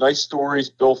 3 nice stories.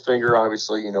 Bill Finger,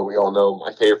 obviously, you know, we all know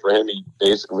my favorite for him. He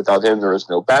basically, without him, there is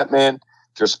no Batman.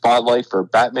 Just spotlight for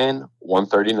Batman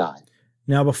 139.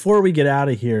 Now, before we get out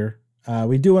of here,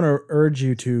 we do want to urge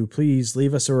you to please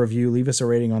leave us a review, leave us a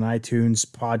rating on iTunes,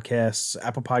 podcasts,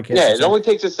 Apple Podcasts. Yeah, it only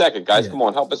takes a second, guys. Yeah. Come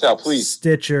on, help us out, please.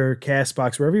 Stitcher,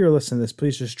 Castbox, wherever you're listening to this,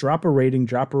 please just drop a rating,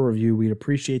 drop a review. We'd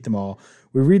appreciate them all.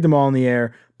 We read them all in the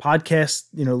air. Podcast,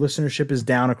 you know, listenership is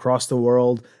down across the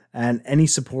world, and any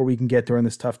support we can get during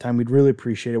this tough time, we'd really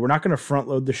appreciate it. We're not going to front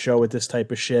load the show with this type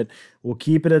of shit. We'll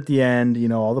keep it at the end, you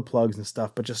know, all the plugs and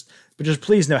stuff, but just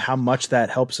please know how much that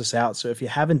helps us out. So if you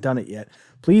haven't done it yet,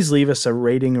 please leave us a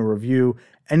rating, a review,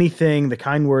 anything. The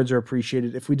kind words are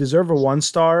appreciated. If we deserve a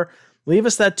 1-star, leave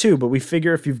us that too. But we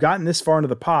figure if you've gotten this far into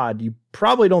the pod, you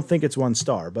probably don't think it's 1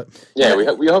 star, but yeah,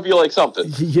 we hope you like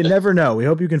something. You never know. We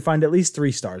hope you can find at least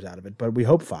 3 stars out of it, but we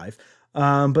hope 5.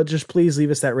 But just please leave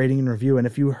us that rating and review. And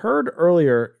if you heard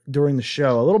earlier during the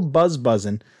show, a little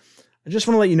buzzing, I just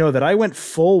want to let you know that I went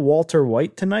full Walter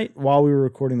White tonight while we were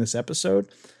recording this episode.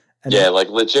 And yeah, like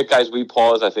legit, guys, we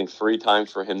paused, I think, 3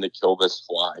 times for him to kill this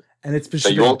fly. And it's been, so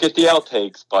you won't get the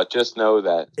outtakes, but just know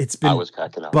that I was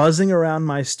cracking up. Buzzing around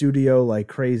my studio like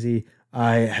crazy.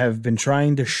 I have been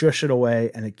trying to shush it away,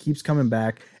 and it keeps coming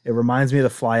back. It reminds me of the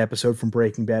Fly episode from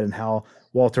Breaking Bad and how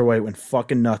Walter White went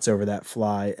fucking nuts over that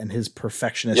fly and his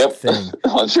perfectionist thing.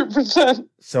 100%.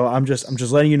 So I'm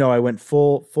just letting you know I went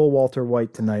full Walter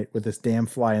White tonight with this damn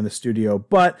fly in the studio.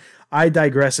 But I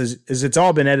digress, as it's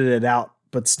all been edited out.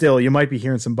 But still, you might be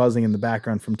hearing some buzzing in the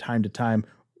background from time to time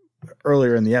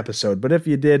earlier in the episode. But if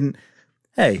you didn't,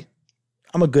 hey,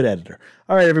 I'm a good editor.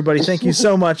 All right, everybody. Thank you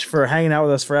so much for hanging out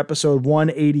with us for episode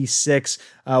 186.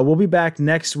 We'll be back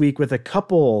next week with a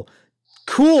couple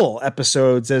cool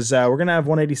episodes, as we're going to have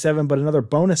 187, but another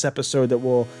bonus episode that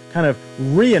we'll kind of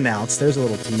re-announce. There's a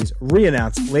little tease.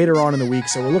 Re-announce later on in the week.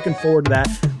 So we're looking forward to that.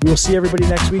 We will see everybody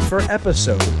next week for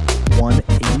episode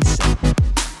 187.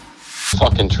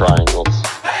 Fucking triangles.